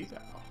 I see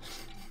now.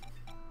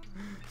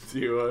 Do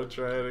you want to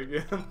try it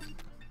again?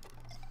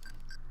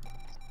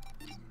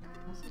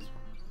 What's this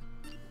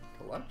one?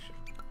 Collection.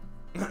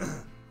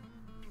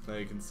 Now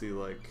you can see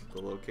like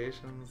the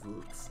locations,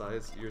 the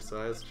size, your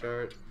size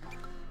chart.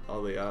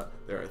 All the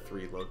there are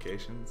 3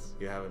 locations.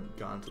 You haven't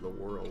gone to the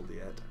world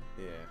yet.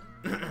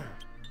 Yeah.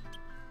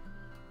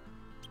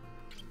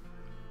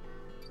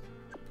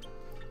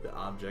 The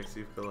objects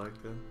you've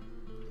collected.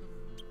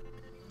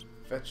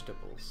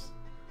 Vegetables.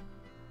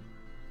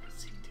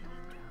 What's he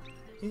doing down there?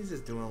 He's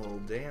just doing a little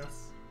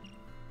dance.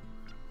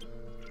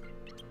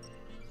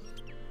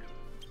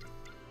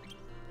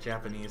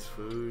 Japanese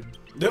food.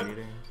 Yep.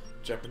 Eating.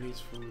 Japanese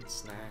food,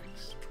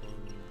 snacks,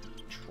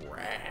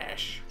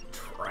 trash.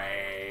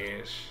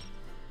 Trash.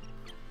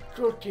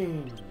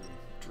 Cooking.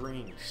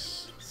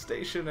 Drinks.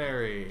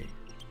 Stationery.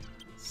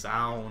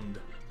 Sound.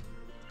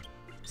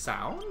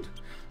 Sound?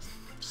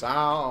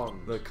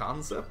 Sound. The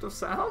concept of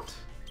sound?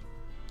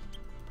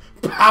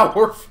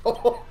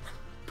 Powerful.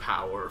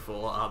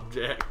 Powerful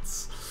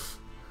objects.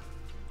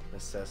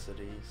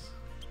 Necessities.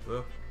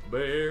 The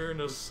bare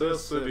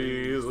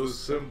necessities, the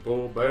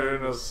simple bare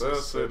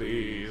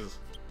necessities.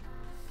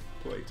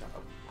 Playtime.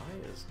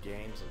 Why is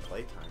games and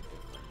playtime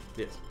different?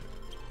 Yes.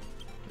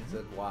 I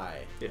said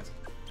why? Yes.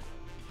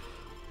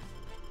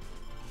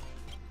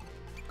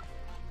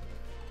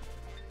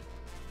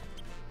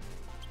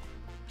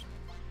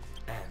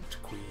 Ant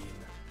Queen.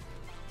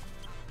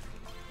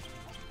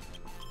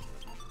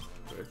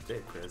 Birthday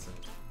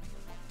present.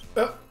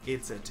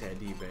 It's a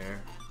teddy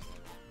bear.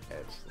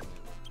 Excellent.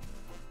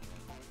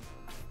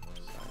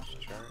 Size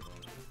chart.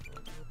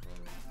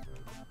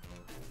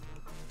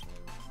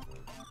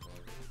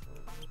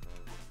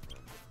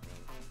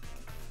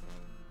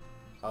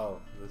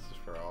 Oh, this is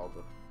for all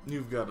the...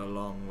 You've got a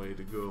long way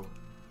to go.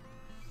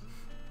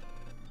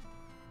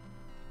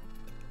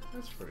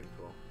 That's pretty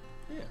cool.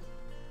 Yeah.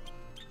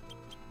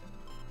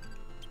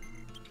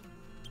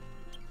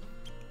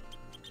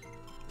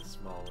 The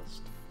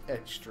smallest.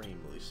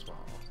 Extremely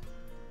small.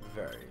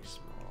 Very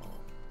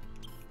small.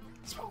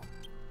 Small.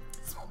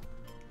 Small.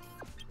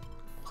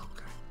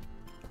 Okay.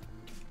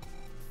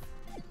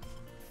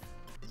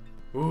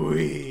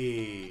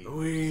 Wee.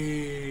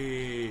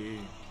 Wee.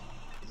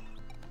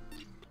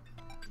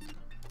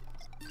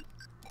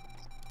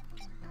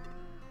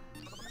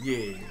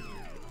 Yeah.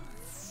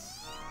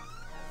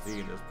 You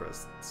can just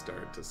press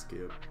start to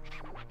skip.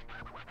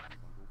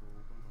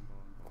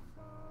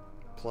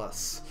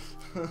 Plus.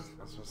 I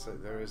was gonna say,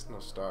 there is no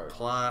start.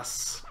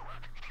 Plus.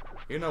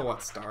 You know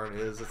what start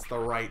is. It's the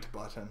right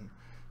button.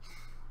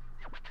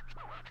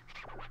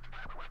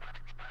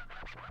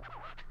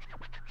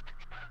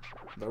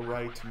 The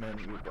right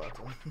menu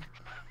button.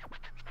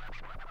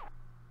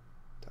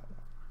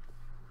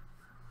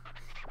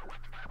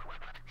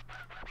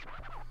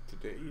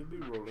 You be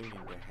rolling in the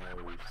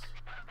house.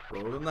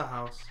 Roll in the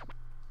house.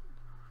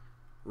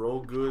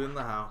 Roll good in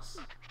the house.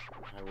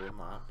 I will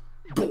not.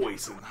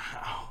 Boys in the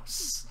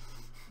house.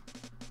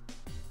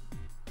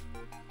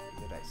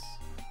 The dice.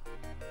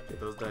 Get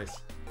those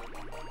dice.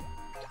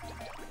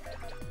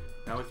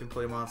 Now we can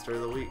play Monster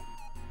of the Week.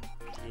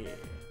 Yeah.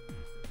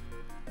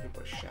 It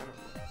was Shadow.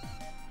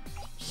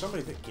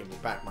 Somebody that give me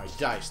back my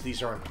dice.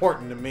 These are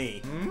important to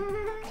me.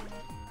 You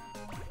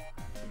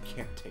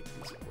can't take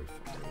these away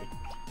from me.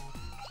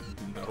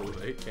 No,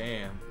 they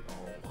can.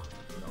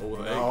 No. No,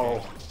 they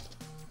No. can.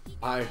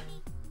 I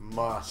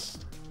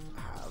must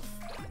have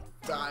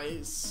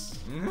dice.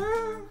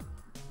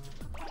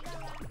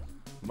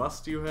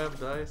 Must you have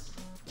dice?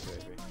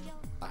 Baby,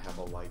 I have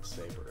a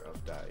lightsaber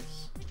of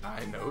dice.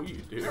 I know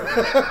you do.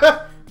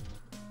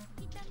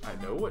 I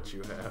know what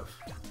you have.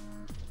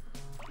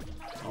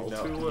 All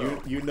too well.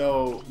 You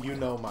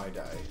know my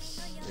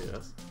dice.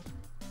 Yes.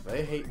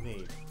 They hate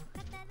me,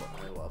 but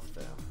I love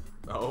them.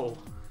 Oh,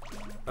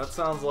 that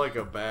sounds like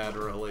a bad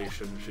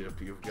relationship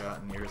you've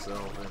gotten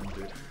yourself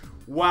into.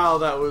 Wow,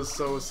 that was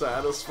so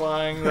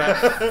satisfying,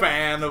 that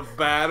fan of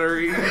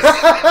batteries.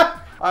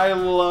 I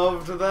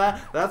loved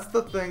that. That's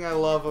the thing I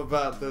love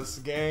about this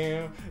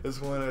game, is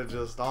when it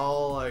just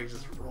all, like,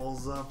 just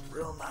rolls up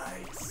real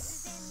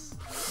nice.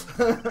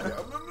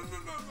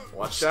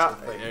 Watch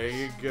out. There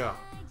you go.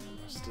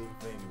 There's still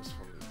things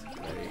for me to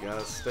do. Yeah, you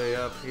gotta stay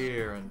up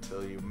here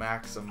until you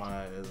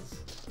maximize.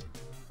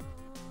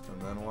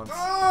 And then once...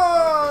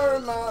 Oh,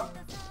 okay, not.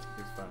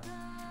 you're fine.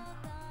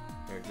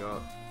 Here,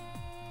 go.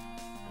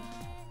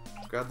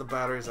 Grab the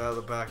batteries out of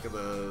the back of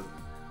the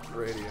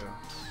radio.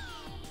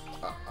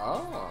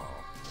 Oh.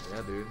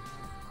 Yeah, dude.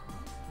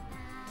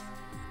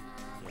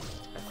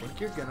 I think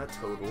you're gonna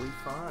totally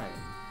fine.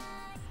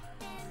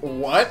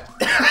 What?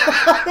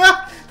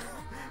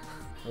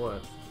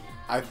 What?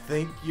 I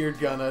think you're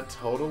gonna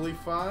totally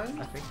fine?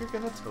 I think you're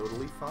gonna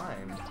totally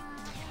fine.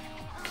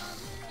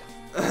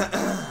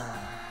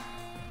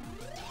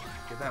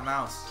 Get that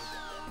mouse.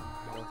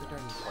 I don't think I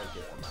can quite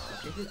get them I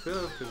out. think you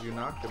could, because you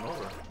knocked him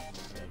over.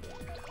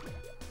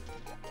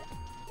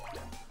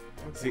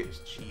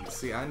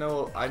 See, I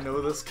know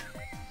this game.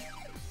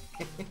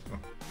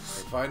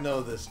 If I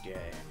know this game.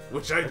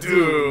 Which I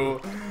do!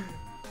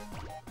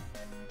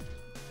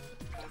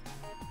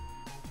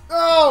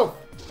 Oh!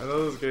 I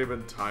know this game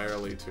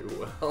entirely too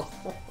well.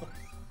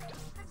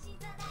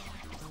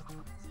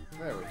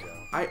 There we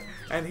go.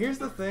 And here's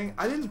the thing,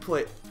 I didn't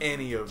play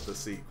any of the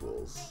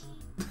sequels.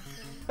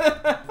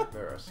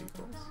 There are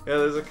sequels. Yeah,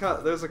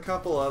 there's a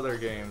couple other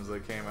games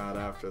that came out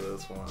after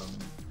this one.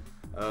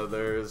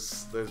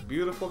 There's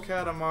Beautiful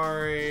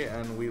Katamari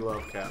and We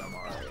Love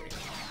Katamari.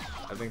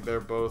 I think they're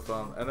both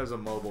on, and there's a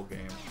mobile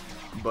game,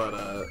 but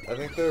I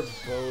think they're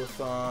both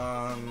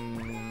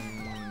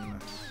on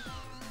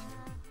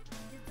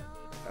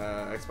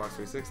Xbox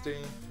 360.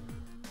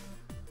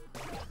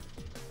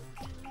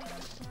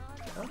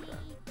 Okay.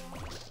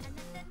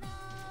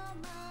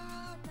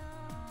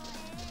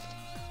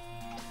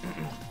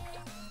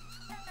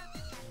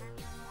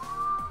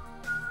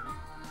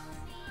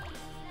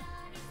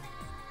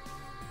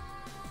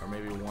 Or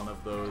maybe one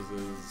of those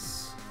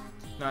is...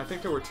 No, I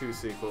think there were two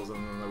sequels, and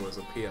then there was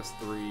a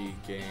PS3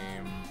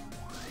 game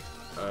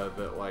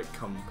that like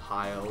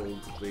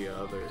compiled the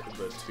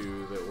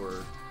two that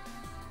were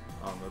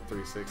on the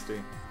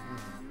 360.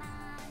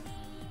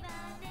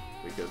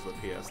 Because the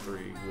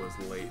PS3 was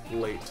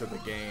late to the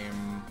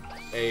game.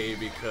 A,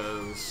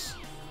 because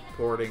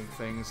porting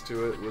things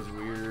to it was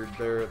weird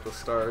there at the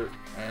start,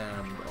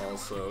 and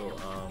also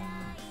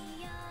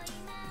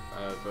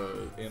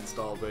the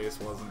install base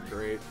wasn't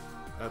great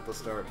at the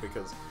start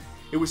because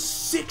it was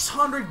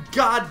 $600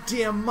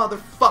 goddamn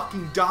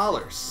motherfucking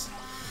dollars.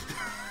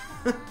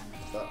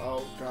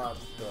 Oh god,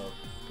 the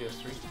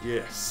PS3?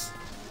 Yes.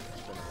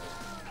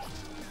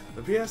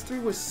 The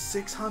PS3 was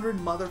 $600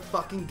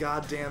 motherfucking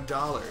goddamn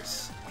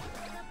dollars.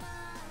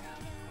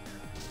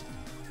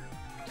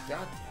 God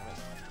damn it.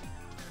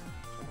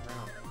 Turn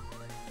around.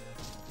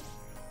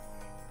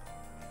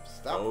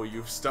 Stop. Oh,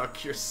 you've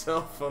stuck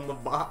yourself on the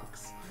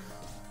box.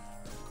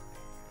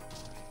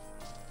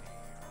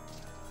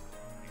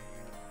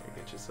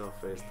 Get yourself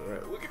faced the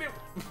right. Look at him!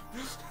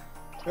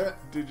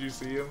 Did you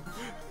see him?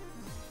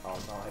 Oh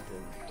no, I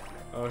didn't.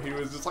 Oh, he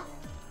was just like...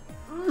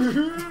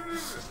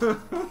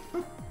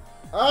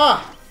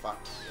 Ah! Fuck.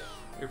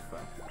 You're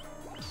fine.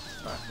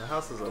 Alright, the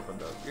house is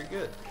opened up. You're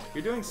good.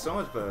 You're doing so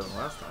much better than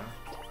last time.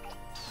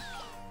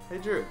 Hey,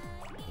 Drew.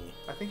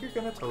 I think you're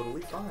gonna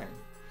totally fine.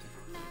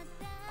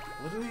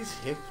 What are these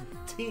hip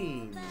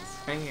teens?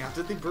 Hanging out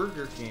at the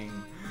Burger King.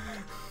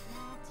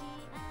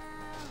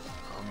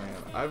 Oh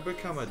man, I've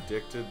become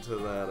addicted to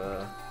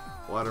that,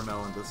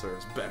 watermelon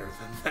deserves better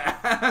than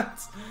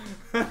that.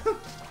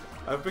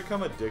 I've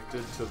become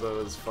addicted to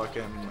those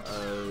fucking,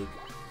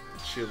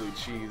 chili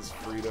cheese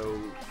Frito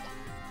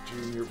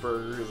Junior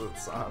burgers at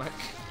Sonic.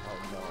 Oh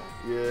no.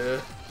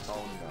 Yeah.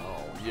 Oh no.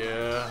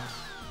 Yeah.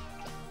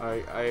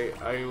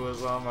 I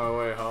was on my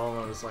way home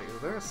and I was like,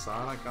 is there a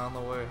Sonic on the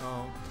way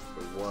home?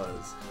 There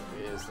was.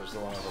 There is. There's the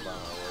one over by my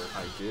work.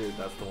 I did.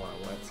 That's the one I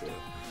went to.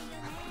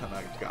 And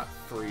I got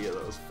 3 of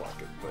those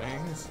fucking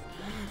things.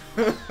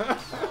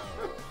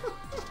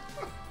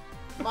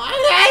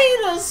 My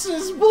anus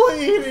is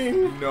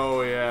bleeding!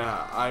 No,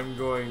 yeah. I'm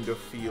going to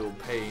feel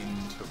pain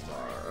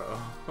tomorrow.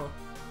 How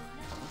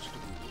much do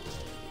we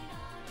weigh?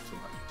 Too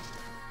much.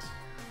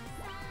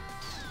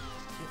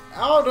 Get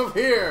out of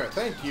here!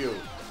 Thank you.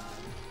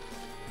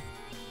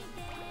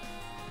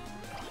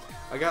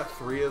 I got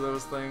 3 of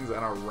those things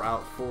and a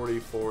Route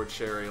 44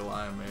 cherry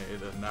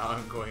limeade, and now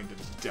I'm going to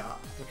die.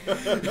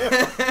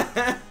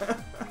 Damn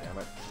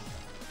it.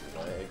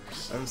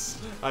 Legs.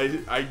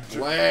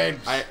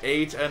 Legs. I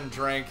ate and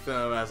drank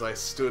them as I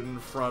stood in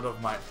front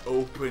of my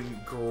open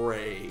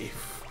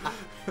grave.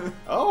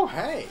 Oh,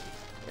 hey.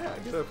 Yeah,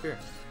 get up here.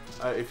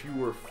 If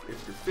you're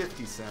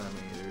 50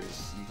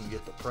 centimeters, you can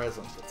get the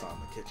present that's on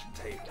the kitchen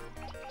table.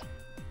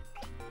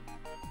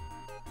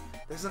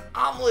 There's an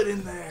omelet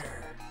in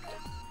there.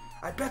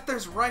 I bet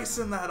there's rice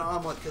in that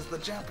omelet because the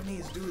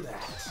Japanese do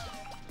that.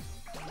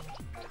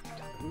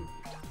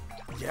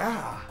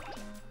 Yeah.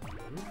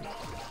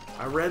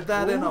 I read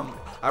that in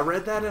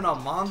a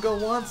manga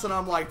once, and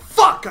I'm like,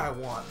 fuck, I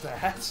want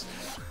that.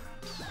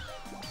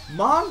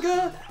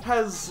 Manga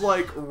has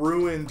like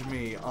ruined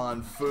me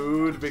on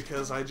food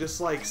because I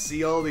just like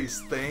see all these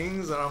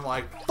things, and I'm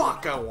like,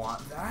 fuck, I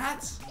want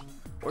that.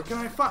 Where can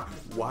I find?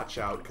 Watch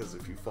out, because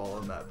if you fall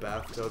in that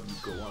bathtub, you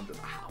go under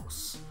the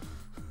house.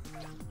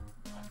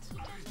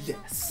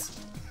 Yes.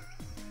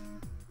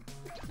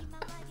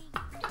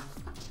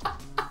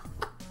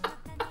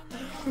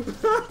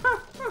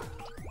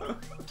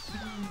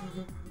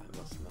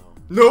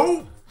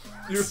 No!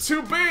 You're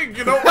too big!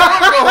 You don't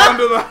want to go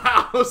under the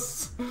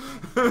house!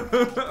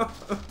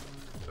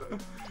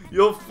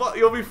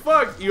 You'll be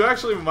fucked! You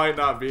actually might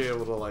not be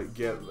able to, like,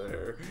 get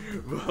there.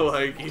 But,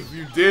 like, if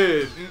you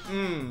did,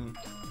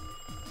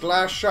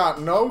 Glass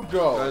shot, no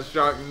go. Glass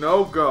shot,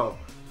 no go.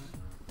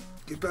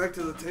 Get back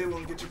to the table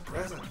and get your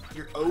present.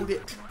 You're owed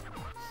it.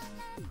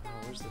 Oh,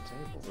 where's the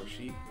table? Was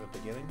she at the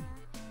beginning?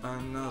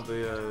 No,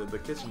 the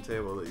kitchen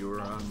table that you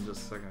were on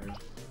just a second ago.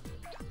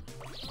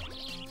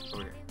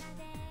 Over here.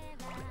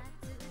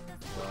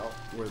 Well,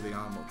 where the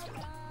omelets were.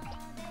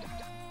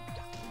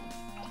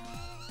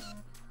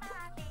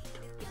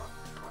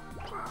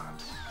 Come on.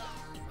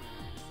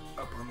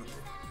 Up on the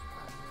table.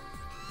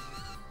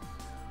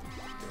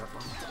 Get up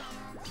on the table.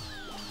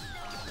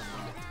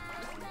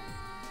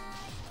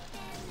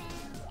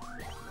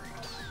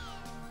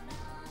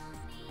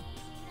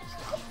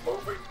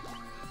 Moving.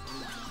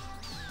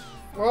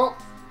 Well,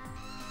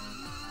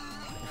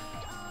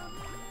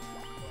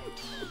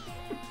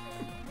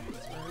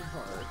 it's very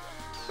hard.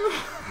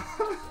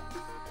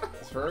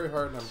 It's very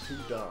hard and I'm too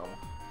dumb.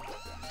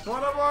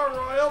 One of our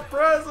royal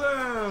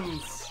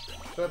presents!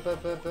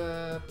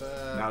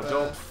 Now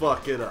don't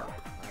fuck it up.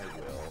 I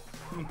will.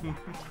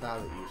 Now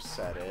that you've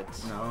said it.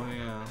 No,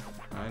 yeah,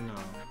 I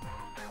know.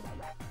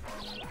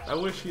 I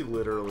wish he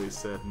literally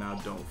said, now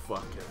don't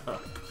fuck it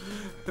up.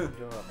 Go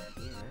up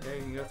here. Yeah,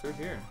 you can go through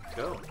here.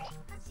 Go.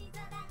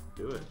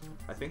 Do it.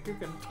 I think you're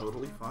gonna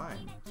totally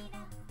fine.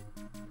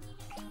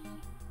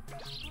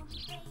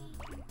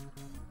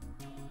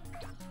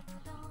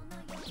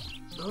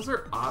 Those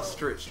are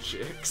ostrich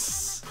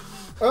chicks.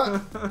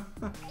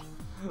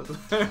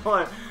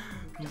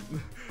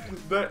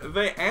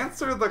 They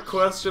answer the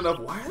question of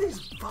why are these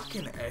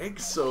fucking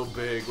eggs so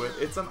big with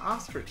it's an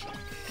ostrich egg.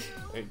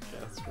 I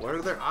guess. Why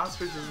are there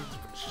ostriches?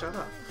 Shut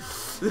up.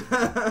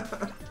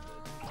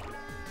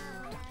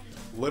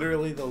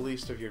 Literally the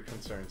least of your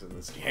concerns in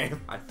this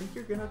game. I think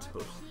you're gonna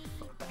totally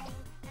fine.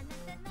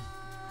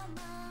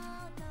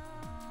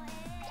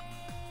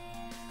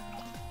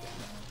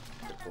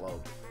 The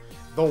globe.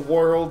 The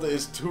world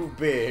is too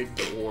big.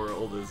 The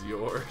world is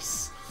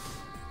yours.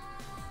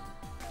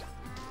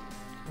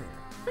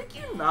 I think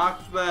you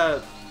knocked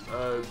that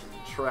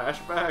trash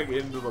bag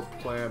into the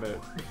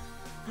planet.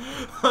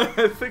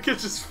 I think it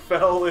just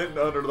fell in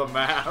under the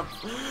map.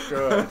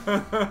 Good.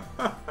 I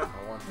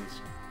want these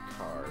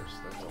cars.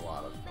 There's a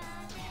lot of them.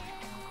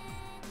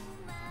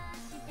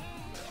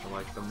 I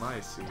like the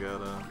mice. You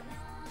gotta...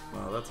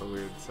 Well, that's a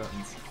weird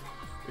sentence.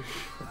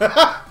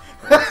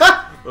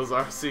 Those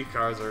RC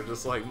cars are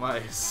just like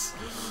mice.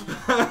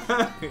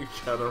 You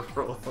gotta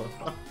roll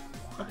them.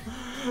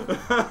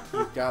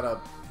 You gotta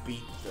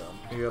beat them.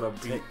 You gotta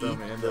beat them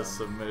into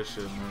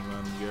submission and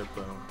then get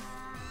them.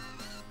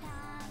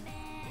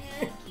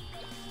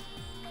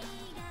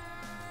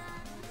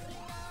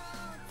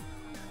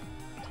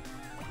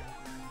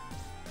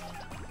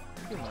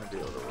 You might be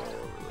able to roll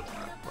over this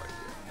map quite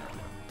yet. Never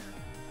mind.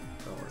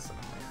 Don't listen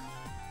to me.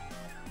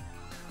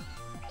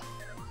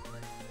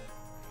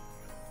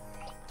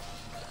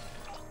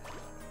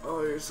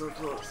 Oh, you're so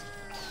close.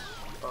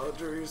 Oh,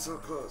 Drew, you're so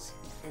close.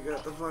 You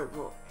got the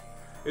flagpole.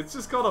 It's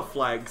just called a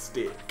flag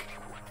stick.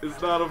 It's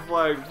not a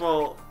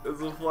flagpole. It's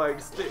a flag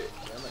stick.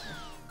 Damn it.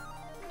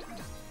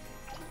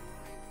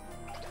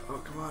 Oh,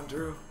 come on,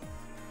 Drew.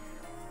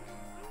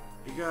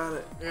 You got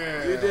it.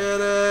 Yeah. You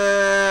did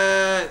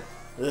it!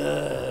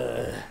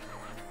 Ugh.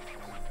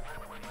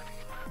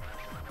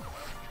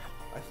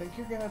 I think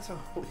you're gonna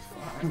totally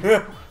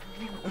fine.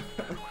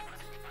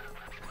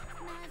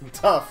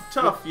 Tough.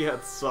 Tough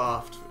yet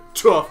soft.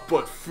 Tough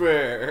but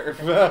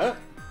fair.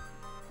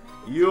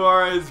 You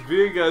are as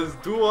big as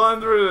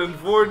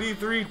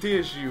 243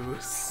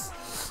 tissues.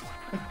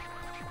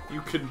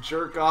 You can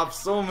jerk off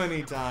so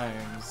many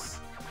times.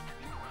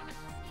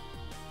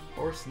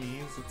 Or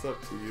sneeze, it's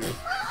up to you.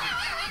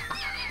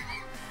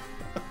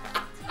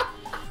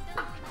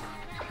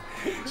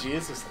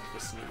 Jizz is like a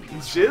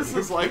sneeze. Jizz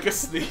is like a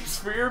sneeze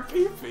for your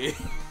pee-pee.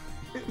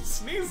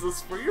 Sneeze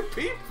is for your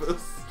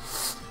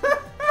peepus.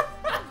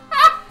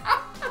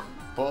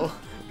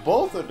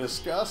 Both are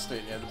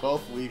disgusting and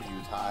both leave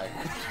you tired.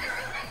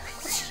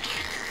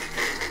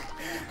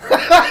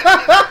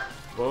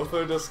 Both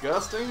are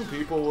disgusting.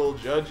 People will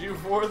judge you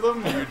for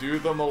them. You do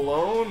them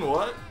alone.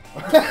 What?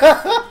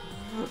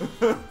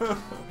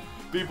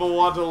 People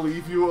want to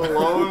leave you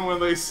alone when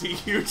they see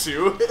you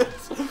do it.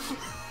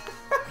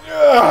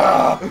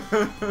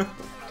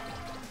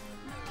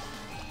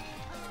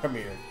 Come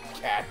here,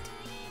 cat.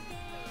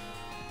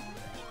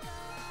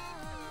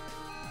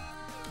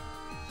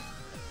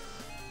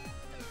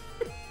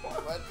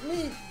 Let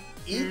me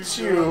eat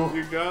you.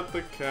 You got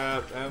the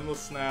cat and the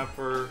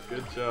snapper.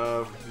 Good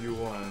job. You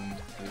won.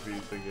 You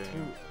beat the game.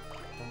 Dude,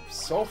 I'm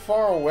so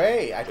far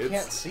away. I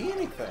can't see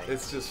anything.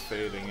 It's just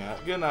fading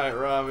out. Good night,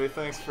 Robbie.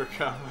 Thanks for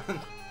coming. I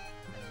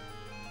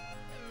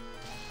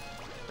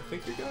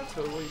think you're gonna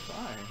totally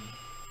fine.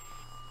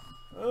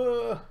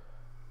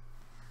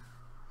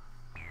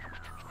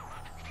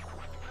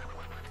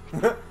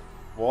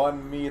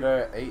 1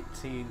 meter,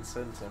 18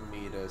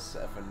 centimeters,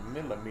 7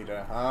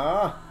 millimeter,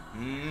 huh?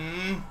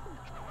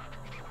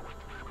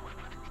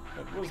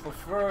 It was the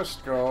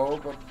first goal,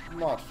 but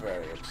not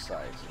very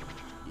exciting,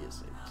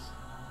 is it?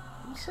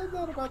 Who said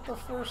that about the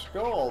first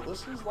goal?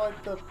 This is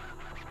like the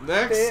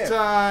Next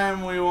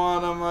time we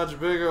want a much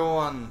bigger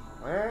one.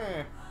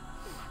 Eh.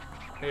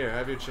 Here,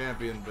 have your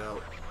champion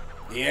belt.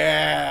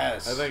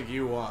 Yes! I think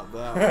you want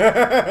that one.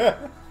 I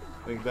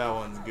think that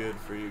one's good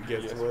for you.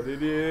 Guess what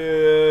it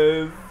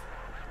is?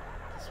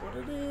 Guess what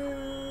it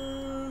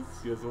is?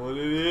 Guess what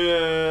it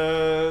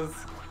is?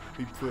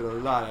 We put a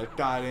lot of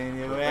thought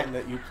into The it. thing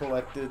that you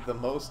collected the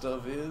most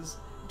of is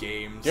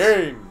Games.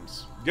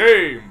 games,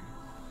 Game!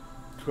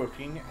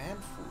 cooking, and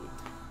food.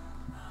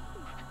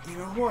 You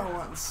know who I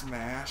want in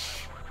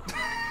Smash?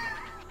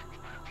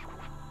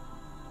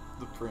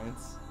 The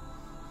Prince.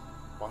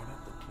 Why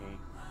not the king?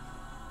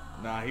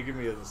 Nah, he give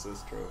me his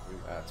assist trophy.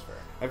 That's fair.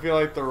 I feel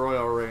like the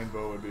Royal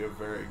Rainbow would be a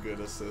very good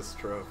assist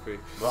trophy.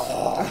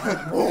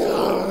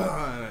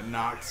 And it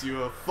knocks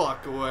you a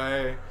fuck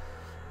away.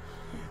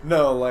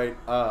 No, like,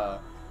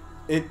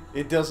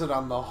 it does it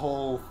on the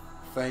whole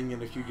thing,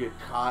 and if you get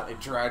caught, it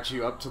drags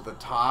you up to the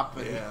top.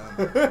 And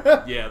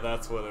Yeah. Yeah,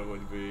 that's what it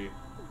would be.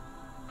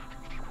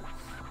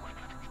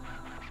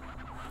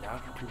 Now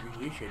to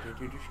release it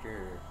into the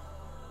stir.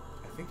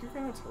 I think you're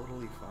gonna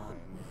totally fine.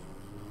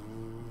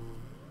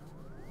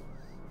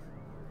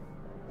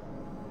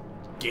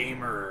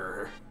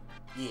 Gamer.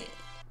 Yeah.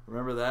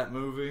 Remember that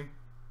movie?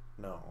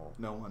 No.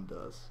 No one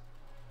does.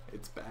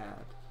 It's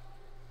bad.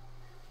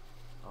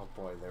 Oh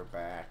boy, they're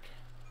back.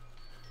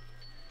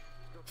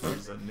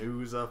 There's a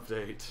news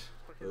update.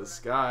 The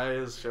sky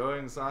is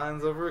showing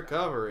signs of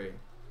recovery.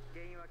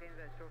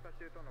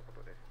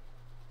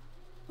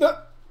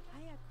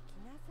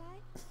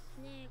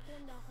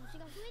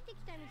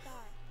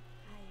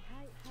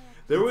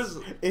 There was...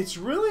 It's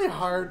really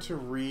hard to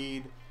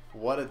read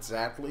what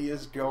exactly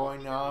is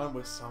going on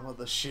with some of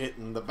the shit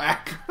in the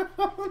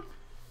background.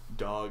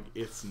 Dog,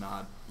 it's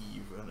not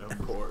even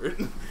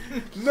important.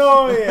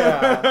 No,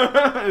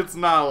 yeah. It's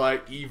not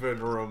like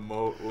even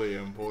remotely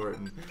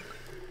important.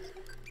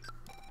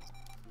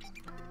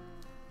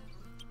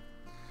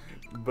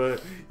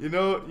 But you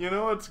know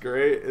what's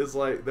great is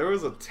like there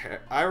was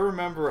I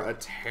remember a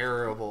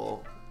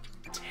terrible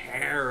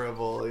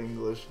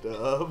English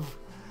dub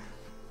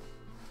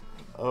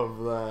of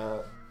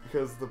that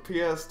because the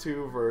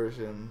PS2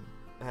 version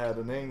had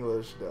an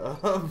English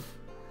dub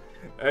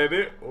and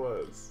it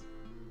was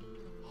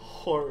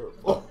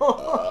horrible.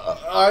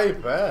 I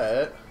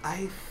bet.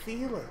 I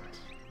feel it.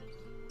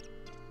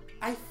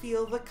 I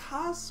feel the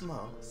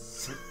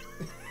cosmos.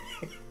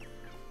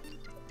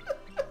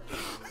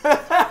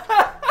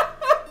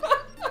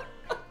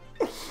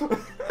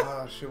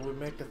 Should we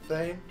make a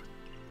thing?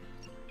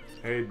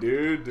 Hey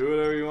dude, do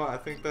whatever you want. I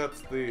think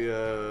that's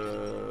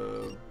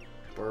the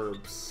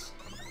Burbs.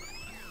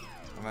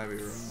 I might be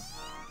wrong.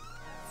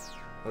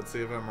 Let's see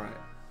if I'm right.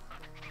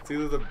 It's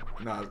either the...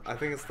 No, I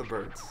think it's the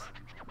Birds.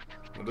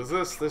 What is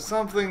this? There's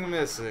something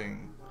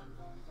missing.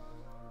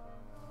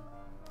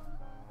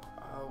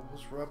 I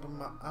was rubbing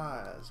my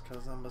eyes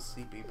because I'm a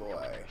sleepy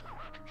boy.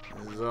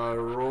 This is our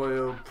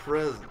royal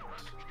present.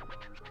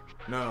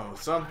 No,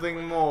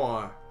 something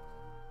more.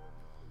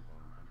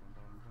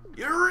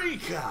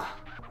 Eureka!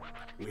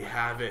 We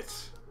have it.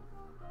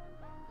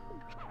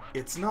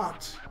 It's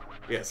not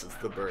Yes, it's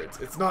the birds.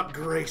 It's not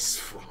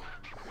graceful.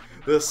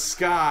 The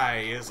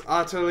sky is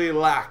utterly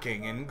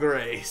lacking in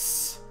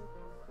grace.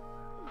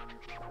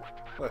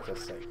 Let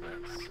us say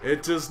grace.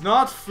 It does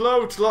not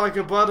float like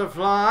a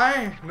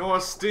butterfly, nor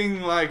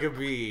sting like a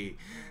bee,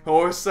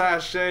 or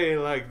sashay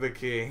like the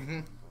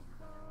king.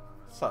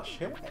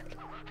 Sashay?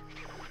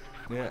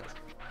 Yes.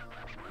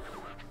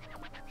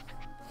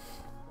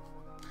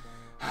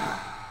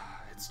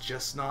 It's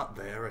just not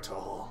there at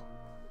all.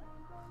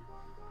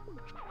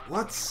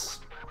 What's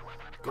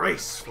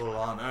graceful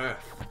on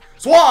earth?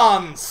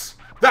 Swans!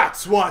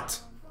 That's what!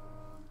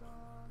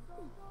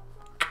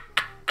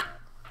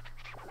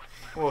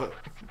 What?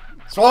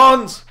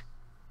 Swans!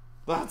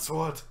 That's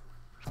what?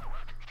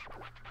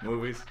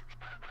 Movies,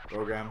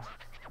 programs,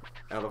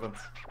 elephants,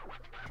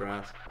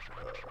 giraffes,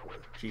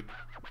 sheep,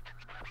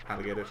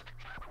 alligators.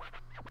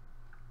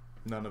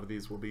 None of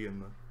these will be in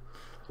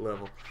the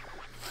level.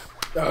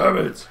 Damn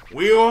it!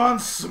 We want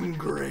some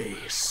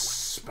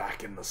grace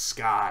back in the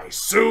sky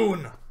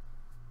soon!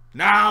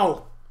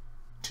 Now!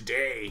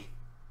 Today!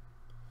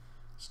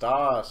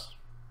 Stars.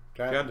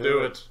 Can't do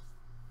it.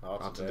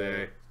 Not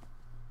today.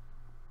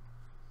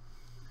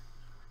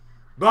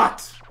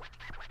 But!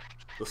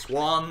 The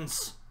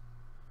swans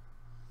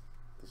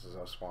This is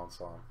our swan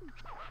song.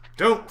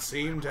 don't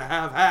seem to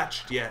have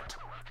hatched yet.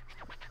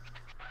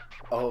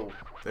 Oh.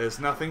 There's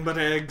nothing but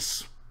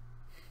eggs.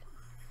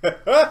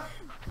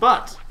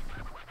 But,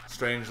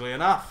 strangely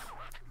enough,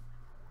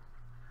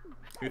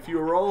 if you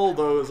roll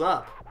those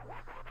up,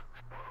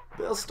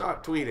 they'll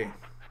start tweeting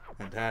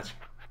and hatching.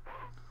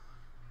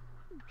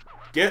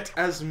 Get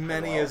as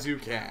many as you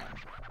can,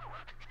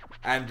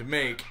 and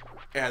make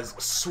as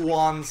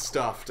swan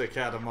stuffed a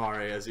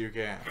Katamari as you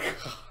can.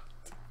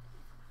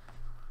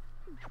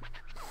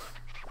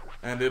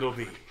 And it'll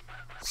be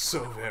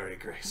so very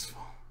graceful.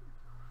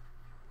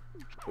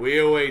 We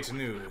await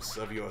news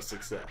of your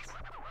success.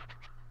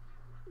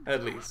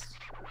 At least,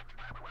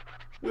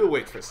 we'll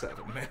wait for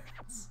 7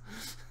 minutes.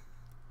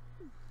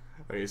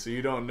 Okay, so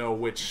you don't know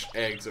which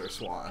eggs are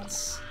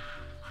swans.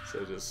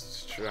 So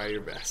just try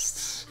your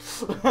best.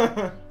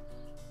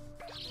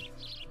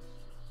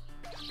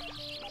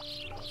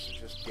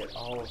 Just get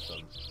all of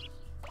them.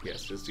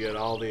 Yes, just get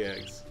all the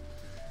eggs.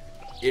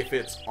 If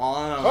it's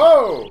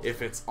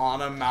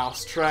on a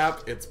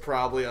mousetrap, it's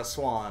probably a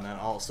swan and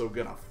also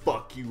gonna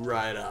fuck you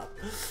right up.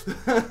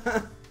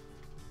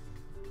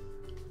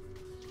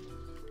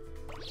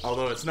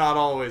 Although it's not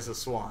always a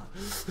swan.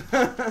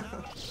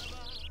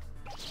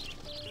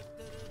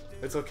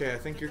 It's okay, I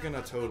think you're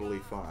gonna totally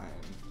fine.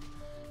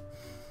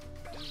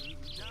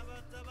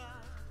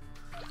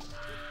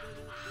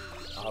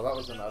 Oh, that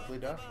was an ugly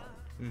duckling.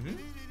 Mm-hmm.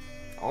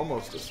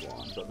 Almost a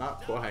swan, but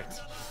not quite.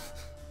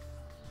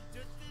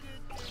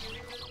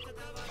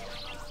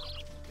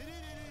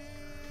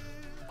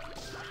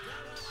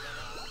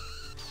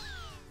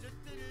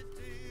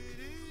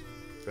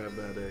 Grab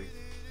that egg.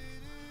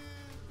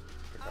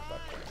 Pick up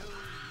that can.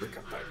 Pick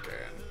up that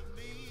can.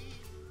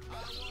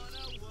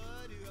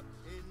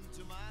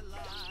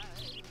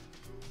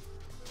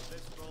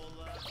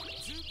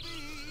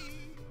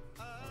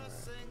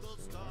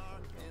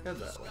 Head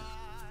that way.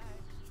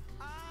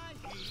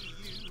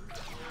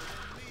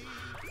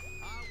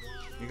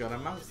 You got a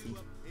mousey.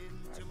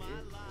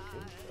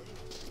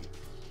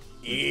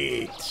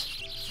 Eat!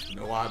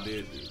 No, I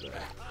did do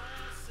that.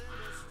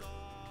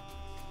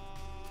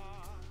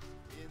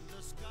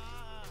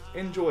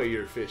 Enjoy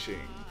your fishing.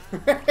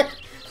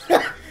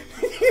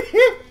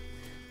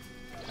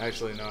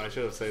 Actually, no, I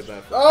should have saved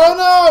that for... Oh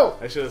no!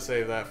 I should have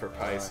saved that for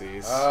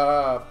Pisces.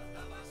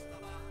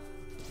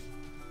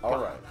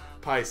 Alright.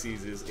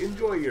 Pisces is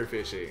enjoy your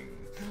fishing.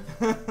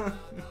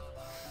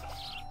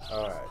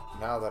 Alright,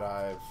 now that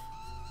I've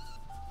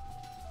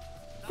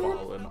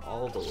fallen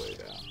all the way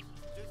down.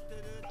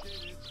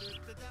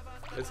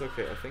 It's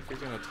okay, I think you're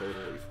gonna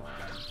totally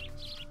fine.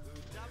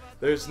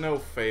 There's no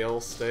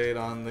fail state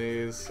on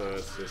these, so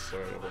it's just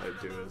sort of like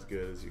do as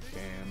good as you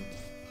can.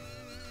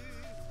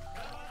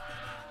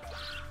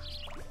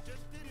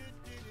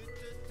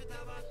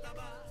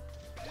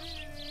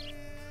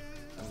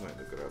 I'm going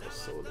to grab a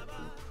soda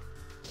poop.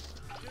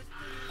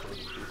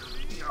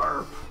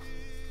 Yarp!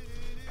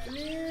 Come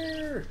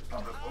here!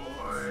 Oh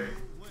boy!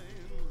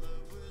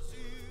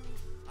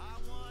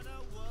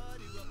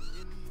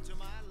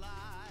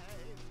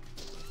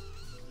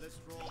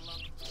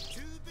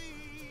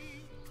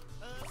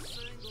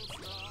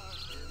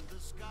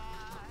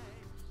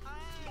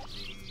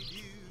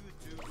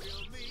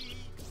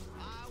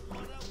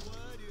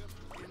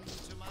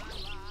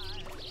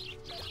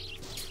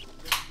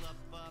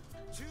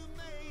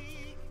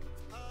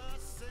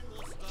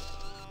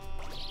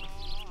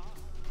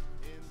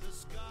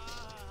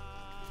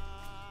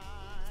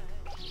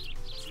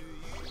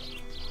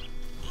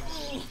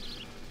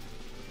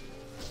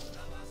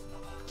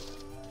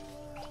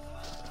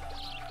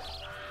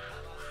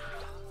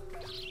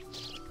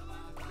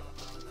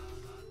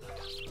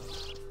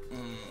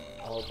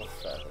 All the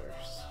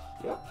feathers.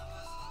 Yep.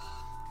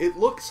 It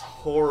looks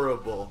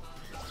horrible.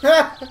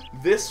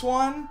 This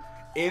one,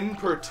 in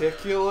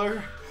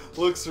particular,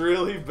 looks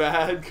really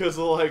bad because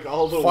of like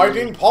all the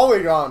Fighting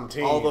Polygon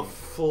Team. all the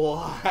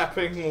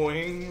flapping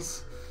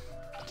wings.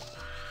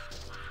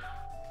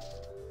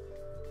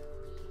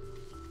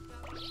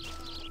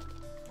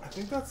 I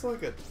think that's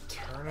like a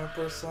turnip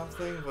or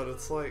something, but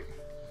it's like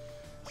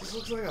this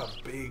looks like a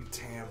big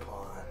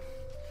tampon.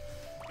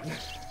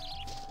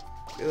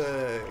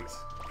 Good eggs.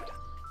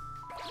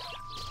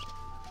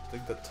 I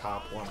think the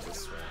top one's a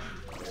swan.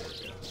 There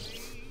we go.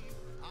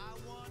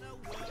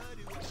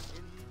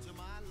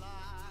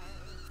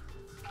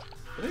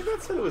 I think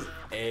that said it was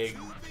egg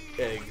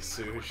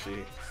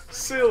sushi.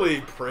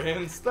 Silly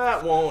prince,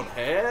 that won't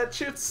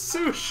hatch. It's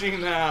sushi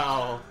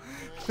now.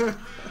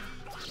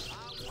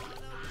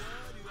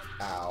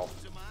 Ow.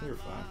 You're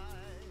fine.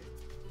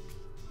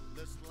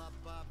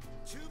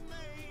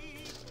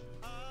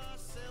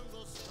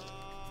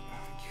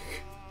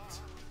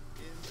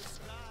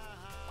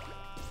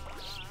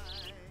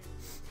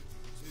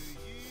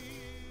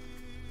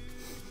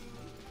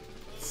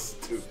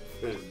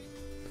 Stupid.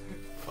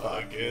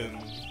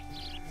 Fucking.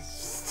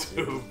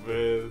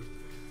 Stupid.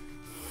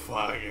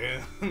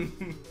 Fucking.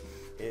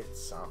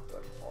 It's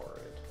something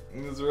horrid.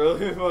 It's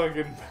really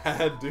fucking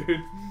bad,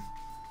 dude.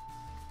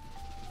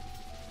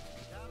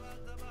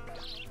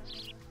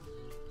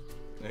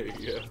 There you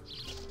go.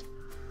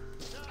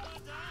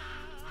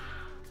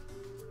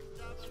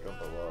 Let's go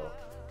below.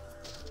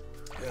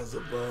 As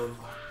above,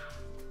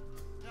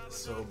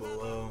 so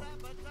below.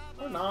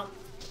 Or not.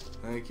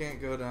 No, you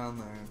can't go down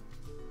there.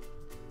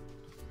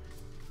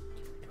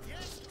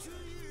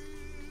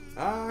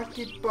 I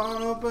keep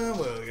on open,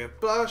 we'll get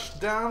flushed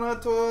down the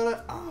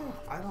toilet. Oh,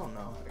 I don't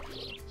know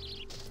actually.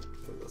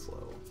 For this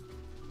level.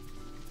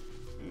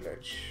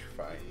 Let's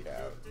find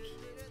out.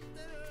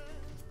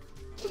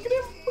 Look at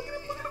him! Look at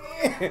him! Look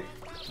at him!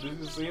 Did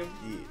you see him?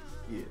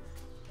 Yeah.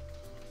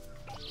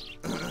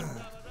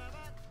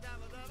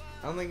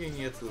 I don't think you can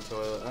get to the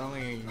toilet. I don't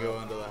think you can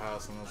go into the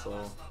house in this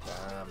level.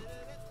 Damn.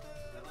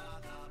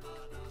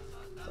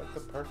 It's like the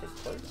perfect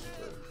place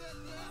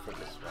for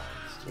this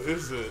one.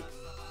 Is it?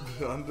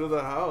 Under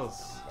the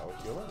house. No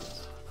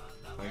humans.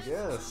 I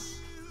guess.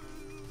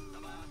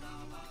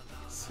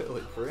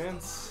 Silly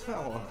prince. I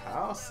want a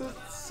house.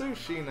 It's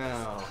sushi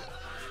now.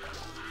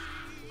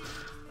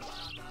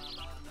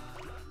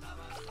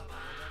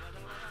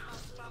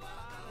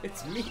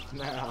 It's meat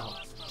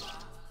now.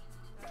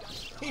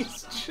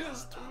 He's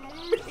just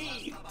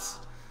meat.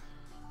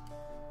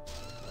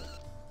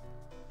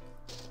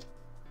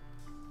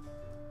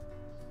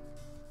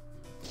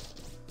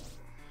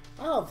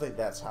 I don't think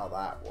that's how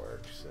that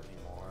works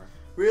anymore.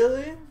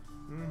 Really?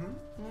 Mm-hmm.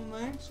 You don't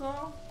think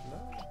so?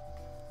 No.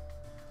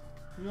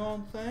 You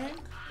don't think?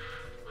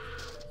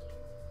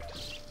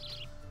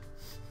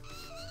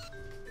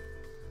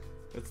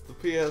 It's the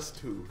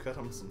PS2. Cut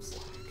him some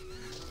slack.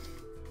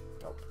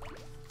 Nope.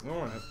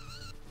 Alright.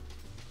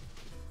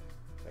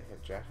 They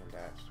had Jack and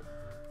Daxter.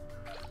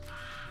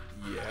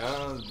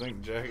 Yeah, I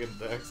think Jack and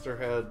Dexter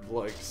had,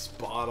 like,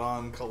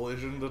 spot-on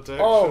collision detection.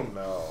 Oh,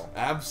 no.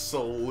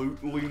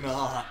 Absolutely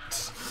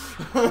not.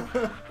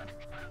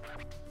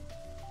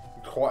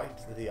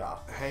 Quite the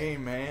opposite. Hey,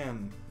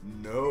 man.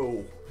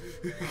 No.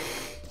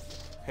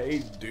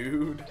 Hey,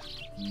 dude.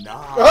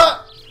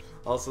 Nah.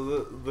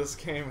 Also, this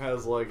game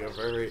has, like, a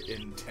very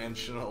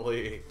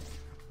intentionally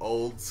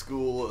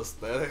old-school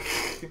aesthetic.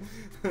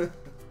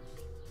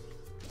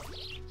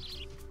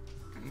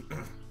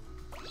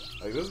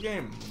 Like, this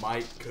game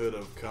could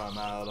have come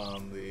out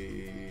on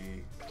the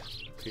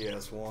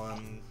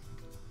PS1,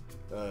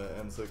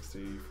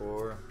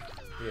 N64.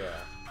 Yeah.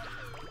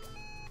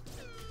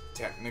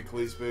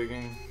 Technically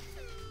speaking,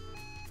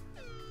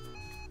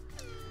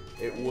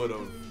 it would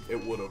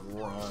have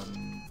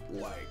run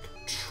like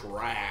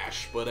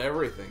trash, but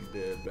everything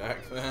did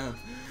back then.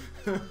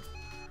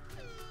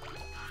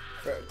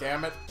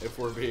 Damn it. If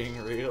we're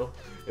being real,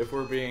 if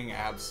we're being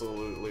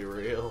absolutely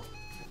real.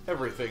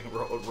 Everything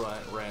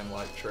ran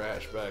like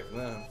trash back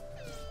then.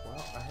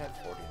 Well, I had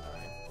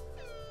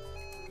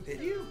 49.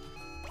 Did you?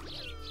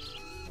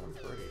 I'm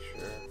pretty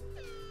sure.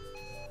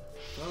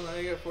 Oh, now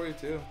you got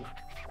 42.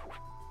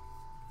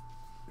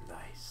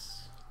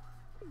 Nice.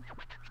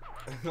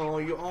 No,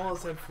 you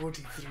almost had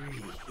 43.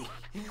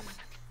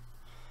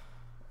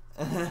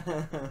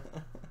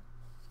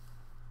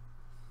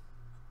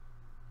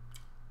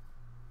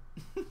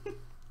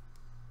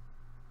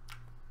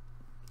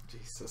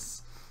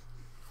 Jesus.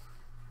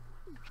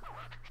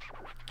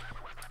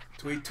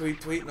 Tweet, tweet,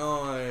 tweet,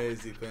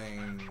 noisy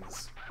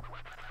things.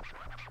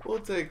 We'll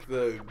take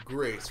the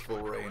graceful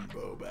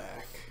rainbow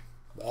back.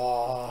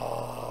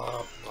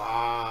 Oh,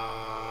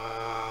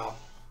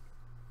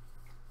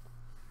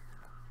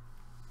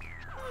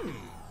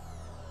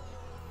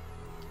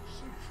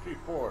 60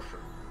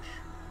 portions.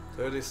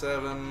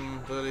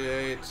 37,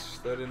 38,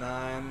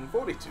 39,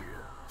 42.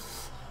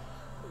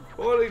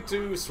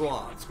 42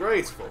 swans.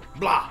 Graceful.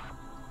 Blah.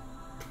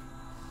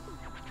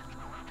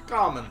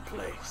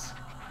 Commonplace.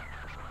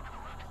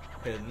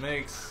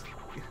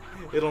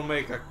 It'll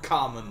make a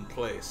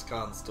commonplace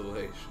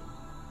constellation.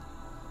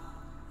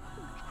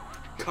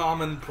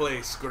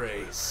 Commonplace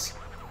grace.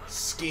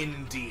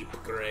 Skin deep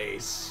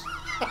grace.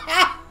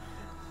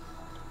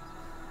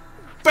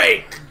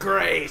 Fake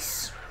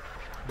grace.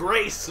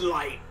 Grace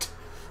light.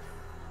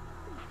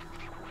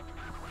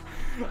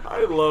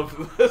 I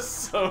love this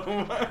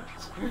so much.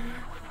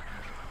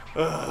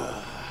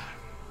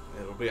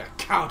 It'll be a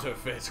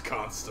counterfeit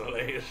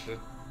constellation.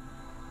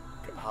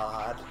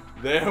 God.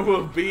 There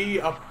will be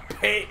a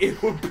pale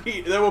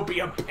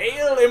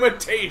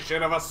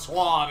imitation of a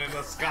swan in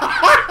the sky.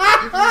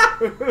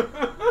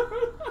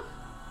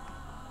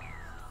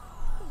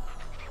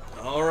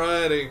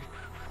 Alrighty.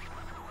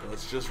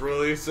 Let's just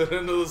release it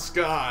into the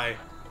sky.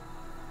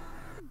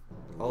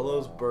 All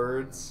those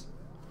birds.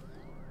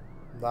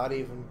 Not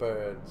even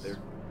birds.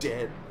 They're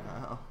dead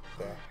now.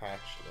 They're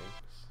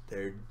hatchlings.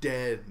 They're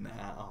dead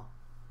now.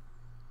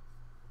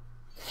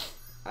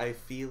 I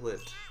feel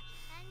it.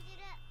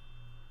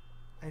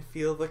 I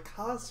feel the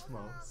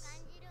cosmos.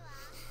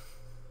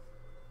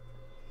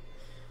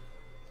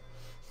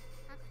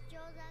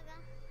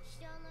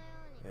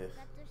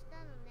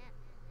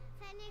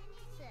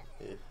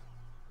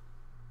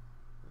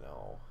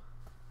 No.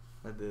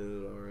 I did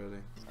it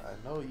already. I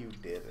know you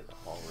did it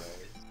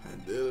already. I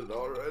did it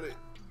already.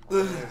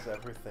 Why is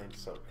everything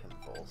so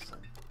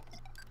convulsing?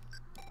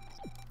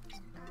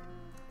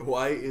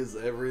 Why is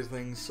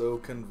everything so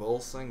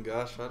convulsing?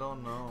 Gosh, I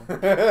don't know.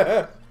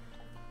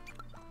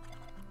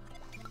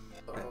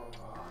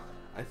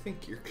 I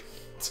think you're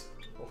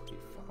totally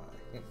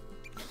fine.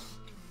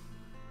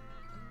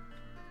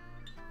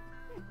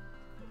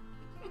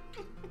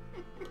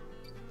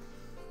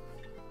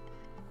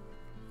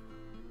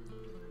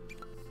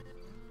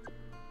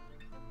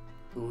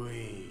 Ooh.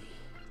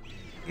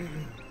 You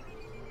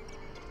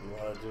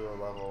want to do a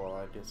level while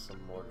I get some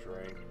more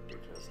drink?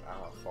 Because I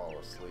don't fall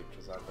asleep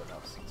because I've been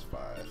up since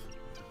 5.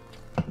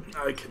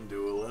 I can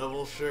do a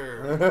level,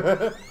 sure.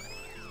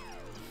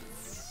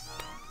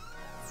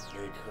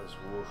 Because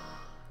woof.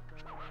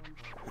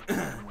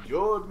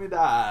 Jord me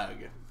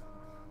dog.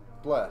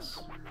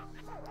 Bless.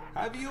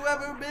 Have you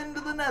ever been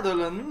to the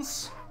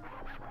Netherlands?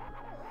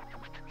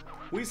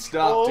 We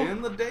stopped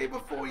in the day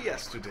before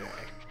yesterday.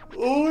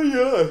 Oh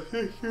yeah.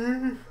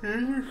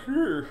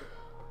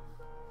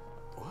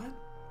 What?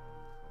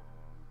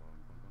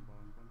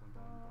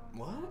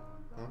 What?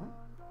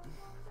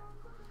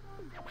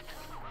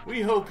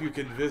 We hope you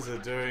can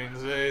visit during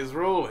today's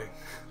rolling.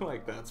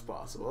 Like that's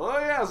possible. Oh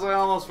yes, I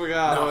almost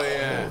forgot. No, oh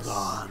yes.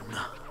 hold on.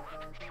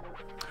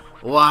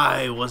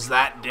 Why was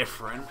that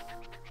different?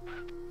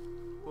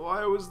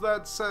 Why was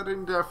that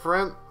setting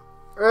different?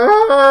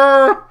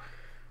 I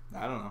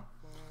don't know.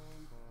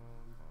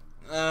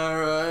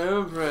 Alright,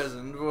 a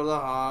present for the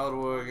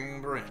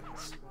hard-working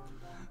prince.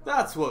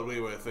 That's what we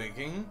were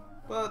thinking,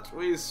 but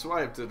we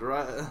swiped it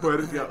right.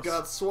 Where'd it go?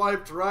 Got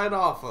swiped right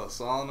off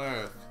us on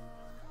Earth.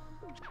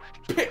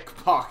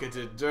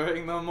 Pickpocketed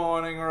during the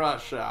morning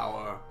rush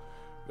hour.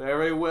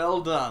 Very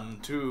well done,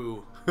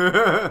 too.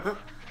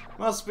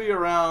 Must be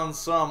around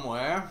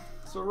somewhere,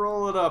 so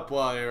roll it up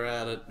while you're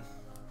at it.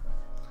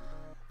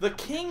 The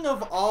king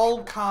of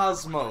all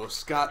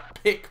cosmos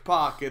got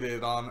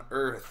pickpocketed on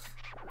Earth.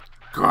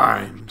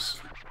 Grimes.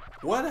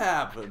 What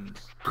happened?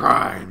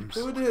 Grimes.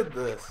 Who did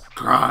this?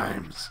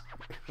 Grimes.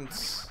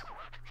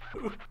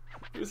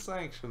 Who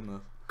sanctioned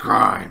this?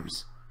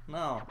 Grimes.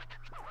 No.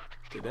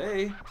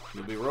 Today,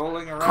 you'll be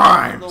rolling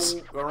around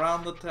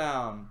the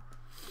town.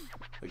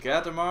 The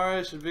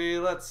Katamari should be,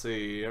 let's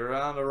see,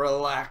 around a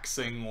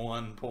relaxing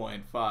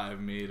 1.5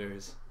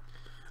 meters.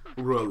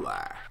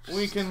 Relax.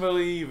 We can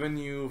believe in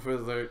you for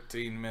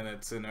 13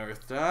 minutes in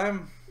Earth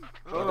time.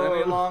 But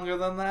any longer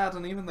than that,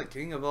 and even the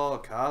king of all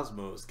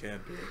cosmos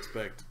can't be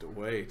expected to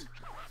wait.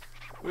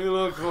 We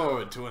look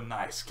forward to a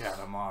nice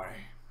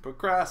Katamari.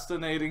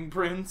 Procrastinating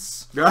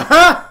prince.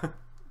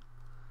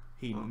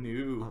 He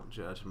knew. Don't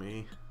judge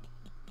me.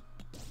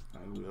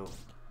 I will.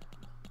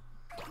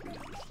 Please,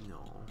 no.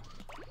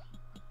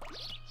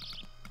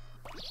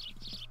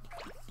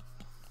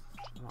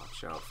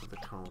 Watch out for the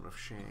cone of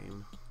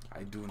shame.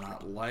 I do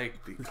not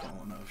like the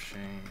cone of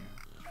shame.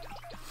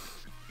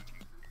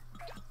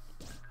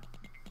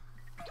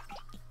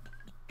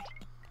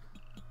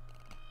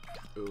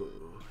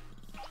 Ooh.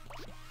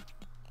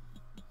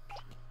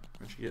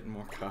 Aren't you getting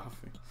more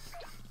coffee?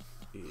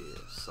 Yeah,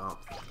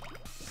 something.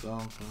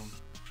 Something.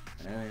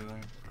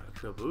 Anything. A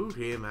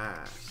kabuki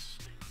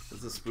mask.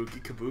 It's a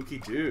spooky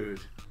kabuki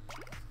dude.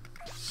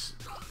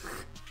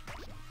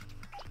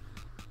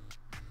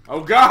 Oh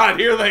god,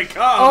 here they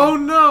come! Oh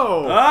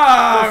no!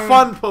 Ah, the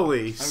fun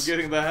police! I'm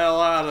getting the hell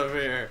out of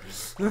here.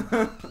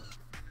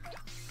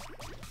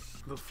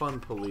 The fun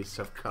police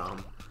have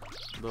come.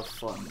 The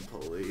fun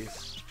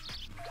police.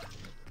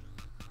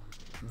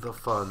 The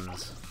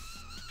funds.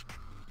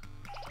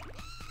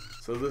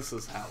 So this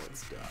is how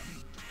it's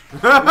done.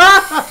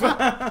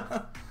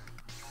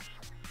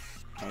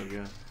 Oh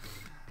god.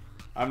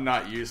 I'm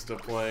not used to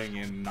playing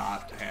in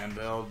not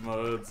handheld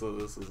mode, so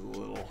this is a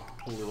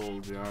little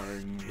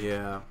jarring.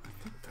 Yeah. I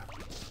think that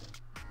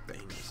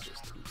thing is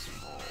just too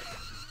small.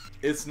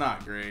 It's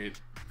not great.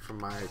 For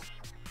my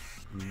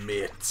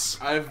Mitts.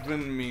 I've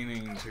been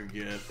meaning to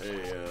get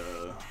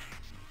a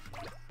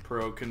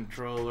Pro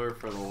controller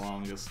for the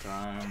longest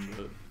time,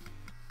 but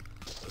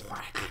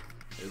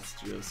it's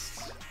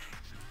just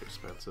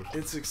Expensive.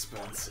 It's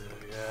expensive,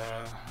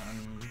 yeah.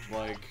 And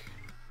like,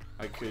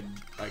 I could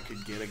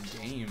get a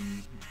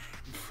game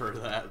for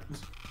that.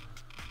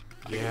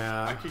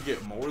 Yeah. I could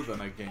get more than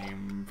a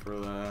game for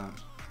that.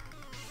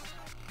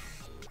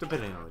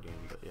 Depending on the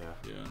game, but yeah.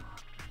 Yeah.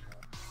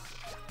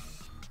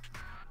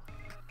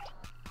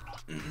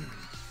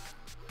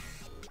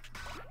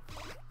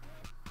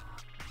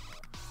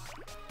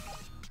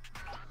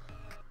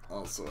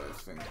 Also, I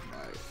think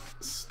my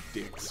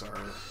sticks are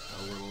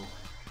a little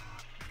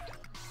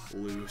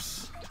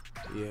loose.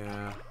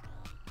 Yeah.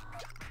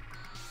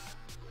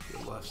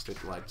 Your left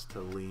stick likes to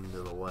lean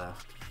to the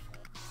left.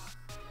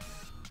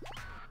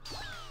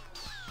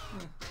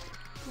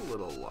 A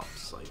little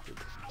lopsided.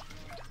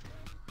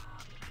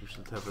 You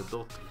should have a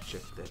doctor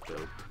check that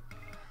out.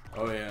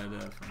 Oh yeah,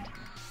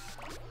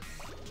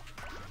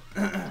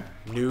 definitely.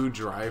 New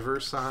driver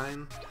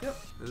sign? Yep.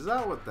 Is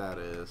that what that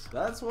is?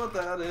 That's what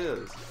that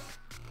is.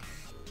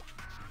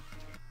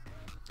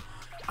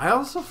 I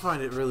also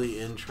find it really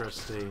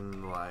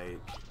interesting,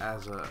 like,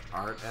 as a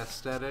art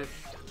aesthetic,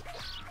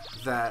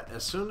 that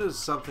as soon as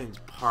something's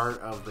part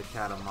of the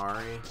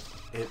Katamari,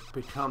 it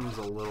becomes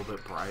a little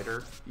bit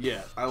brighter.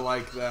 Yeah, I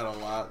like that a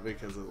lot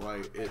because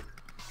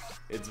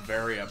it's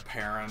very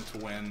apparent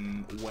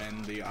when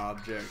the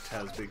object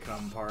has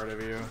become part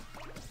of you.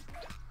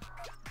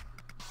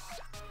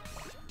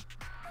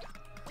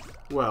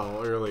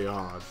 Well, early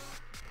on.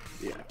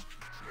 Yeah.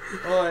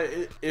 Well,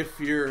 if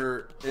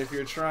you're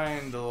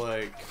trying to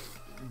like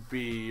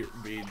be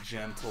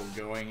gentle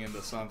going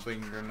into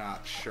something you're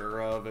not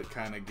sure of, it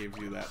kind of gives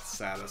you that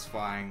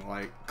satisfying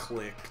like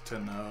click to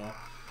know.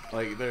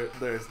 Like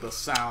there's the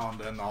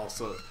sound and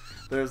also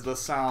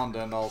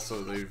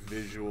the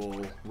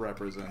visual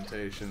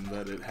representation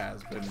that it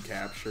has been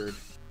captured.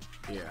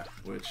 Yeah.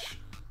 Which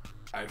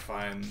I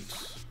find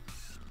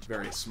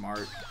very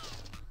smart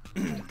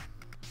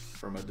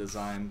from a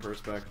design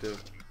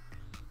perspective.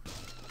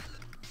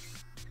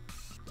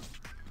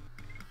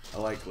 I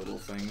like little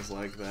things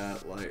like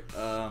that. Like,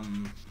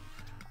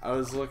 I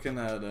was looking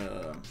at,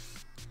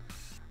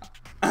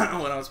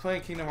 when I was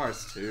playing Kingdom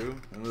Hearts 2,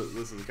 and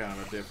this is kind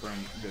of a different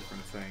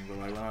thing, but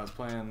like when I was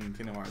playing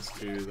Kingdom Hearts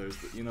 2, there's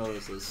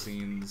those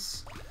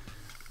scenes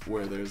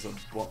where there's it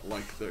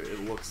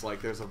looks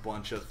like there's a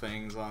bunch of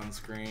things on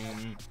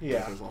screen. Yeah.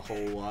 Like there's a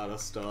whole lot of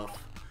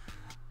stuff.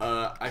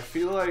 I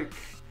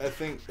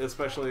think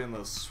especially in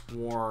the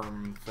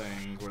swarm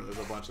thing where there's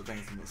a bunch of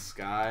things in the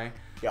sky.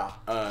 Yeah.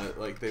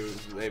 Like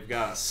they've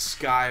got a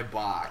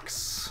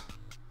skybox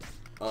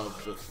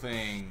of the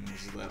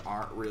things that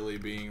aren't really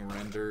being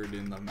rendered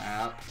in the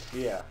map.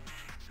 Yeah.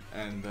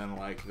 And then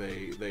like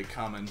they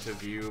come into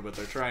view, but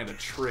they're trying to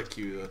trick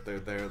you that they're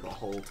there the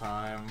whole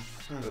time,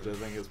 which I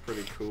think is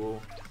pretty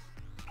cool.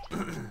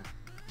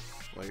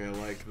 Like I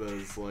like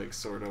those like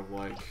sort of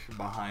like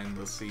behind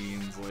the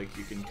scenes, like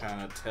you can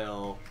kind of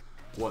tell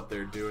what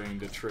they're doing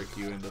to trick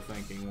you into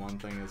thinking one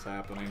thing is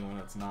happening when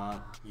it's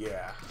not.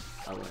 Yeah.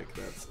 I like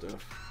that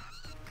stuff.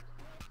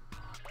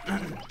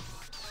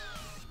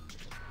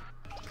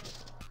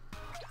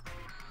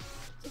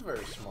 It's a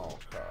very small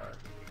car.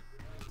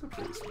 It's a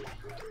pretty small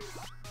car.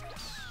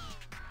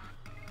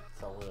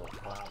 It's a little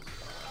clown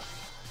car.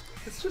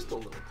 It's just a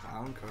little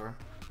clown car.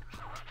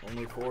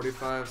 Only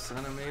 45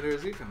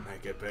 centimeters. You can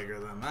make it bigger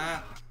than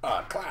that.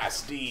 A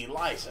Class D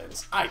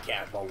license? I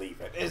can't believe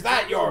it. Is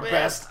that your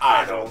best?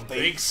 I don't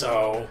think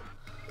so.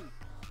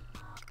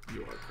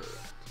 You are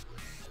correct.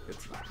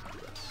 It's not my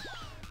best.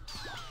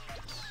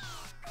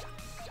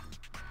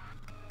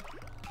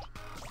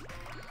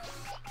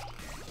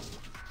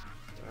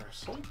 There are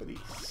so many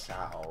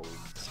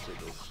sounds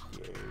to this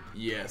game.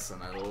 Yes,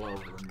 and I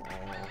love them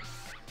all.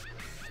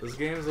 This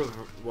game is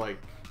like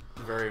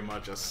very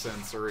much a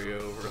sensory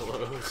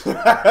overload.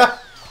 Yeah.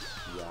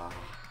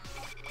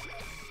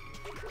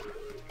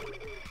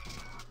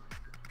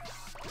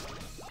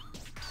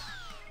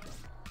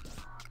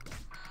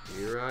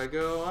 Here I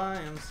go, I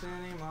am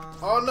Cinnamon.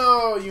 Oh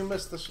no, you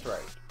missed the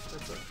strike.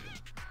 That's okay.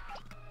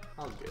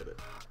 I'll get it.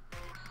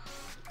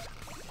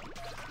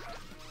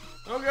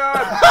 Oh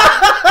god!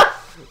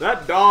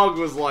 That dog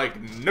was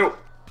like, nope.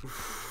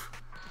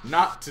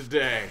 Not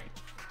today.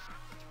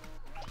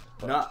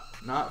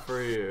 Not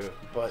for you.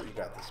 But you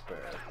got the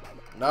spare.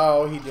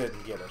 No, he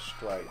didn't get a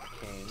strike,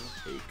 King.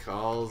 He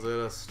calls it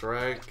a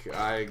strike.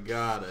 I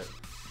got it.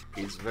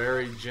 He's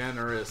very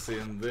generous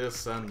in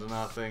this and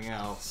nothing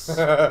else.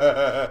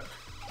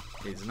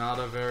 He's not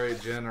a very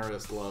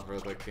generous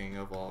lover, the king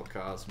of all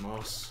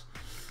cosmos.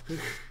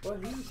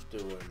 But he's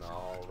doing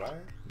all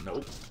right.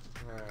 Nope.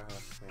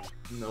 Okay.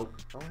 Nope.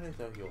 Only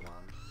the human.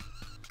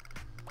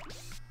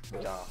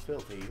 The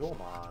filthy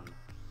human.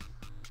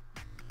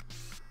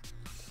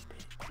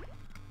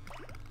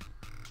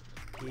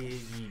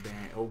 Piggy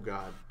bank. Oh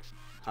god.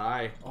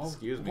 Hi.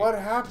 Excuse me. What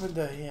happened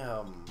to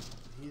him?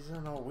 He's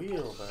in a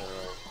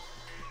wheelbarrow.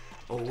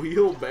 A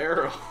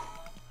wheelbarrow.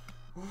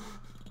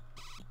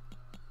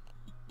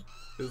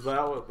 Is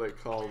that what they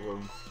call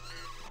them?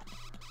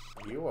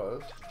 He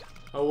was.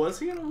 Oh, was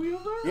he in a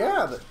wheelbarrow?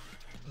 Yeah, the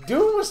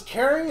dude was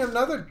carrying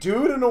another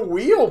dude in a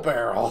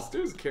wheelbarrow. This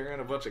dude's carrying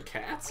a bunch of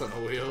cats in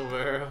a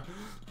wheelbarrow.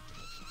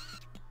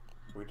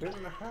 We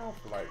didn't have,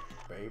 like,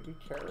 baby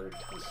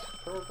carriages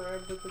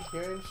programmed in the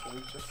game, so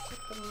we just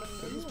put them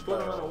in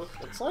wheelbarrows.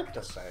 It's like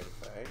the same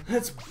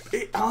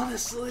thing.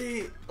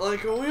 Honestly,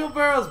 like, a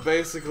wheelbarrow is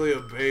basically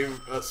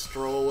a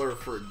stroller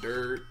for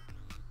dirt.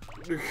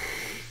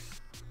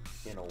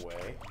 In a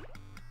way.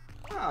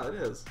 Ah, it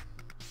is.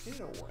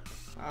 In a way.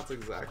 That's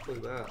exactly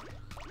that.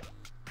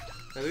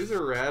 Now, these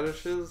are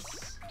radishes,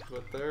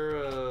 but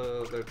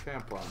they're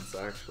tampons,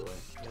 actually.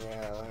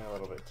 Yeah, they're a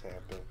little bit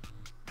tampy.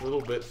 A little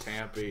bit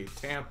tampy.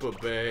 Tampa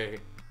Bay.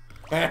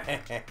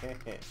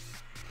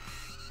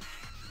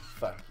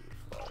 Fuck you,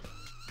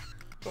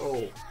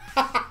 Florida.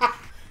 Oh.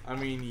 I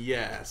mean,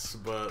 yes,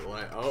 but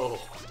like,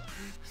 oh.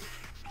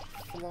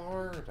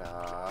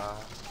 Florida.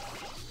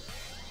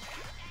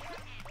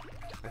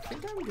 I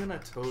think I'm gonna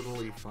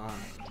totally fine.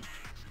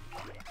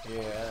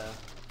 Yeah.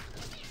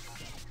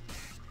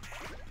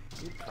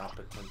 You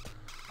competent.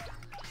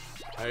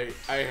 I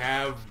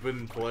have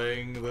been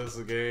playing this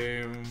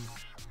game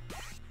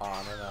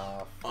On and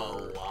off. a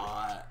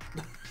lot.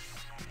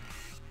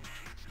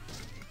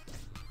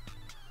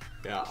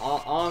 Yeah,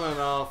 on and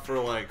off for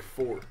like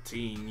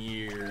 14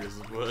 years,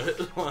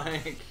 but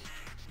like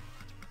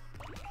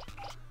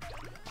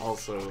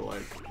also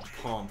like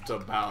pumped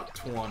about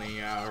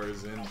 20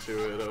 hours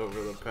into it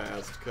over the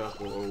past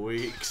couple of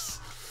weeks.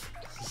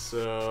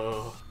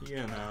 So,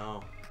 you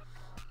know.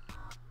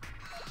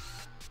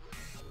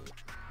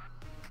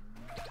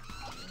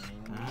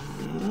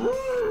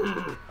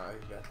 Oh,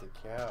 you got the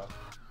cow.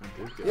 I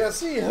did get Yeah,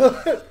 see?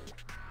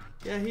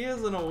 Yeah, he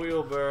is in a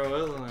wheelbarrow,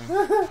 isn't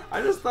he?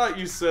 I just thought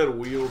you said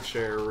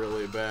wheelchair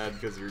really bad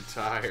because you're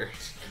tired.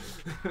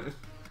 I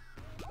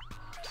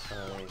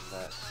mean,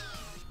 that's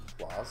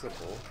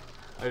plausible.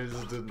 I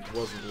just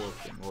wasn't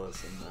looking.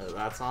 Listen,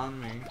 that's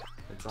on me.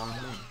 It's on me.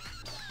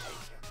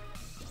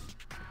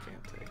 I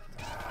can't take it.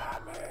 Ah,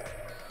 man.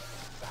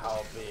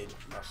 How big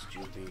must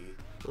you be?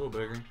 A little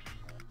bigger.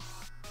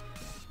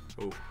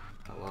 Oh,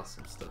 I lost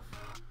some stuff.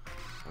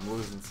 I'm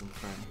losing some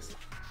things.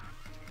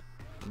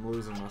 I'm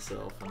losing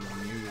myself in the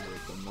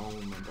music the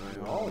moment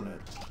I own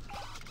it.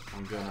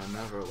 I'm gonna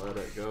never let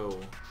it go.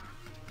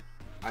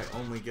 I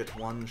only get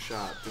one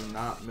shot. Do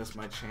not miss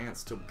my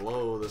chance to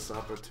blow. This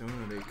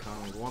opportunity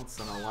comes once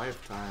in a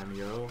lifetime,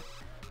 yo.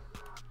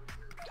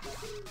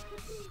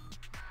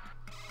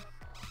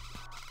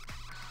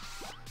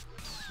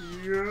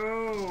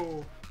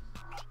 Yo!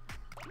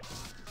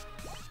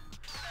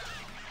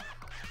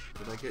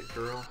 Did I get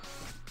girl?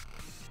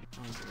 I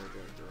don't think I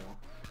got girl.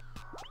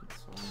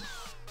 That's fine.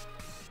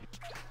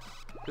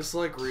 Just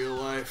like real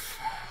life.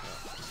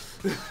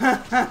 I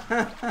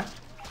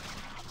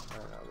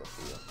don't know the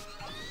feel.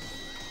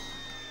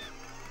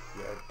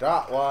 You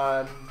got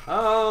one.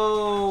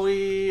 Oh,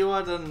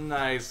 what a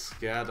nice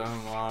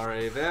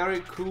Katamari. Very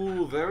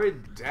cool, very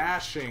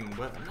dashing.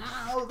 But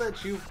now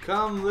that you've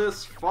come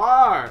this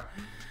far,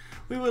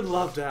 we would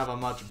love to have a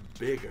much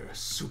bigger,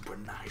 super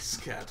nice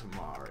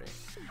Katamari.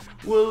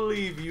 We'll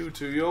leave you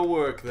to your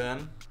work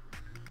then.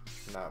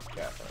 Not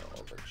capital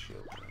over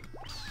children.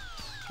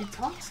 He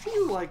talks to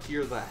you like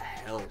you're the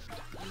help.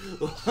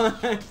 You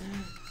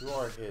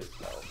are his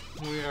help.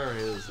 We are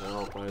his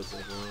help, I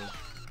suppose.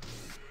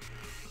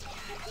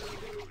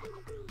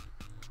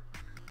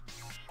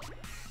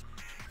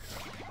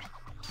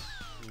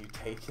 You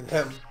taking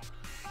them?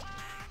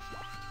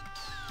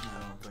 I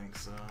don't think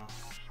so.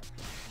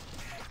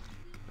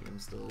 I'm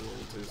still a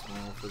little too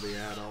small for the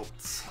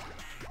adults.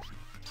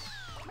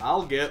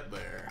 I'll get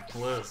there.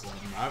 Listen,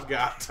 I've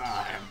got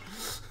time.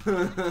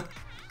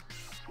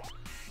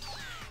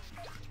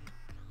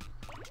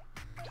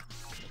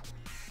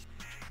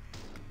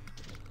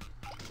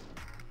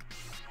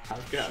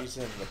 She's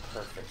in the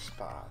perfect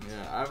spot.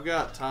 Yeah, I've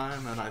got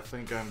time, and I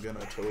think I'm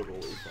gonna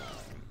totally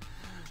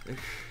fine.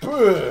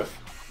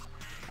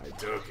 I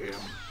took him.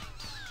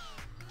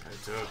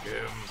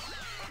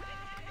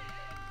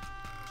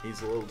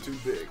 He's a little too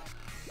big.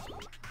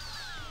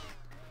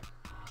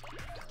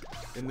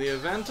 In the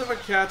event of a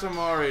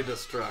Katamari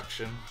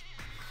destruction,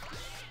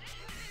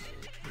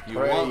 you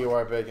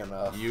are big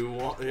enough.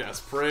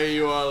 Yes, pray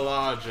you are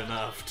large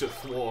enough to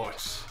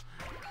thwart.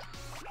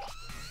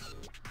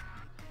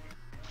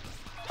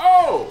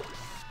 Oh!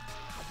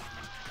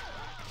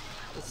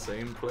 The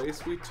same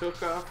place we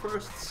took our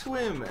first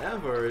swim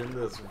ever, in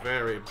this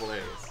very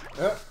place.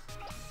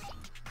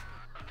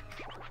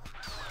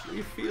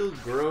 We feel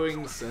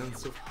growing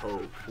sense of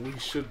hope. We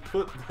should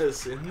put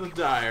this in the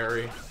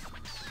diary.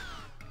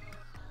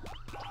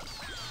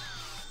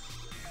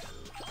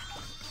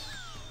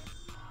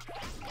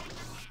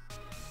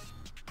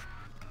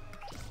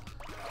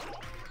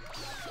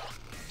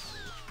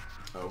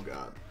 Oh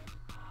god.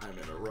 I'm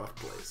in a rough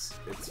place.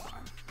 It's fine.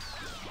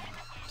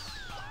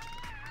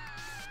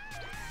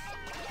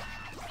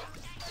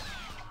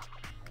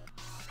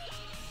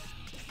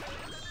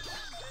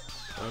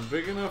 I'm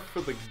big enough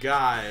for the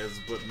guys,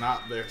 but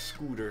not their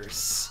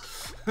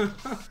scooters.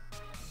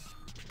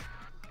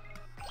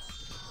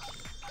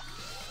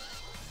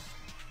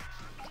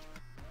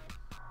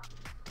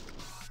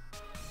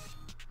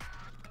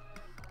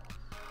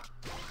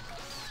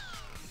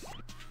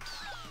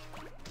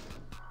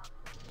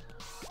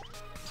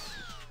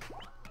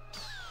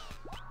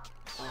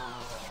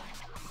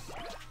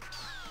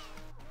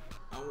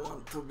 I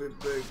want to be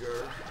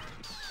bigger.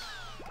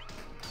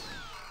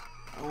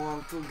 I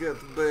want to get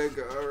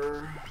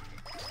bigger.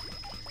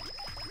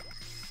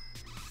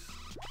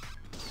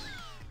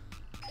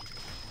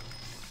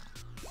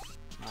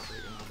 Not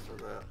big enough for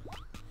that.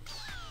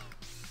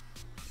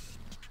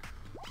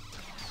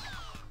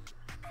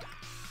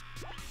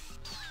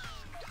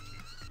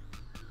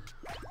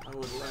 I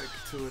would like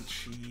to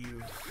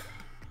achieve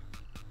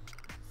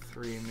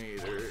 3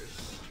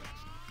 meters.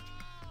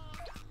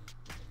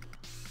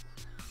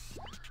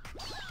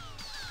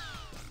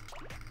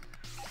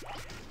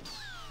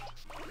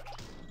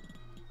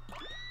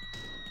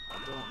 I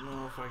don't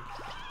know if I...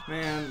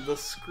 Man, the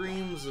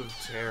screams of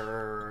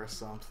terror or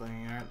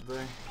something, aren't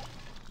they?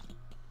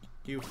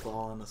 You've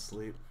fallen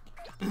asleep.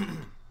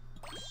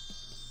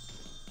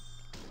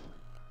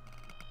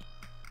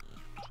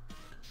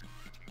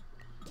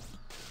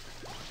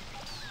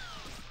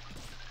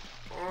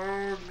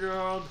 Oh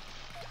god.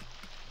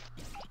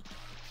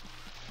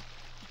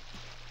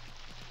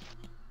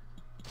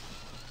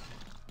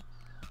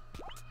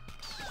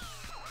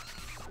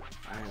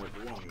 I have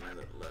 1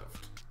 minute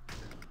left.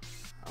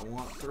 I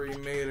want 3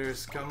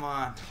 meters, come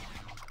on.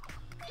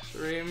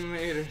 3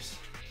 meters.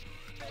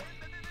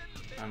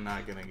 I'm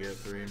not gonna get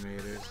 3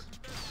 meters.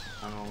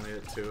 I'm only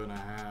at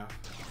 2.5.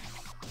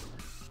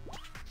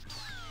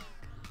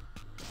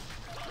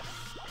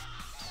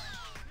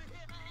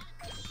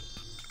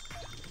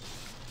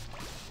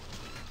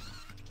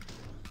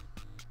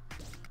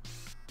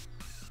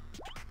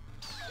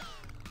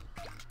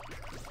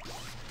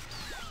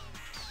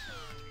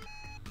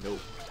 Nope.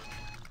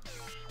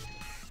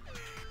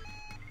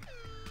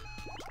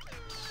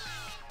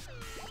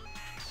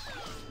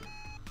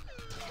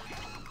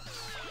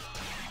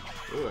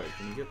 Ooh, I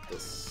can get the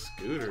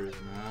scooters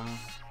now.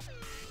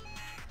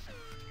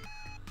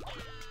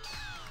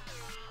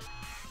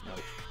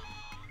 Nope.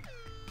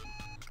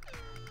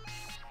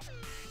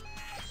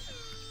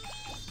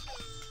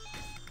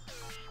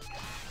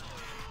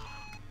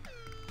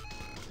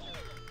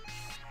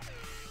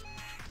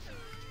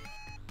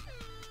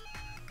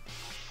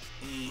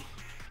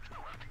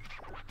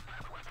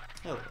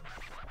 Hello.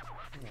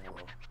 Hello.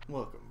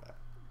 Welcome back.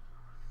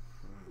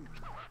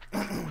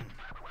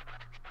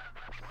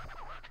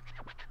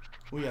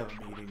 We have a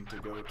meeting to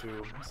go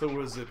to, so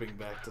we're zipping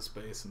back to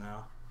space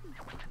now.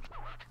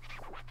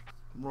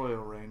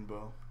 Royal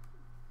Rainbow.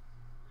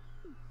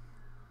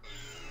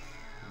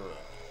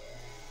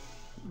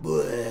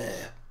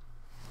 Bleh.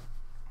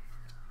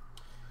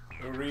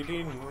 The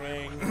reading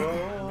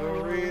rainbow.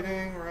 The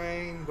reading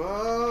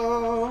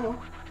rainbow.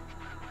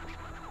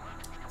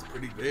 It's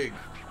pretty big.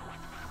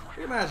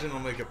 Can you imagine we'll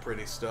make a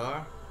pretty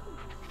star?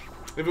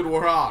 If it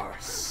were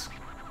ours,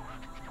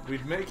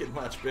 we'd make it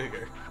much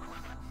bigger.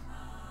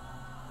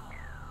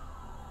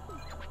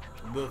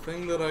 The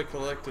thing that I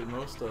collected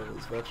most of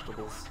is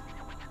vegetables.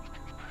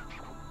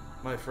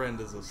 My friend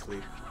is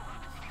asleep.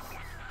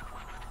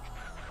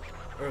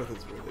 Earth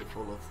is really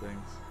full of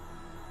things.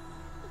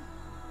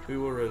 We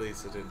will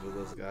release it into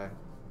the sky.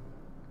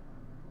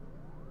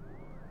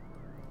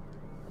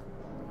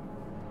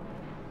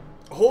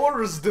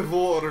 Horrors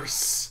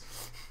divorce!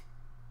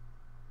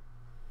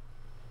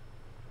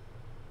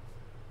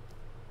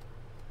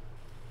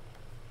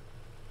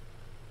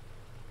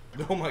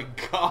 Oh my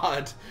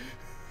god!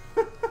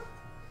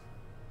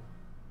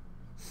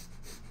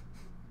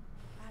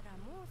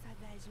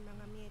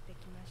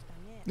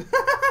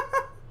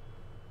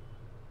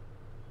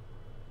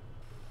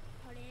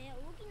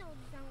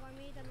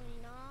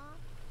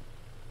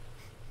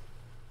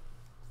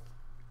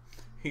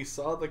 He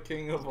saw the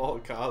king of all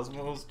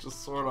cosmos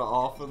just sort of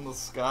off in the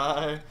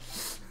sky.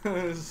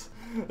 And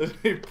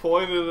he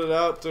pointed it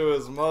out to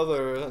his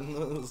mother, and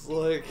it was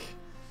like...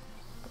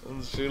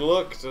 And she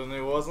looked, and he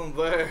wasn't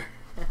there.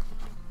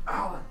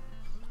 Alan.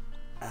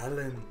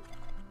 Alan.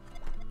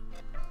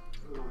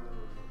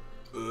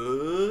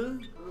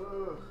 Do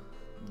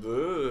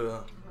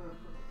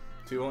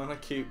you want to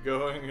keep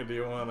going, or do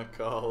you want to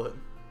call it?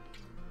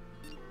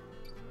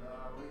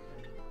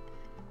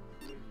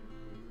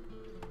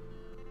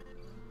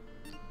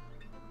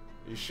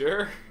 You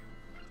sure?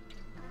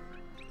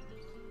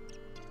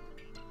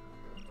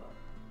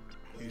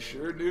 You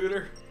sure,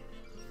 duder?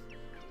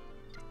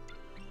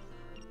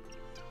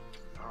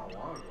 I don't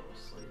want to go to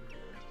sleep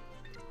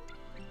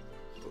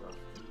here.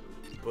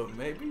 But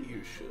maybe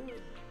you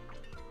should.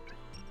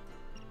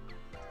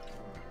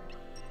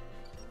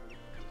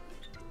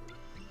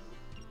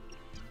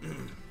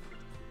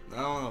 I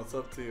don't know, it's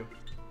up to you.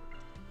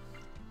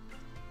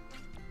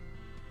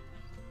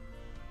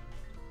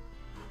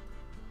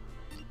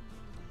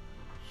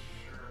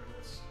 Sure,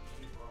 let's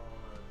keep on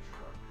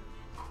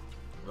trucking.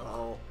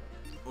 Well,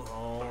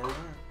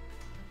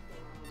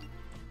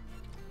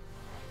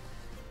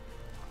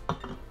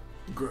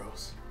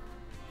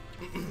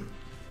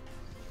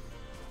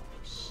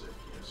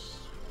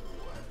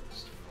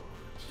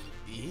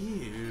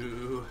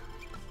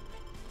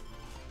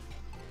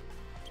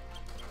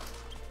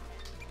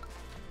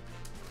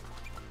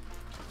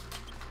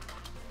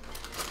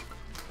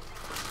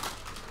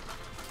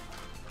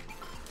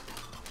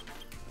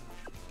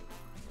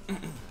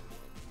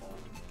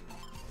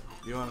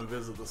 You want to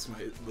visit the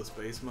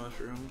space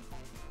mushroom?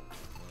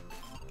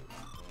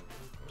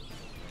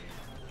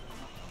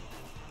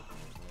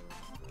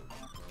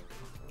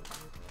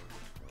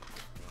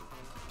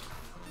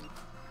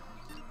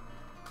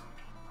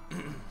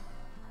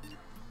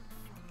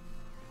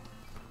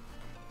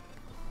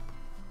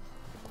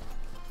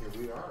 Here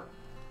we are.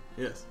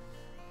 Yes.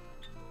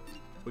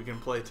 We can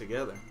play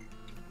together.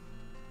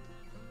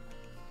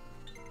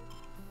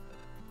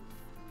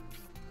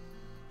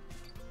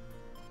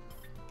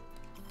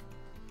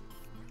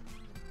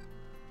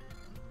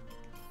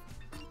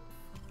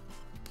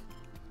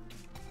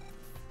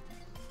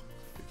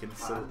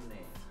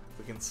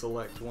 We can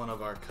select one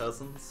of our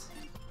cousins.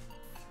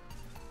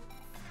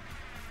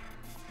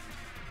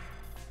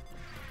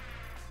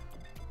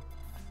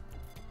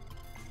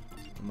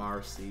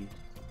 Marcy.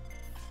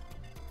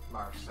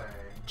 Marseille.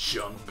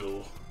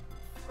 Jungle.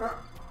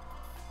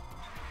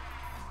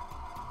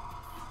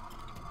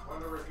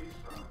 Wonder where he's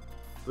from.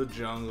 The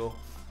jungle.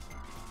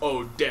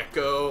 Oh,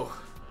 Deco.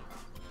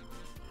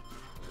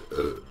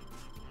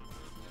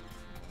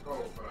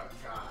 Cobra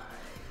Kai.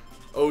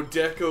 Oh,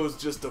 Deco's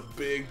just a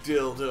big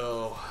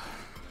dildo.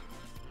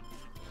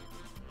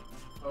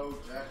 Oh,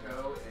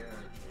 Deco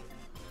energy.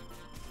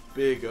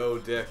 Big O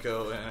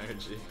Deco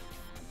energy.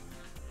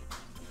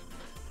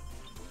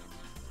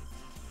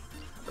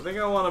 I think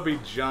I want to be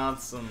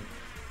Johnson.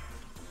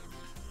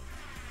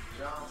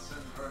 Johnson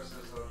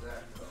versus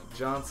Odeco.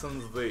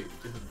 Johnson's the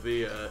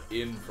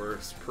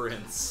inverse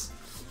prince.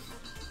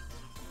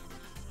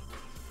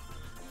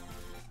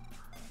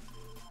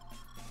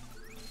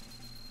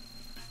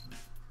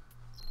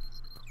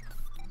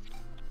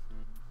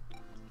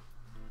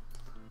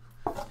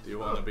 Do you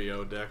want to be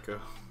Odeco?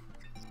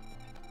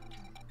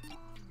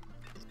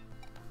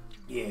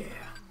 Yeah.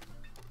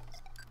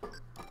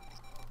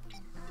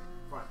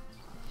 Right.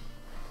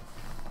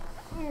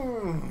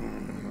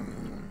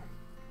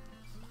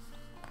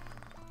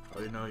 Oh,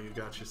 you know you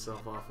got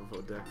yourself off of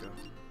Odeco.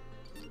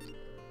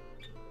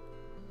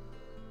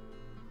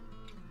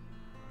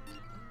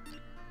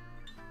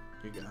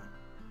 You got it.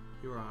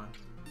 You're on.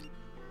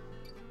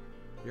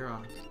 You're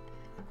on. Okay.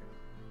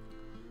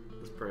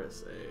 Just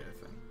press A, I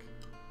think.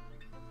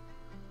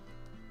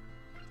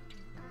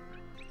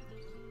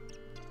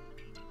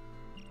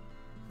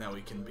 Now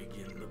we can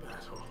begin the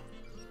battle.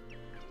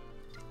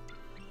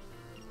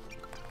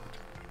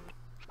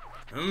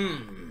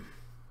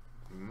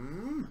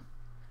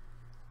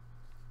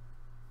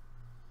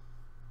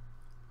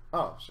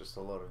 Oh, it's just a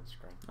loading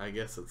screen. I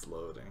guess it's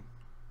loading.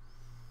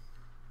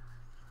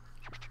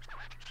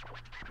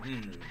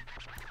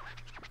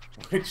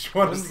 Which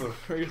one is the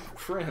real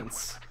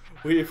prince?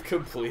 We've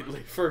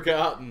completely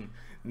forgotten.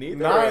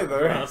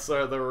 Neither of us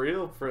are the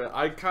real prince.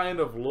 I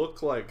kind of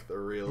look like the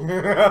real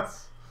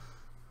prince.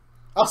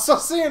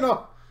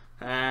 Assassino!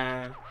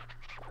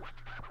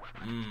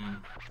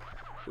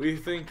 We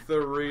think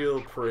the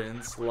real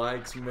prince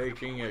likes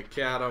making a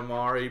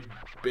Katamari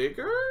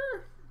bigger?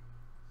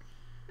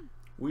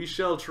 We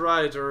shall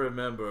try to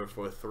remember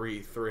for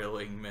 3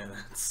 thrilling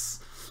minutes.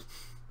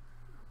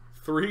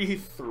 3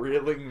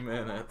 thrilling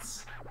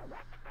minutes.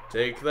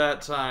 Take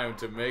that time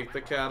to make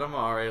the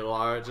Katamari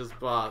large as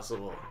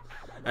possible.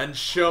 And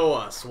show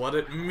us what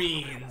it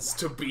means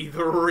to be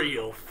the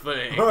real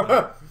thing.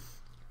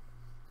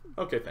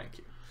 Okay, thank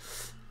you.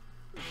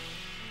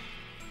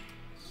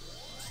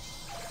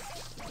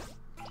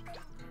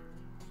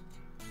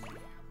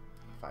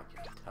 If I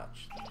can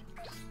touch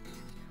things,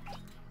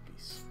 be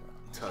swell.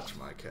 Touch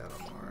my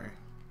Katamari.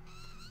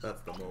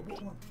 That's the mobile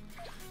one.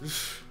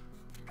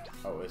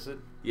 Oh, is it?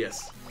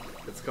 Yes,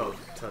 it's called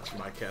Touch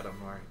My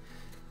Katamari.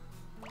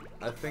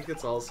 I think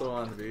it's also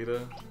on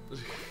Vita.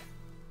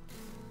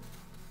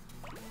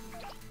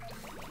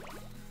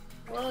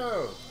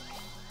 Whoa!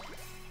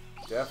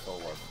 Defo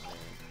wasn't me.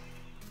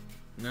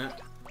 Nah.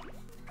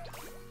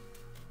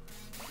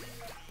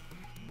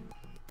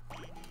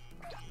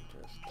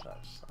 Just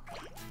touch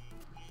something.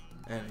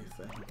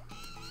 Anything.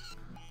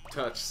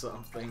 Touch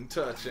something.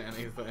 Touch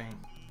anything.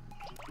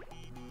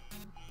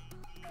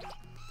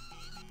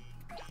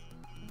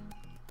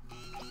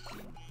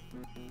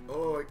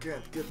 Oh, I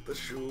can't get the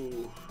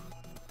shoe.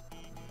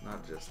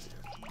 Not just yet.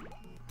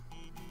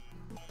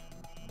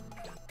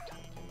 I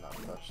cannot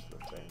touch the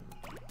thing.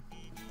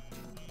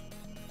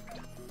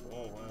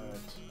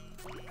 Forward.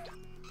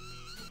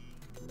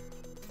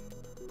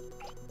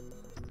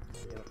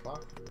 Get a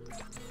clock?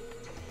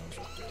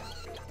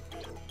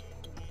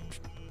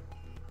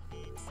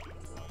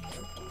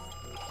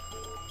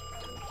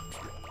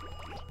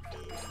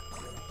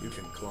 You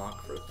can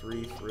clock for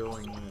 3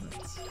 thrilling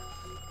minutes.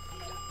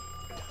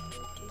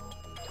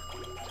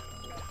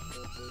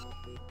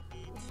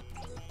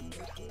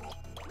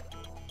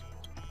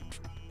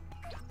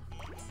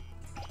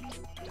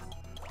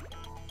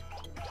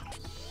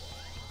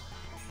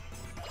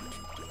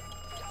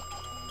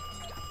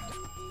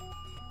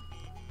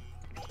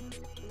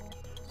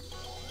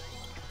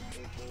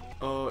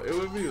 Oh, it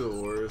would be the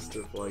worst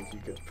if, like, you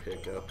could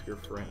pick up your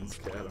friend's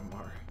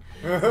Katamari.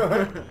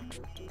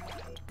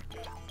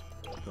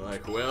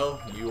 Like, well,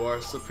 you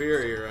are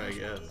superior, I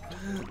guess.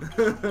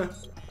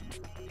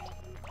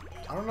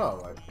 I don't know,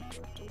 like...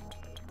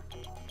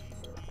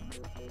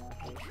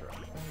 Let me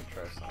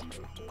try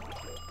something.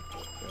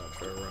 Yeah,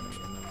 try running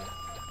into me.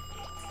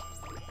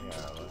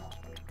 Yeah, like...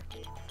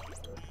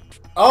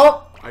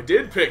 Oh! I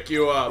did pick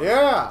you up!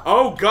 Yeah!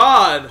 Oh,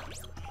 God!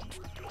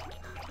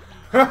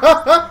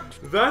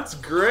 That's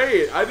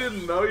great! I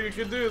didn't know you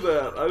could do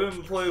that. I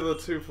didn't play the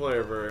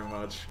 2-player very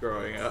much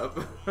growing up.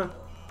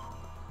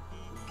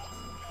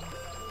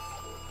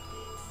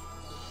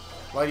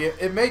 Like,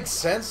 it makes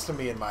sense to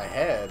me in my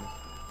head.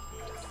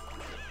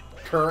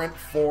 Current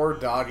 4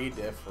 doggy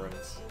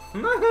difference.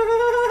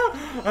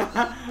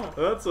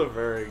 That's a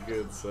very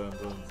good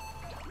sentence.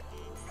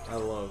 I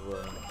love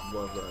that.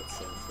 Love that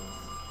sentence.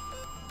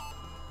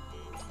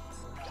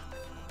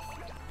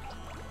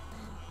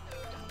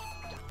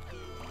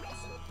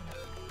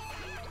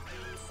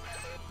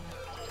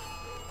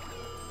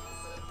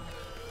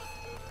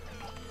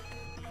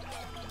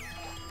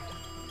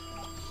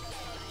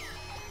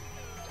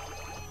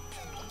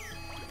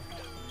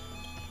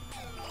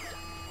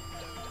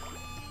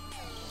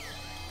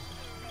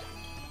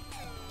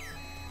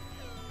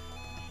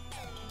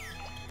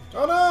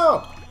 Oh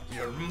no!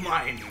 You're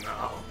mine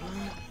now.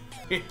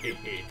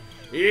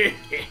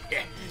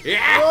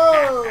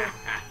 Whoa!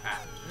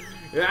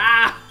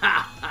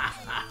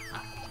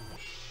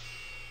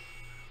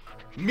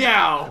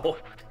 Meow!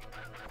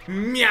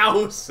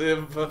 Meow,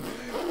 Simp!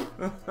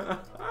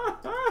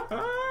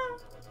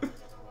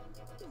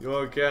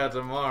 Your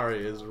Katamari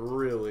is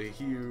really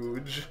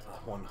huge.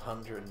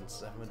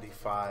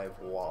 175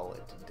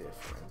 wallet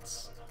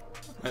difference.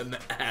 An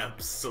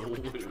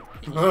absolute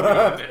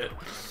unit.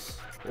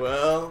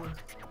 Well,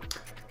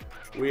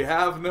 we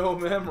have no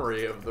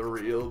memory of the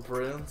real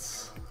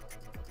prince.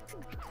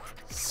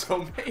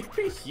 So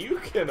maybe you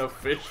can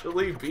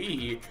officially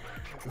be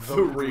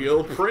the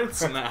real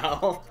prince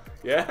now.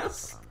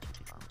 Yes?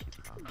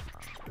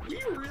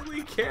 We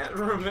really can't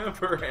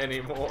remember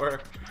anymore.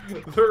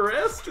 The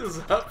rest is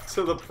up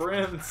to the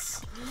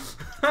prince.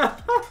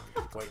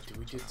 Wait, do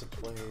we get to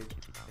play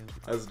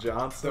As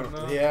Johnson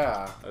now?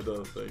 Yeah. I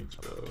don't think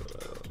so. I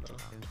don't know.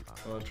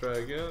 Wanna try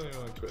again or you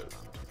wanna quit?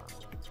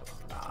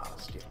 Nah,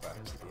 let's get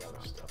back to the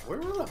other stuff. Where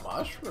were the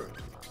mushrooms?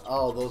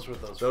 Oh, those were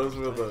those. Those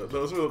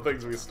were the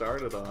things we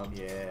started on.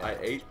 Yeah. I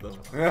ate them.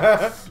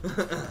 Alright.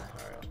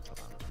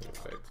 Get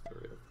back to the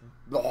real thing.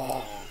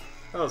 Oh.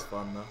 That was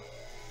fun though.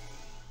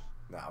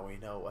 Now we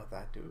know what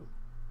that do.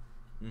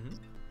 Mm-hmm.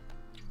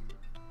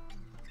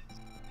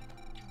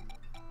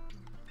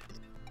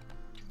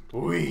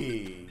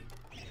 Wee.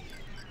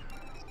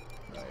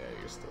 Oh yeah,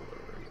 you're still the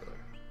regular.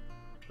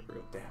 The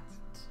real Damn.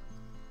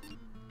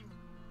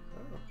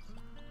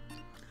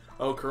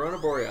 Oh, Corona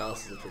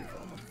Borealis is a pretty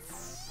fun one.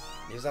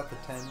 Is that the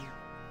 10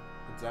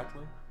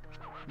 exactly?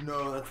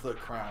 No, that's the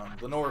crown.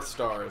 The North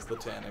Star is the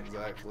 10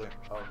 exactly.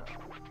 Okay.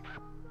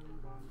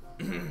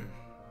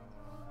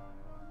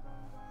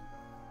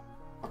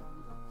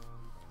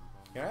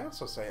 Can I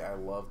also say I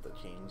love the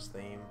King's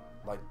theme?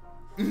 Like,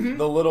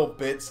 the little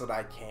bits that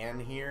I can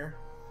hear.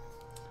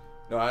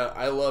 No,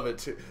 I love it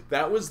too.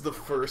 That was the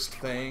first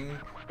thing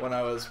when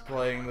I was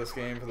playing this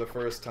game for the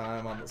first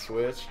time on the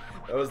Switch.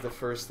 That was the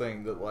first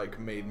thing that like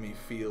made me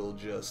feel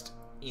just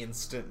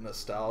instant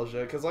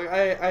nostalgia. Cause like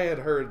I had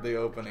heard the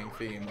opening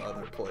theme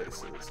other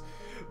places,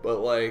 but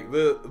like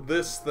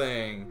this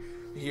thing,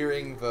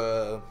 hearing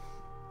the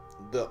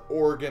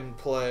organ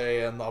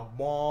play and the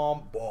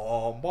bom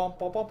bom bom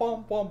bom bom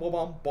bom bom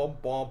bom bom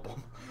bom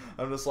bom,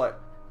 I'm just like,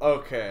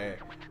 okay,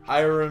 I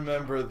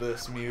remember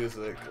this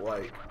music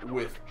like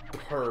with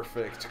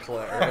perfect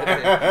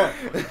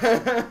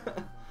clarity.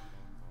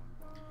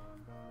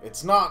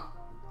 It's not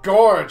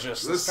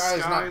gorgeous. The sky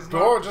is not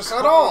gorgeous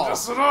at all.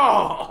 Gorgeous at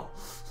all.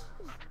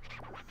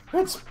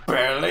 It's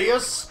barely a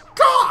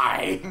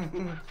sky.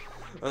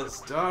 A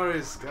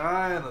starry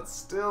sky, and it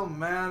still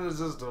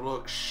manages to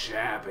look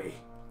shabby.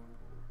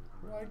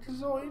 Like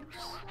Zoids.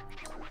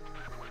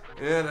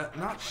 Yeah,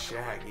 not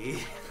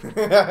shaggy.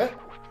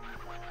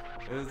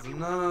 It's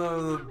none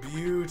of the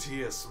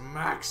beauteous,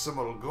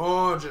 maximal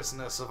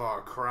gorgeousness of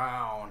our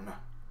crown.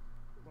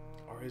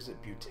 Or is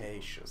it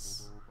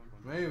butaceous?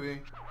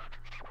 Maybe.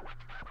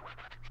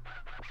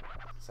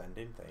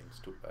 Sending things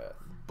to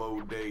Earth.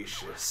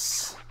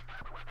 Bodacious.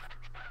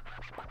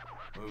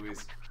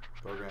 Movies,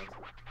 programs,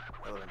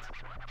 elements,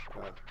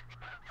 God,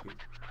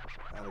 sheep,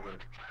 alligator.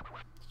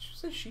 Did you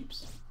say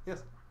sheeps?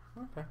 Yes.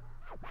 Okay.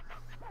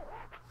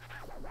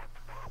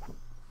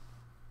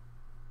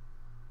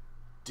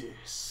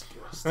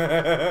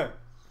 Disgusting.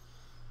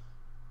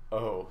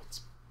 Oh,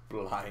 it's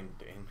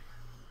blinding.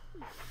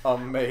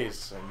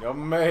 Amazing,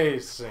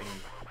 amazing.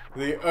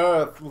 The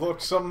Earth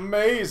looks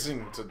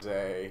amazing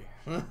today.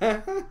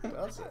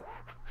 Does it?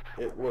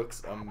 It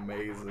looks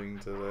amazing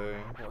today.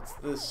 What's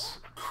this?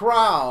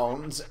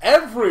 Crowns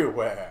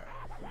everywhere.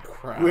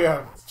 Crown. We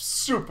are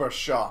super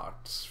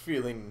shocked,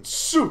 feeling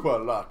super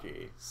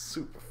lucky,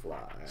 Super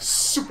fly.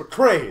 super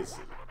crazy.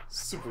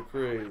 Super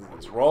crazy.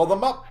 Let's roll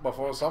them up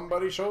before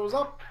somebody shows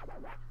up.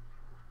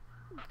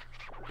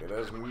 Get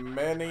as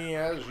many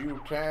as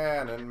you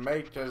can and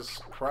make as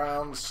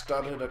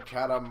crown-studded a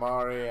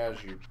Katamari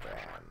as you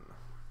can.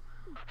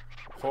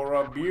 For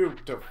a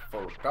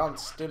beautiful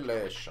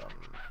constellation.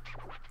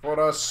 For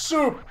a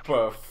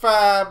super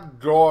fab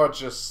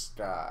gorgeous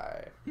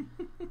sky.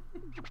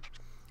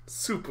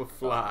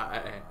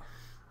 Superfly.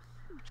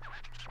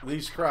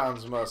 These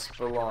crowns must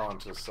belong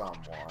to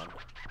someone.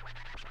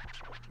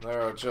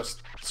 There are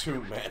just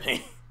too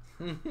many.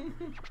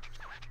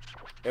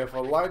 If a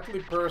likely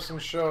person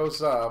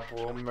shows up,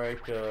 we'll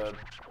make a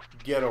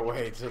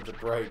getaway to the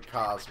great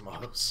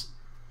cosmos.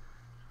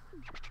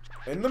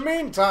 In the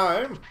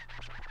meantime,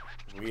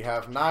 we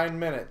have 9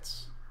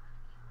 minutes.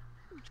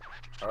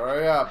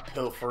 Hurry up,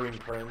 pilfering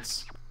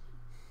prince.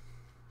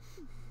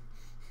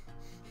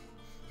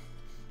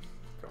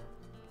 Go.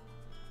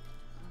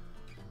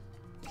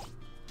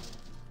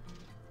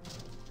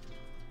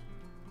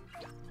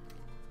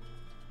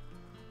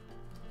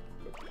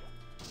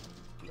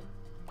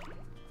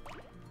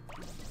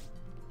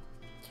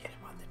 Get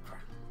him on the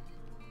ground.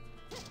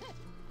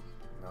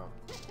 No.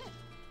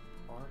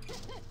 Or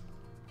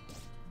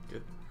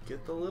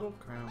Get the little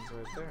crowns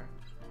right there.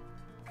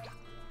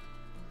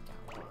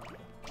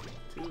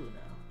 2 now.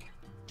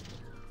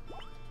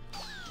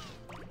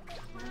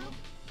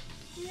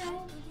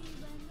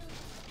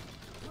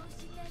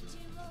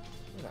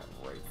 you're not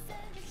right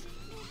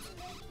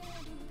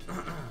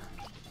there.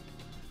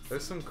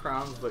 There's some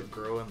crowns that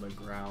grow in the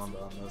ground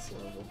on this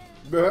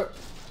level.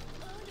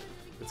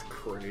 It's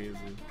crazy.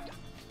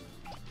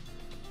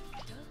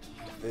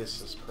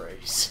 This is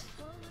crazy.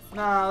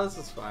 Nah, this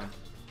is fine.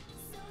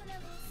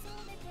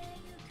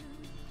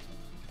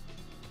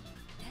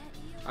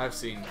 I've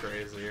seen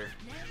crazier.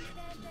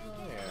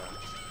 Yeah.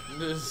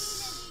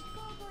 This.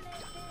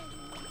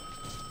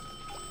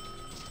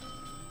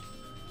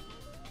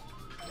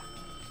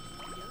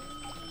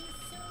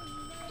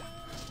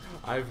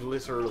 I've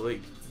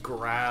literally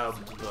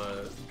grabbed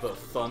the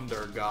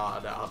thunder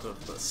god out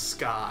of the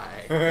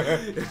sky.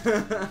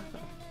 Yeah,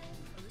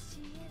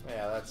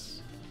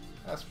 that's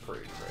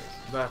pretty crazy.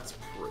 That's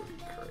pretty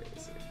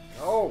crazy.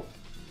 Oh!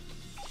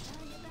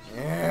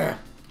 Yeah!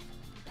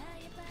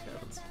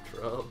 Having some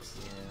troubles.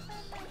 Yes.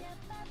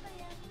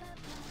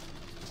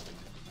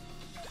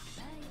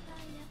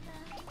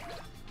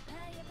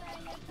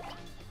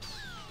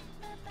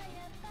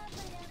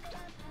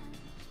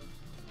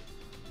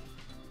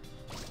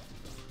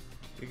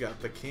 You got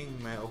the king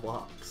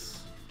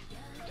mailbox.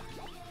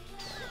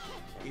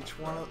 Each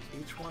one of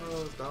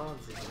those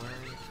dogs is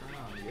wearing a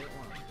crown. Get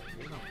one.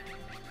 Get him.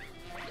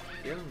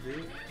 Get him,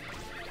 dude.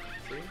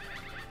 See?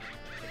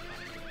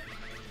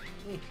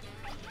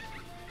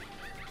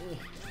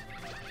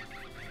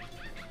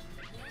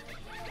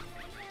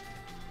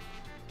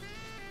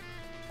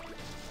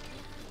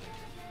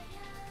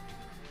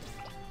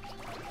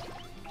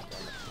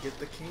 Get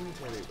the king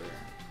teddy bear.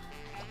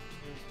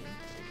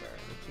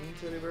 The king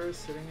teddy bear is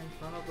sitting in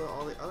front of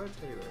all the other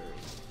teddy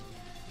bears.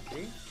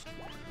 See?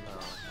 No,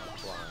 I'm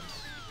blind.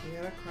 He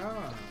had a crown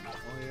on him. Oh,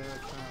 he had a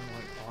crown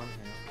like on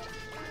him.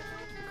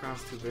 The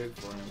crown's too big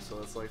for him, so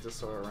it's like just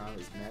sort of around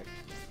his neck.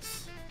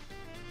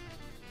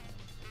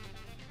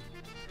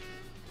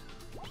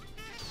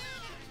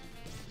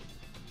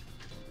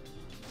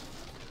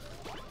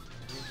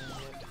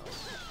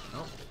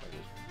 Nope.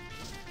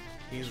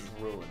 He's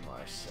ruined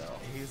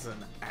myself. He's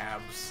an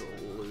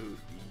absolute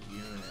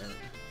unit.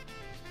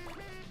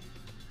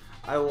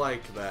 I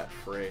like that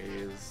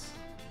phrase.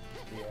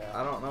 Yeah.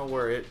 I don't know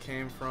where it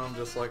came from,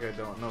 just like I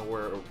don't know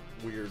where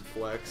Weird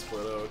Flex,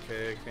 but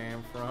okay, it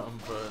came from,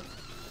 but...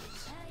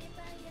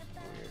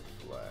 Weird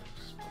flex.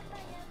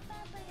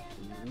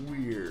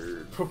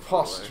 Weird.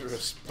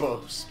 Preposterous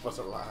boast, but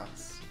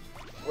alas.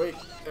 Wait,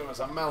 it was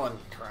a melon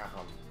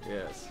crown.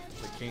 Yes,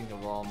 the king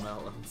of all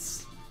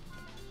melons.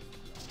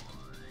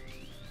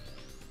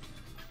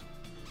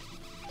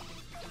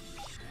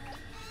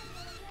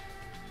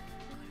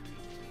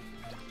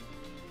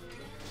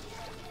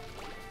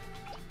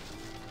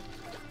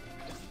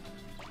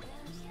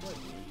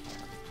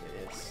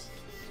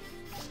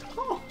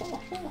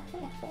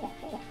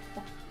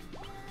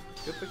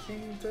 Get the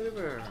king teddy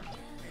bear.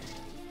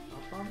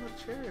 Up on the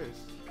chairs.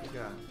 You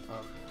got.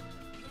 Oh.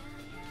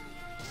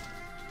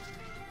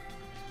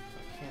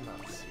 I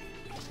cannot see.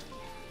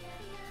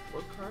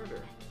 Look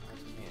harder. I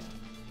can't.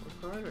 Look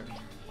harder.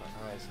 My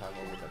eyes have a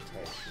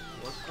limitation.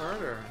 Look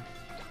harder.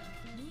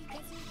 My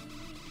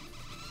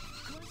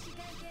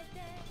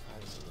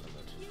eyes are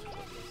limited to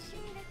what they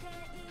see.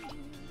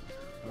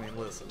 I mean,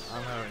 listen,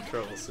 I'm having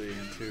trouble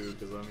seeing too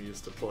because I'm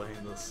used to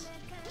playing this.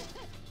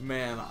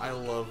 Man, I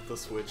love the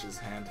Switch's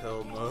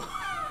handheld mode.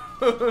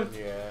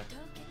 Yeah.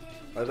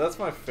 That's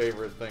my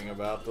favorite thing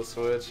about the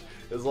Switch.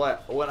 Is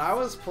like when I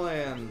was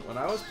playing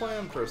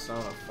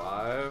Persona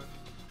 5,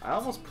 I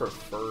almost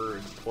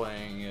preferred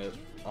playing it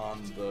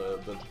on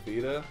the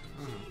Vita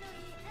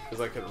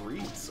because I could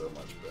read so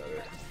much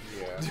better.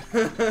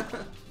 Yeah.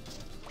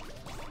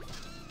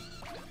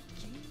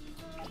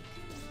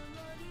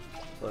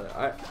 But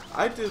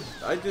I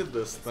did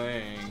this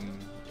thing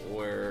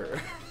where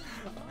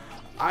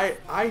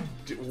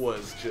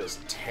was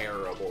just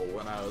terrible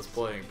when I was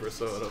playing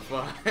Persona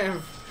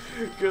 5.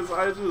 Because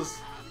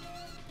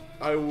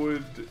I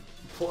would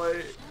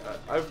play,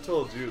 I've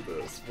told you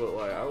this, but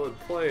like, I would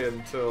play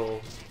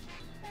until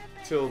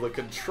the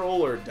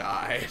controller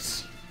died.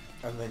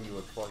 And then you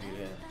would plug it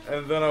in.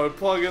 And then I would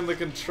plug in the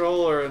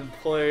controller and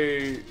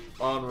play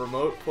on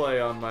remote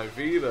play on my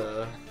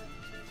Vita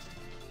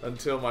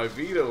until my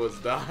Vita was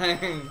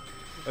dying.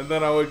 And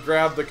then I would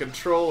grab the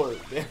controller.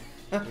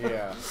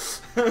 Yeah.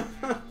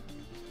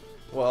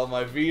 While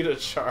my Vita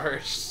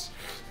charged.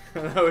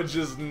 And I would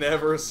just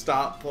never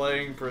stop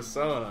playing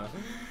Persona.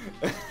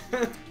 Can't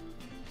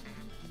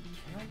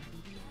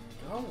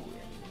go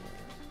anywhere.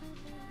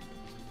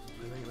 I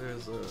think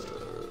there's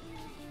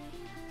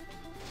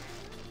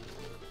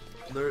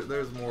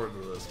there's more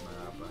to this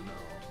map, I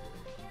know.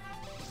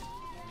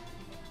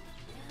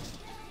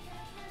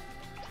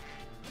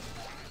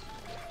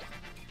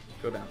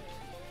 Go down.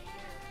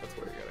 That's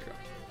where you gotta go.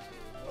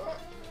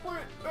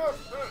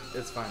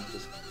 It's fine,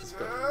 just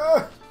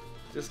go.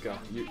 Just go.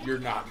 You're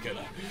not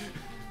gonna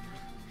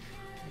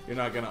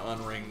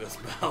unring this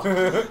bell.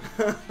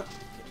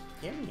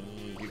 Give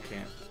me. You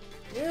can't.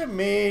 Give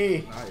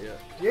me. Not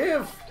yet.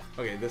 Give.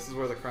 Okay, this is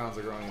where the crowns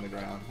are growing in the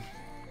ground.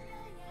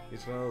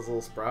 Each one of those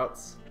little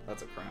sprouts,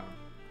 that's a crown.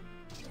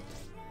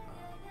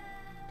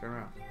 Turn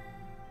around.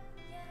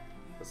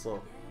 Go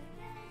slow.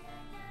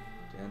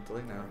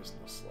 Gently now. There's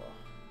no slow.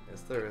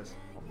 Yes, there is.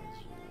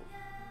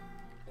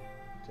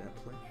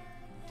 Gently.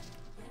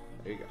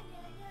 There you go.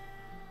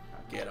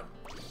 Now get him.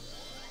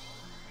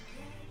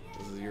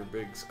 This is your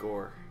big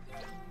score.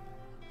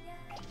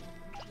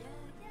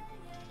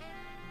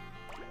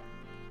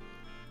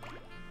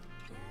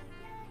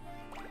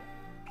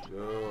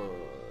 Good.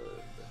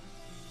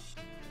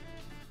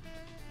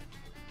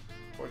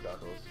 Poor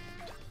doggos.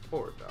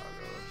 Poor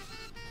doggos.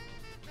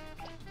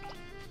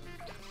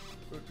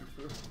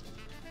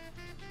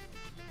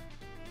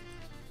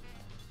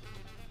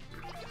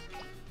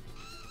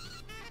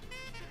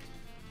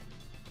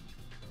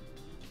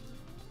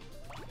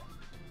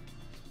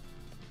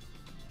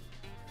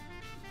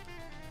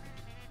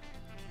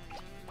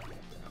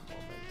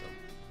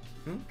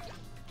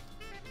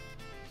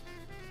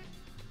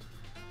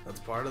 That's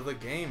part of the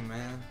game,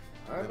 man.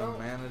 You gotta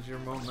manage your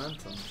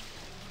momentum.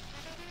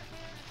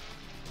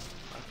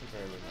 I can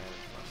barely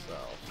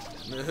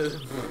manage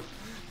myself.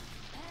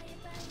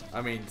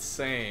 I mean,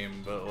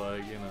 same, but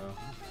like, you know,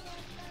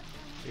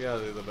 you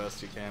gotta do the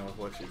best you can with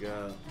what you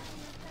got.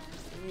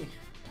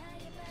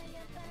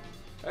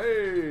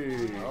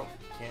 Hey! Oh,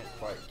 can't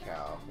quite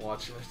cow.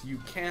 Watch it. You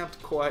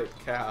can't quite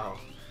cow.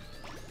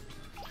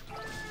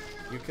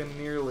 You can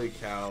nearly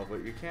cow,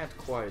 but you can't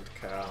quite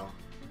cow.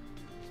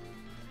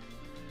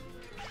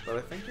 But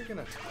I think you're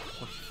gonna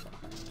totally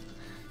fine.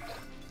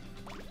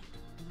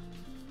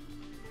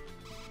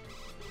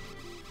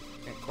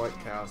 Can't quite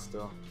cow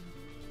still.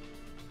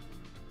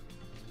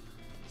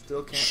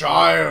 Still can't.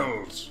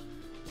 Child!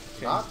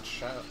 Not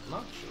children.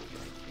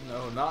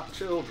 No, not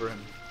children.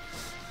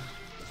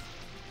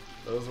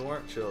 Those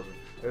weren't children.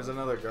 There's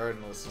another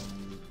garden with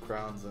some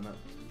crowns in it.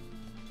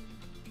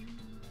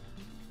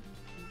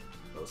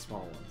 Those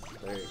small ones.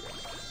 There you go.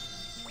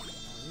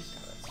 These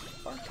got a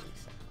sparkly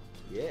sound.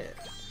 Yeah.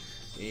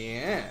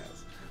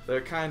 Yes.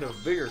 They're kind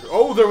of bigger.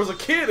 Oh, there was a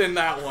kid in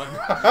that one.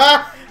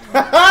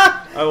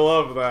 I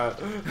love that.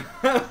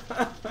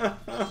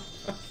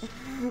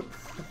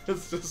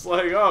 It's just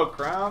like, oh,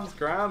 crowns.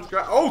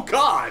 Oh,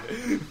 God!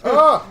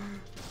 Oh!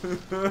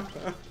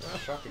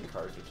 Shopping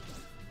carted.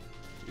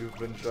 You've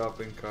been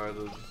shopping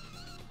carted.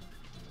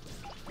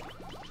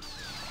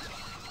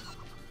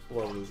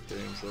 Love this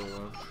game so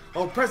much.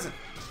 Oh, present!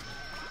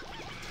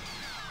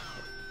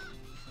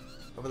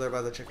 Over there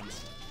by the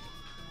chickens.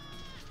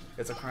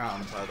 It's a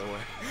crown, by the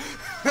way.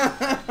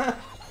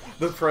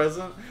 The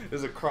present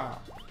is a crown.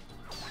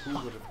 Who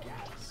would have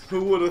guessed?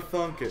 Who would have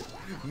thunk it?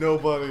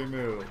 Nobody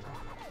knew.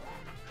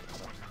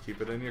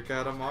 Keep it in your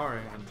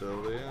Katamari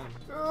until the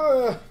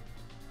end.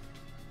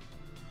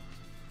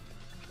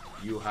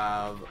 You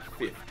have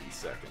 50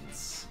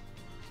 seconds.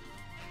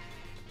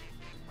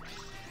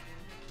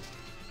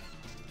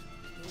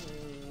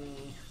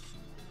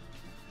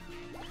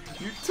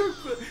 You took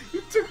the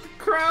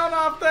crown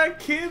off that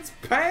kid's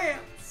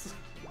pants.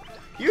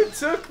 You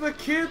took the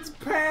kid's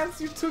pants.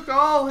 You took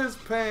all his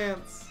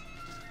pants.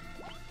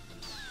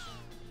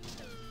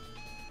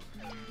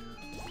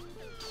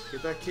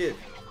 Get that kid.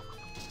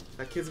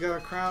 That kid's got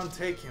a crown.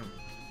 Take him.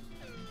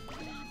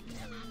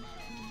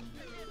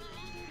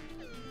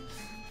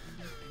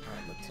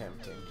 I'm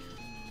attempting.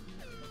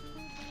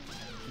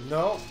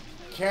 No,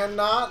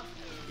 cannot.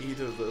 Eat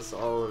of this,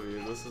 all of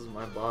you. This is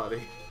my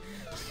body.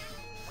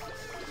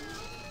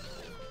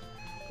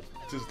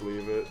 Just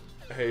leave it.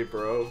 Hey,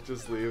 bro,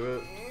 just leave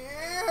it.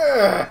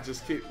 Yeah.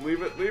 Just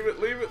leave it.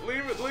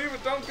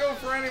 Don't go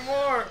for any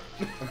more.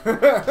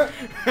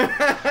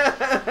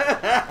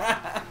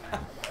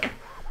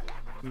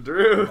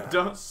 Drew,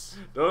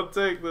 don't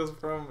take this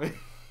from me.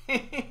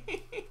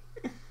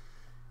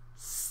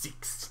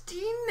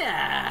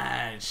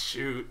 69.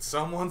 Shoot,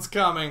 someone's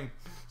coming.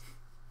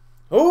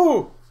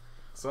 Ooh!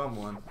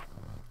 Someone.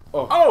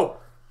 Oh. Oh!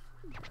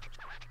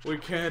 We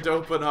can't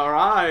open our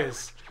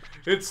eyes.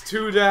 It's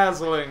too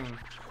dazzling.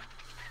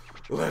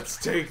 Let's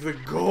take the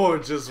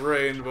gorgeous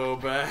rainbow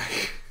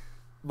back.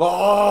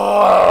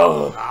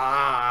 Oh!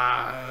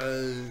 Ah.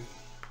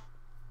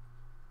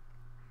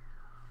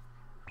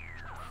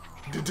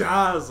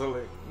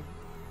 Dazzling.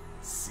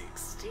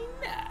 69.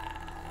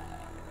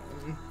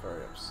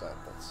 Very upset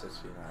that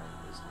 69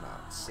 is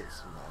not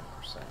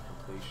 69%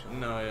 completion.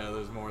 No, yeah,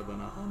 there's more than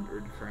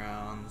 100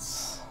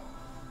 crowns.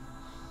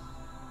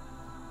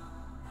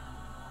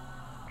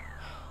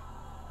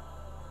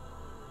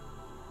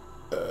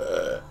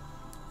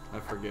 I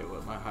forget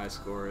what my high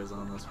score is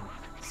on this one.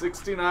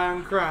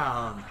 69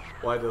 crown.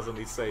 Why doesn't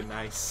he say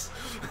nice?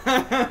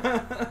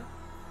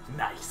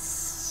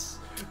 Nice.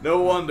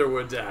 No wonder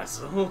we're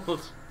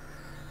dazzled.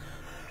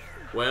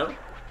 Well,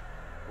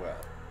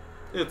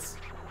 it's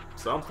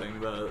something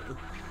that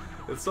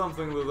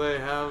they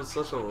have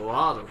such a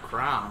lot of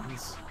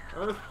crowns.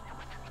 Earth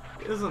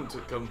isn't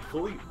a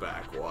complete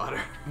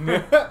backwater.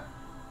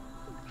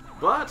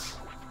 But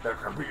there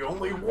can be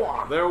only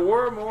one. There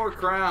were more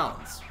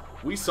crowns.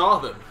 We saw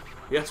them.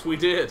 Yes, we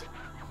did.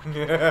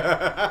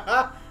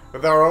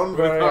 With our own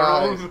very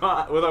eyes.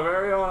 With our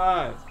very own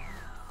eyes.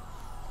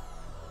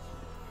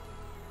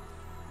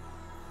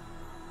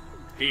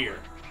 Here.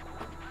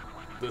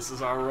 This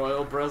is our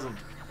royal present.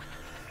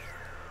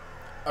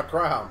 A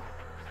crown.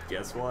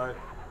 Guess what?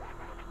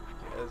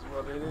 Guess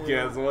what it is.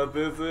 Guess what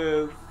this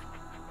is?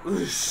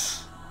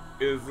 This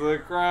is a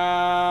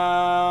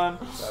crown.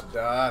 It's a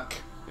duck.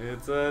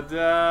 It's a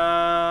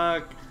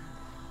duck.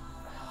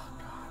 Oh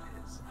god,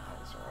 his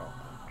eyes are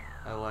open.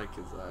 I like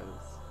his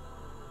eyes.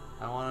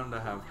 I want him to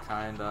have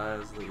kind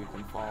eyes that you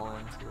can fall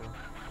into.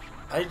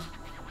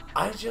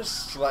 I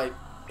just like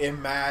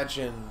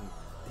imagine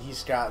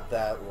he's got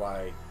that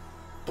like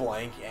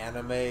blank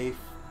anime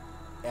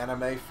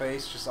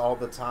face just all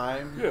the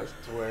time. Yes.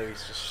 To where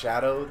he's just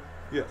shadowed.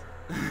 Yes.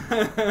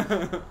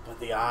 But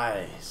the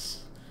eyes.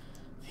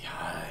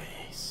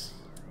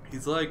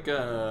 He's like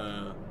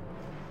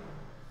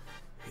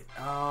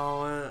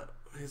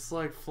he's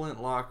like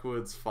Flint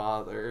Lockwood's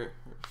father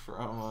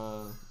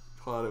from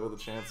Cloudy with a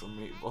Chance of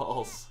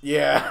Meatballs.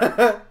 Yeah.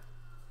 I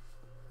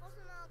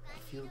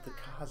feel the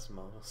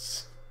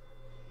cosmos.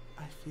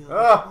 I feel the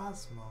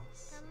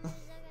cosmos.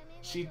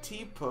 She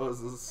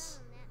T-poses.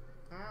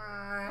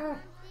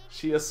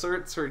 She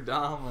asserts her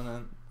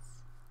dominance.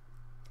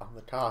 On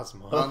the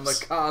cosmos. On the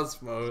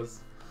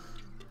cosmos.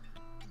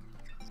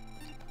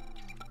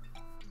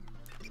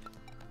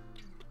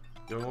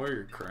 You wanna wear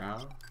your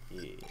crown?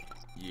 Yeah.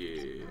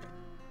 Yeah.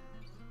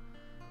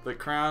 The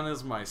crown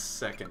is my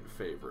second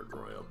favorite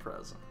royal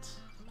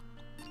present.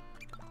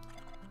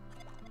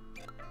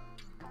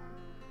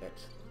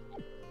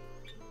 Excellent.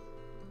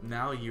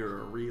 Now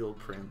you're a real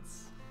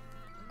prince.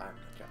 I'm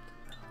the captain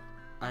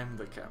now. I'm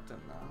the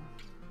captain now.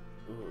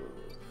 Ooh.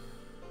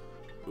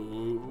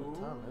 Ooh. What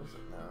time is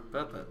it now?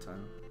 About that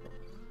time.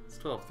 It's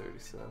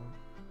 12:37.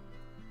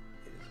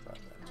 It is about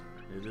that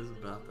time. It is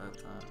about that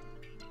time.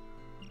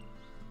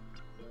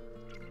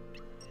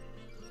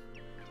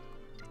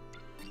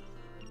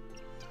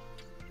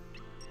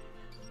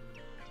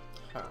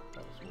 Huh,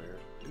 that was weird.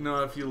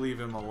 No, if you leave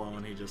him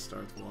alone, he just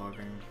starts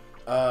walking.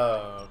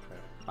 Oh, okay.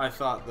 I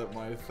thought that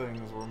my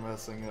things were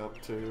messing up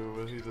too,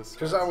 but he just...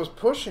 Because I was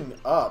pushing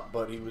up,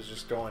 but he was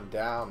just going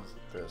down.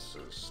 This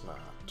is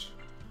not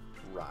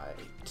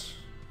right.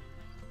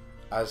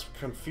 As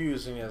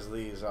confusing as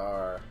these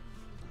are,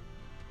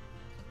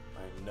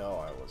 I know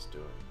I was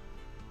doing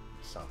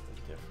something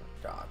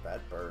different. God,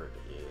 that bird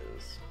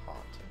is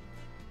haunting.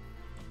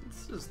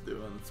 It's just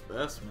doing its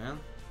best, man.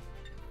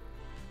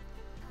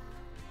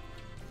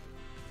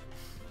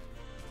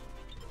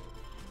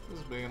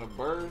 Just being a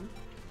bird.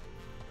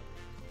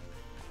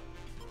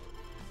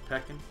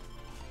 Pecking.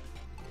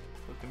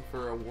 Looking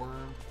for a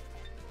worm.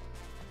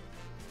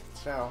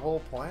 It's got a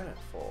whole planet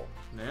full.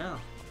 Yeah.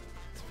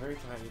 It's a very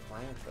tiny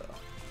planet, though.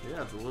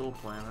 Yeah, it's a little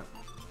planet.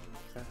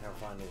 It's not gonna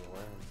find any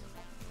worms.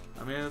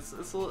 I mean, it's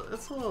a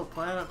little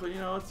planet, but you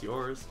know, it's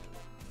yours.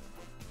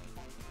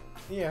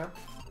 Yeah.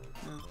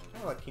 Yeah.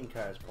 I like King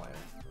Kai's planet.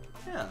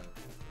 Yeah.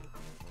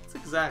 It's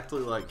exactly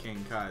like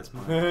King Kai's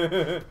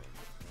planet,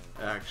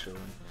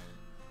 actually.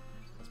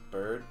 This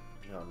bird,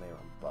 you know, name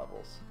him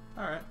Bubbles.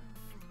 Alright.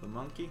 The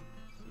monkey?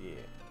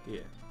 Yeah.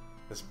 Yeah.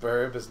 This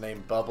bird is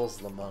named Bubbles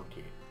the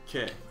monkey.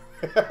 Okay.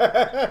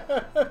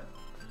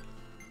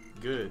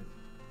 Good.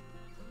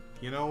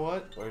 You know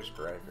what? Where's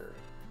Gregor?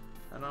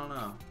 I don't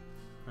know.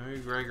 Maybe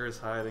Gregor's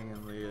hiding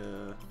in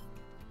the,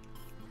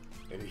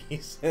 Maybe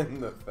he's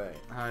in the thing.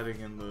 hiding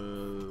in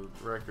the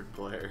record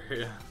player,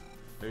 yeah.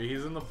 Maybe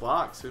he's in the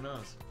box, who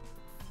knows?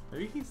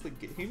 Maybe he's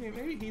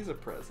maybe he's a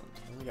present.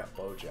 And we got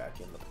Bojack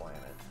in the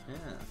planet. Yeah.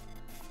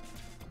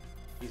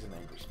 He's an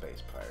angry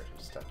space pirate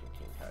who's stuck in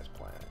King Kai's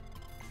planet.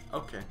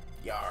 Okay.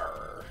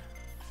 Yarr.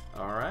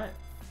 Alright.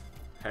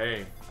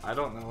 Hey, I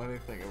don't know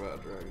anything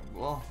about Dragon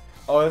Ball.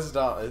 Oh, it's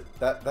dumb.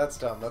 That's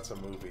dumb. That's a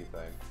movie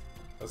thing.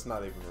 That's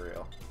not even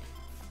real.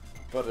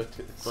 But it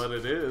is. But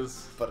it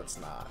is. But it's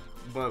not.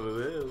 But it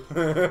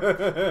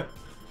is.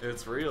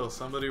 It's real.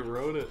 Somebody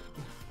wrote it.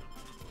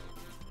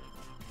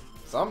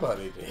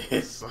 Somebody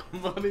did.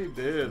 Somebody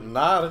did.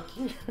 Not a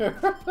kid.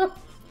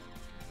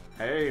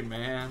 Hey,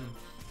 man.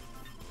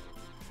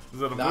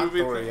 Is it a Not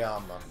movie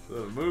Toriyama. thing?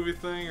 Is it a movie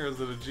thing or is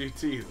it a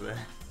GT thing?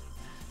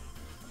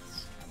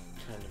 It's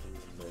kind of in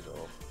the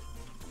middle.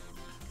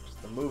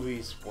 The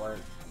movies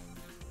weren't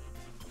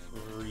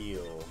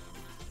real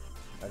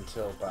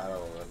until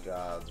Battle of the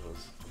Gods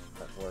was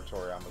where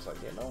Toriyama's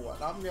like, you know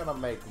what, I'm gonna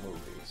make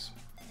movies.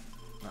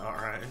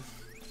 Alright.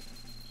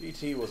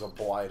 GT was a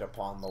blight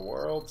upon the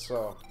world,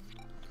 so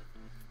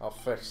I'll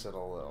fix it a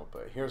little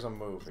bit. Here's a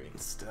movie.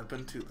 Step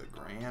into the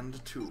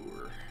grand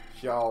tour.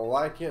 If y'all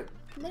like it,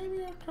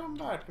 maybe I'll come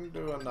back and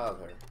do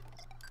another.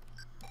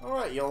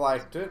 Alright, you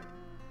liked it.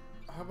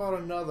 How about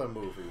another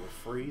movie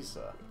with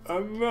Frieza?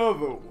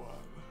 Another one.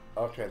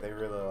 Okay, they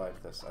really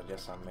like this. I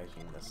guess I'm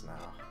making this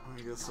now.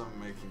 I guess I'm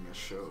making a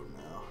show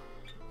now.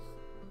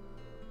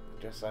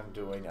 I guess I'm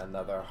doing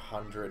another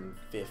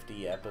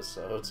 150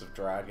 episodes of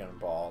Dragon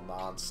Ball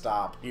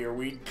non-stop. Here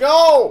we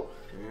go!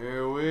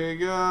 Here we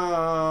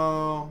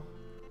go.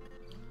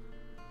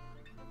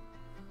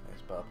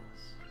 There's Bubbles.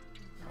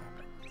 Hi,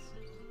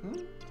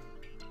 Bubbles.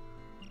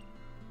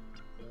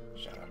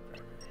 Shut up,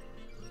 Gregory.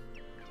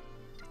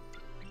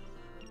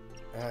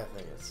 I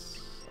think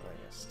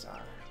it's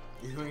time.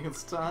 You think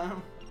it's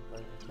time? I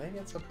think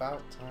it's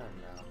about time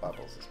now.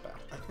 Bubbles is back.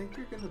 I think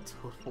you're gonna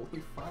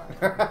totally fine.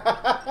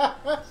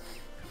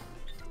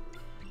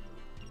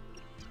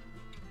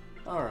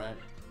 Alright.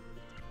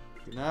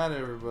 Good night,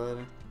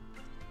 everybody.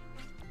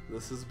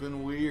 This has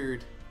been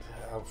weird.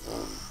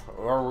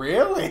 Oh,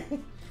 really?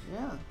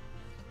 Yeah.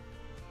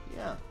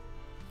 Yeah.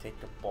 Take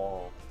a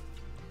ball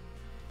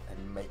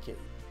and make it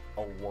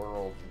a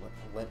world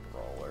lint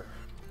roller.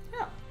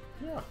 Yeah.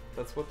 Yeah.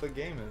 That's what the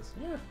game is.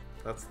 Yeah.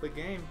 That's the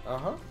game.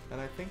 Uh-huh.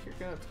 And I think you're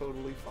gonna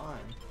totally fine.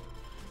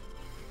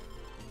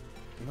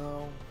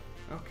 No.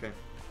 Okay.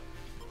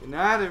 Good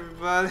night,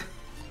 everybody.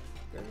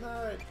 Good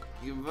night.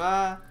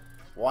 Goodbye.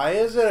 Why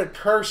is it a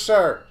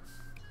cursor?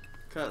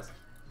 Cause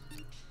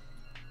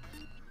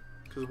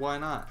why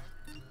not?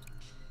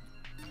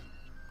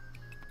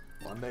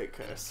 One day,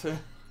 cursor.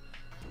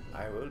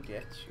 I will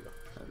get you.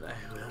 And I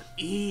will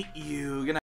eat you. Good night.